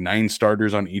back 9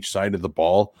 starters on each side of the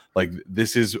ball. Like,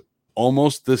 this is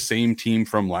almost the same team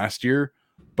from last year,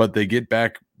 but they get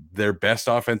back their best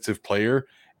offensive player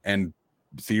and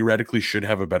theoretically should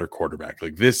have a better quarterback.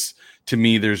 Like, this, to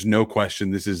me, there's no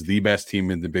question this is the best team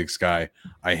in the Big Sky.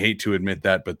 I hate to admit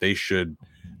that, but they should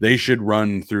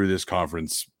run through this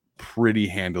conference pretty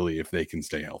handily if they can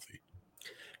stay healthy.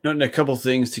 No, and a couple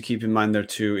things to keep in mind there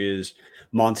too is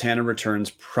Montana returns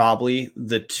probably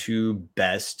the 2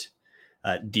 best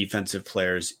defensive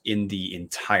players in the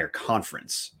entire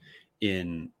conference.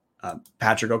 In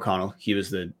Patrick O'Connell, he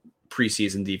was the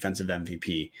preseason defensive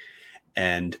MVP,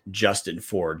 and Justin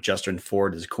Ford. Justin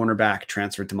Ford is a cornerback,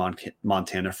 transferred to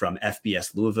Montana from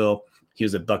FBS Louisville. He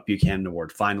was a Buck Buchanan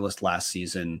Award finalist last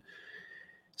season,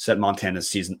 set Montana's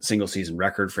single season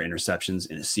record for interceptions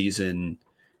in a season.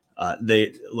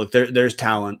 There's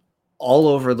talent all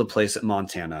over the place at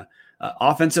Montana.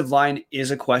 Offensive line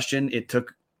is a question. It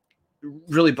took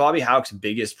really Bobby Hauck's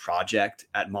biggest project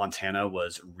at Montana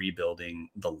was rebuilding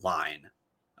the line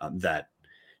that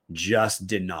just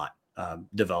did not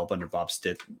develop under Bob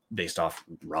Stitt based off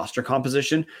roster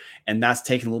composition. And that's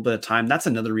taken a little bit of time. That's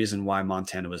another reason why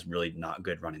Montana was really not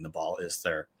good running the ball.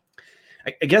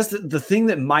 I guess the thing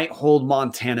that might hold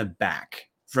Montana back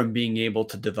from being able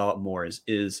to develop more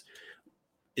is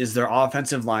their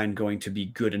offensive line going to be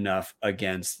good enough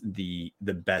against the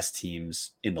best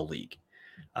teams in the league?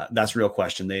 That's a real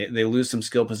question. They lose some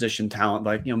skill position talent,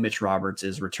 like Mitch Roberts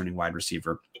is returning wide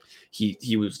receiver. He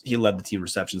led the team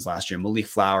receptions last year. Malik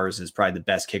Flowers is probably the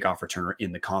best kickoff returner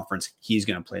in the conference. He's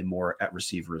going to play more at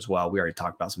receiver as well. We already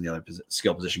talked about some of the other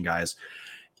skill position guys,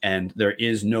 and there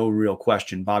is no real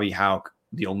question. Bobby Hauck,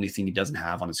 the only thing he doesn't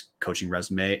have on his coaching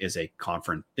resume is a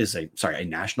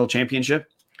national championship.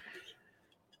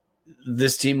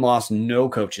 This team lost no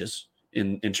coaches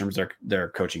in terms of their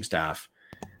coaching staff.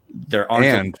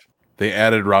 They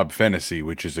added Rob Fennessy,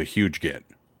 which is a huge get.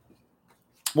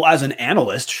 Well, as an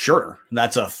analyst, sure,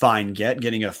 that's a fine get.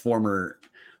 Getting a former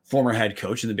head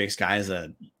coach in the Big Sky as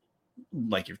your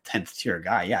 10th tier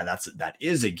guy, yeah, that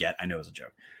is a get. I know it's a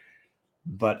joke,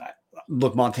 but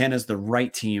look, Montana's the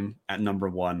right team at number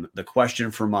 1. The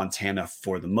question for Montana,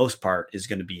 for the most part, is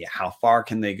going to be how far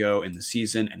can they go in the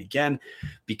season? And again,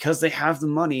 because they have the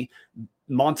money,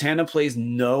 Montana plays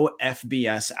no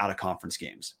FBS out of conference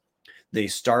games. They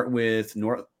start with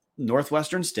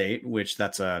Northwestern State, which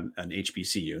that's an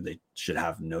HBCU. They should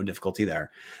have no difficulty there.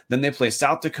 Then they play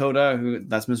South Dakota, who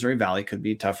that's Missouri Valley, could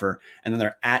be tougher. And then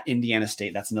they're at Indiana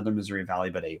State. That's another Missouri Valley,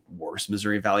 but a worse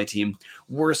Missouri Valley team.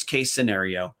 Worst case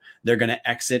scenario, they're going to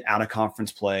exit out of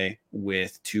conference play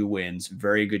with 2 wins.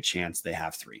 Very good chance they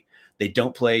have 3. They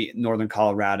don't play Northern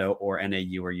Colorado or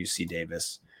NAU or UC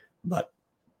Davis, but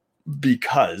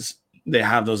because they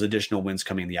have those additional wins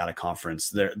coming in the out of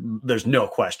conference, there's no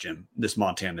question this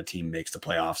Montana team makes the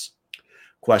playoffs.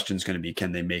 Question is going to be,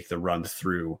 can they make the run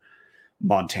through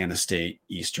Montana State,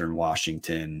 Eastern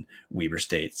Washington, Weber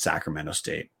State, Sacramento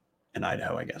State, and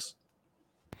Idaho, I guess.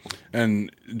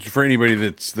 And for anybody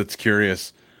that's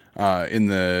curious, in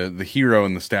the hero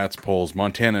and the stats polls,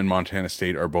 Montana and Montana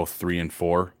State are both 3 and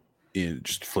 4,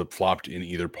 just flip flopped in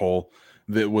either poll.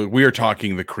 We are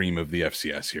talking the cream of the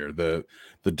FCS here, the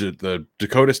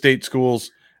Dakota State schools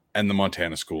and the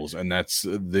Montana schools, and that's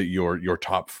your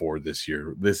top 4 this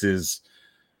year. This is,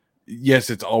 yes,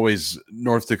 it's always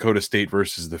North Dakota State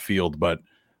versus the field, but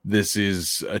this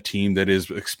is a team that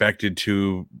is expected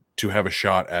to have a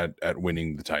shot at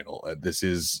winning the title. This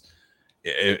is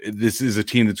a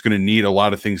team that's going to need a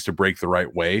lot of things to break the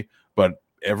right way, but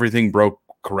everything broke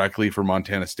correctly for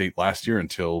Montana State last year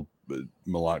until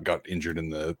Malott got injured in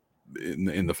the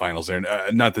finals there.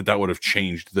 Not that would have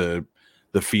changed the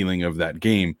feeling of that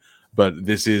game, but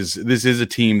this is a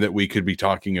team that we could be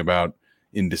talking about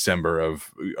in December of,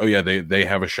 oh yeah, they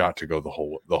have a shot to go the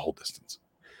whole distance.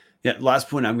 Yeah, last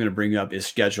point I'm going to bring up is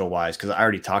schedule wise, because I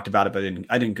already talked about it, but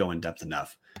I didn't go in depth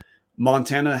enough.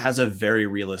 Montana has a very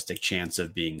realistic chance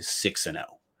of being 6-0.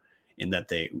 In that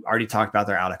they already talked about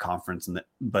their out of conference,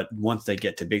 but once they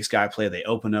get to Big Sky play, they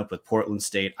open up with Portland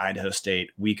State, Idaho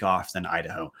State, week off, then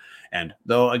Idaho. And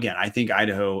though, again, I think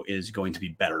Idaho is going to be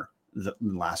better than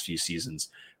the last few seasons.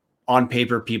 On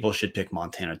paper, people should pick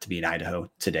Montana to beat Idaho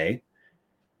today.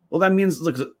 Well, that means,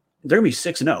 look, they're going to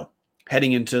be 6-0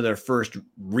 heading into their first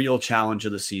real challenge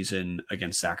of the season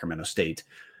against Sacramento State.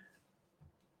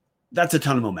 That's a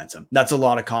ton of momentum. That's a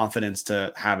lot of confidence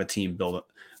to have a team build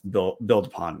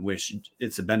upon, which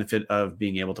it's a benefit of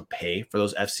being able to pay for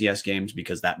those FCS games,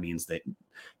 because that means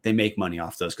they make money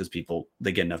off those, because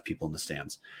they get enough people in the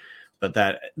stands. But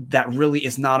that really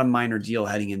is not a minor deal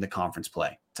heading into conference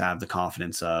play, to have the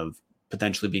confidence of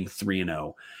potentially being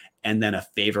 3-0 and then a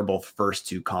favorable first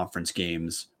 2 conference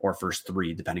games, or first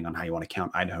 3, depending on how you want to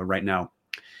count Idaho right now.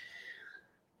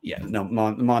 Yeah, no,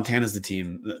 Montana's the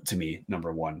team to me,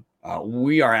 number 1.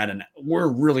 We're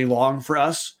really long for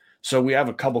us. So we have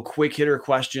a couple quick hitter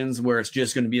questions where it's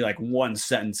just going to be like 1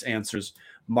 sentence answers.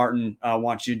 Martin, I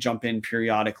want you to jump in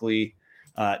periodically.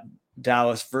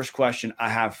 Dallas, first question I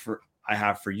have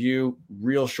for you,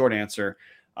 real short answer.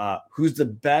 Who's the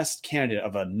best candidate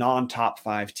of a non-top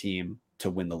 5 team to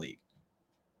win the league?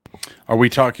 Are we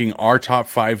talking our top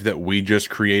 5 that we just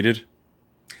created?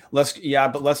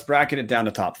 But let's bracket it down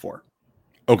to top 4.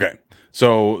 Okay.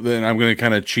 So then I'm going to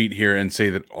kind of cheat here and say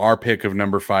that our pick of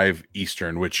number 5,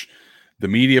 Eastern, which the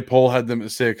media poll had them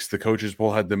at 6, the coaches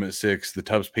poll had them at 6, the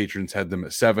Tubbs patrons had them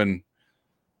at 7.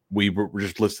 We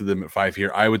just listed them at 5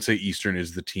 here. I would say Eastern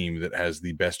is the team that has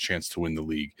the best chance to win the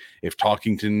league. If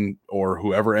Talkington or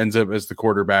whoever ends up as the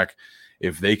quarterback,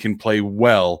 if they can play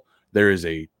well, there is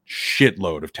a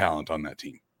shitload of talent on that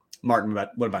team. Martin,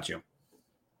 what about you?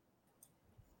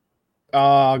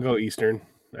 I'll go Eastern.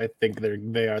 I think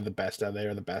they are the best. They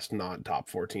are the best non-top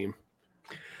 4 team.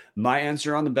 My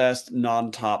answer on the best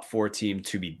non-top 4 team,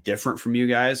 to be different from you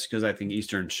guys, because I think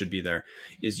Eastern should be there,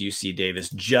 is UC Davis.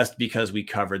 Just because we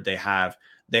covered they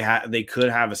could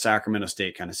have a Sacramento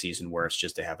State kind of season where it's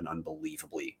just they have an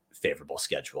unbelievably favorable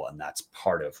schedule, and that's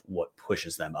part of what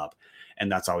pushes them up.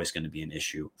 And that's always going to be an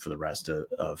issue for the rest of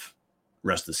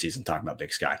the season, talking about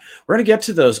Big Sky. We're going to get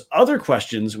to those other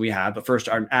questions we have, but first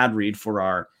our ad read for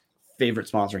our favorite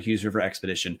sponsor, Hughes River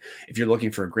Expedition. If you're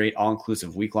looking for a great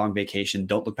all-inclusive week-long vacation,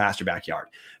 don't look past your backyard.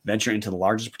 Venture into the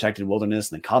largest protected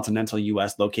wilderness in the continental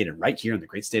U.S., located right here in the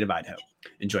great state of Idaho.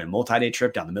 Enjoy a multi-day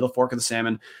trip down the Middle Fork of the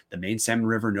Salmon, the main Salmon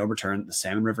River, no return, the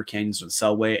Salmon River Canyons, or the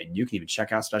Selway, and you can even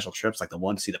check out special trips like the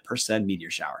one to see the Perseid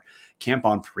meteor shower. Camp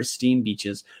on pristine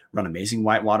beaches, run amazing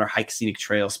whitewater, hike scenic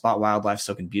trails, spot wildlife,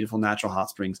 soak in beautiful natural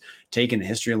hot springs, take in the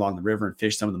history along the river, and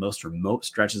fish some of the most remote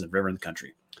stretches of river in the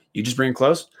country. You just bring it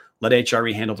close. Let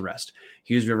HRE handle the rest.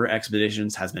 Hughes River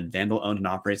Expeditions has been vandal-owned and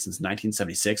operated since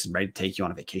 1976 and ready to take you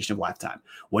on a vacation of a lifetime.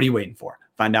 What are you waiting for?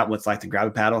 Find out what it's like to grab a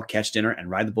paddle, catch dinner,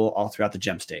 and ride the bull all throughout the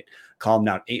Gem State. Call them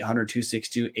now at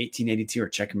 800-262-1882 or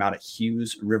check them out at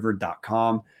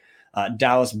hughesriver.com.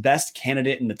 Dallas, best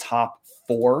candidate in the top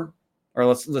 4, or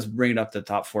let's bring it up to the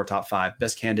top 4, top 5.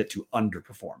 Best candidate to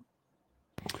underperform.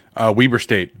 Weber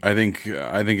State. I think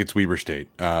it's Weber State.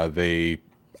 They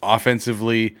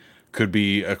offensively could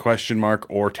be a question mark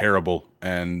or terrible,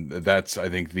 and that's, I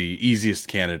think, the easiest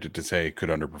candidate to say could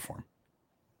underperform.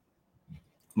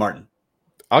 Martin.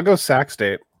 I'll go Sac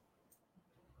State.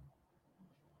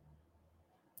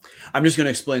 I'm just going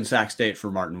to explain Sac State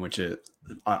for Martin, which is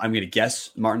I'm going to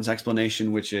guess Martin's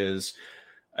explanation, which is,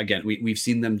 again, we've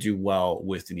seen them do well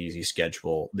with an easy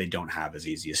schedule. They don't have as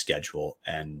easy a schedule,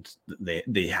 and they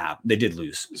did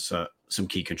lose some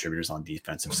key contributors on the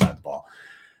defensive side of the ball.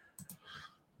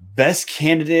 Best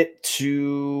candidate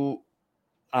to,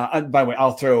 by the way,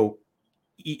 I'll throw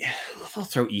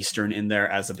Eastern in there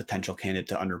as a potential candidate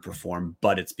to underperform,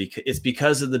 but it's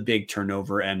because of the big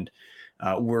turnover, and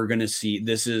we're going to see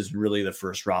this is really the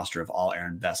first roster of all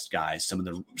Aaron Best guys. Some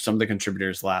of the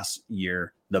contributors last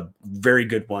year, the very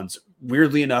good ones,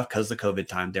 weirdly enough, because the COVID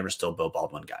time, they were still Beau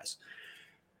Baldwin guys.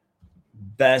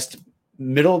 Best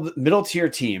middle tier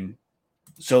team.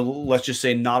 So let's just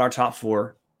say not our top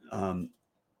four.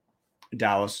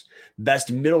 Dallas,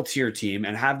 best middle tier team,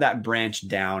 and have that branch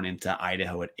down into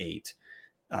Idaho at 8.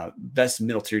 Best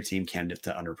middle tier team candidate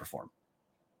to underperform.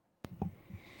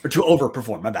 Or to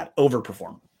overperform, my bad.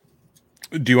 Overperform.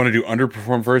 Do you want to do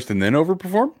underperform first and then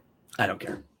overperform? I don't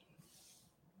care.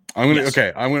 I'm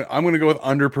gonna go with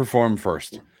underperform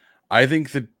first. I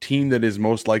think the team that is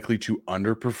most likely to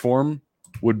underperform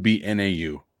would be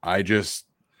NAU.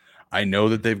 I know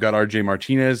that they've got RJ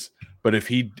Martinez, but if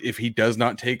he does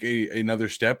not take another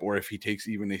step, or if he takes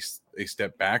even a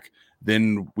step back,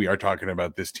 then we are talking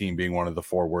about this team being one of the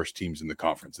 4 worst teams in the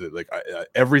conference.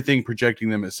 Everything projecting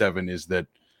them at 7 is that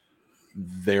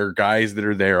their guys that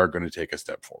are there are going to take a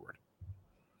step forward.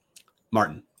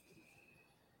 Martin.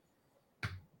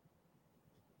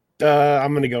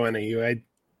 I'm going to go NAU. I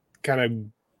kind of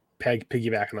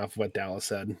piggybacking off what Dallas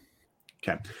said.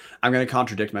 Okay. I'm going to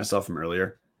contradict myself from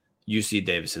earlier. UC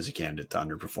Davis is a candidate to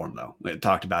underperform, though. We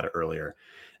talked about it earlier.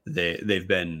 They've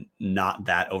been not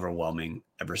that overwhelming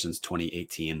ever since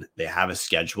 2018. They have a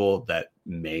schedule that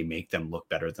may make them look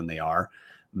better than they are,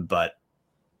 but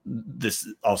this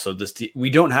we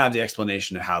don't have the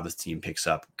explanation of how this team picks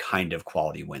up kind of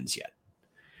quality wins yet.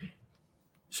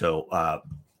 So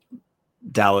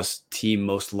Dallas team,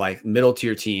 most like middle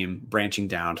tier team, branching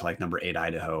down to like number 8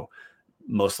 Idaho,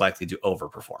 most likely to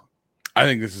overperform. I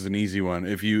think this is an easy one.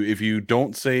 If you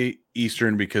don't say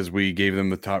Eastern because we gave them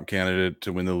the top candidate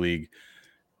to win the league,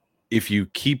 if you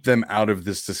keep them out of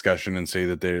this discussion and say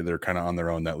that they're kind of on their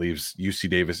own, that leaves UC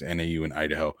Davis, NAU, and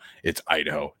Idaho. It's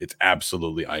Idaho. It's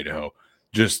absolutely Idaho.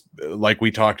 Just like we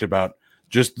talked about,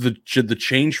 just the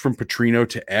change from Petrino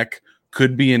to Eck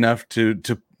could be enough to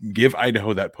give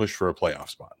Idaho that push for a playoff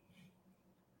spot.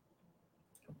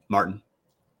 Martin.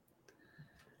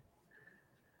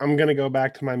 I'm going to go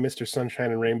back to my Mr. Sunshine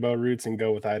and Rainbow roots and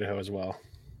go with Idaho as well.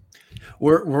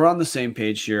 We're on the same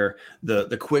page here.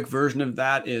 The quick version of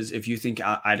that is if you think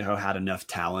Idaho had enough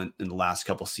talent in the last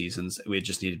couple seasons, we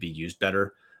just need to be used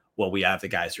better. Well, we have the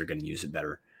guys who are going to use it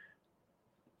better.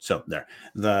 So there.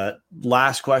 The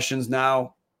last questions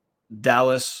now.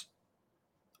 Dallas,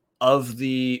 of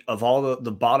all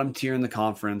the bottom tier in the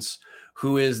conference,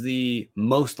 who is the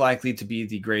most likely to be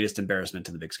the greatest embarrassment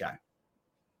to the Big Sky?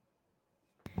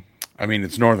 I mean,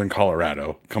 it's Northern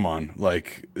Colorado. Come on.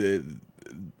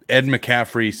 Ed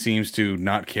McCaffrey seems to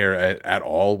not care at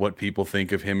all what people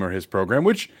think of him or his program,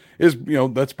 which is,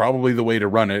 that's probably the way to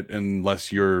run it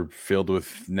unless you're filled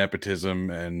with nepotism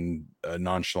and a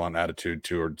nonchalant attitude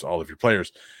towards all of your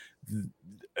players.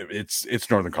 It's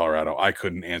Northern Colorado. I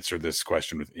couldn't answer this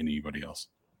question with anybody else.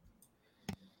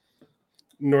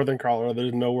 Northern Colorado,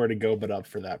 there's nowhere to go but up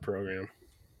for that program.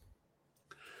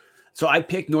 So I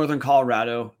picked Northern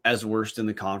Colorado as worst in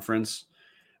the conference,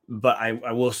 but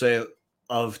I will say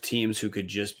of teams who could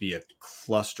just be a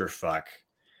clusterfuck,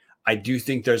 I do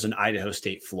think there's an Idaho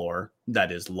State floor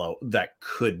that is low, that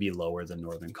could be lower than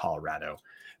Northern Colorado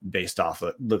based off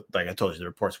of, like I told you, the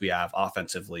reports we have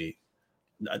offensively.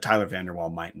 Tyler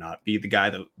Vanderwall might not be the guy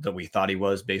that we thought he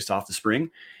was based off the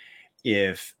spring.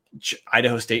 If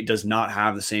Idaho State does not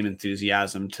have the same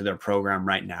enthusiasm to their program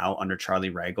right now under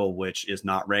Charlie Ragle, which is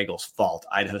not Ragle's fault.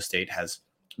 Idaho State has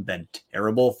been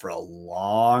terrible for a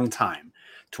long time.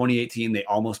 2018, they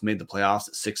almost made the playoffs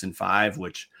at 6-5,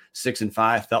 which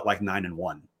 6-5 felt like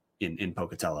 9-1 in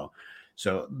Pocatello.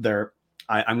 So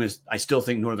I still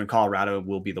think Northern Colorado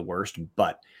will be the worst,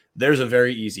 but there's a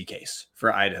very easy case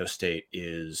for Idaho State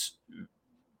is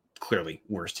clearly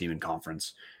worst team in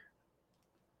conference.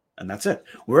 And that's it.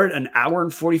 We're at 1 hour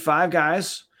and 45,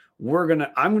 guys. I'm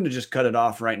going to just cut it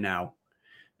off right now.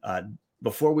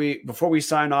 Before we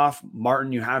sign off,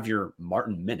 Martin, you have your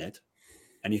Martin Minute.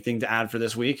 Anything to add for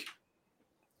this week?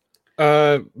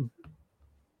 Buy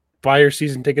your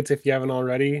season tickets if you haven't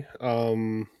already.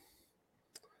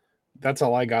 That's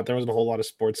all I got. There wasn't a whole lot of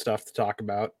sports stuff to talk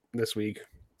about this week.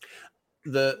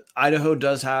 The Idaho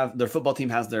does have their football team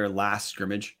has their last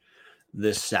scrimmage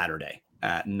this Saturday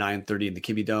at 9:30 in the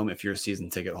Kibbe Dome. If you're a season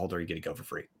ticket holder, you get to go for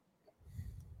free.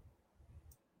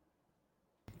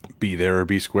 Be there or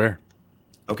be square.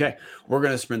 Okay, we're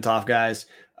gonna sprint off, guys.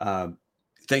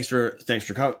 Thanks for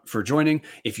joining.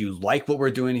 If you like what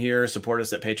we're doing here, support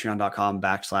us at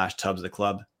patreon.com/Tubs of the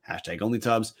Club,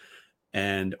 #OnlyTubs.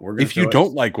 And we're gonna if you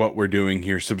don't like what we're doing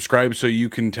here, subscribe so you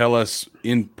can tell us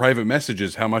in private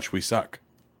messages how much we suck.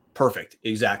 Perfect.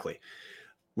 Exactly.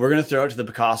 We're going to throw it to the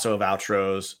Picasso of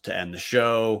outros to end the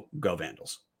show. Go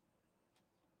Vandals.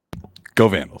 Go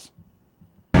Vandals.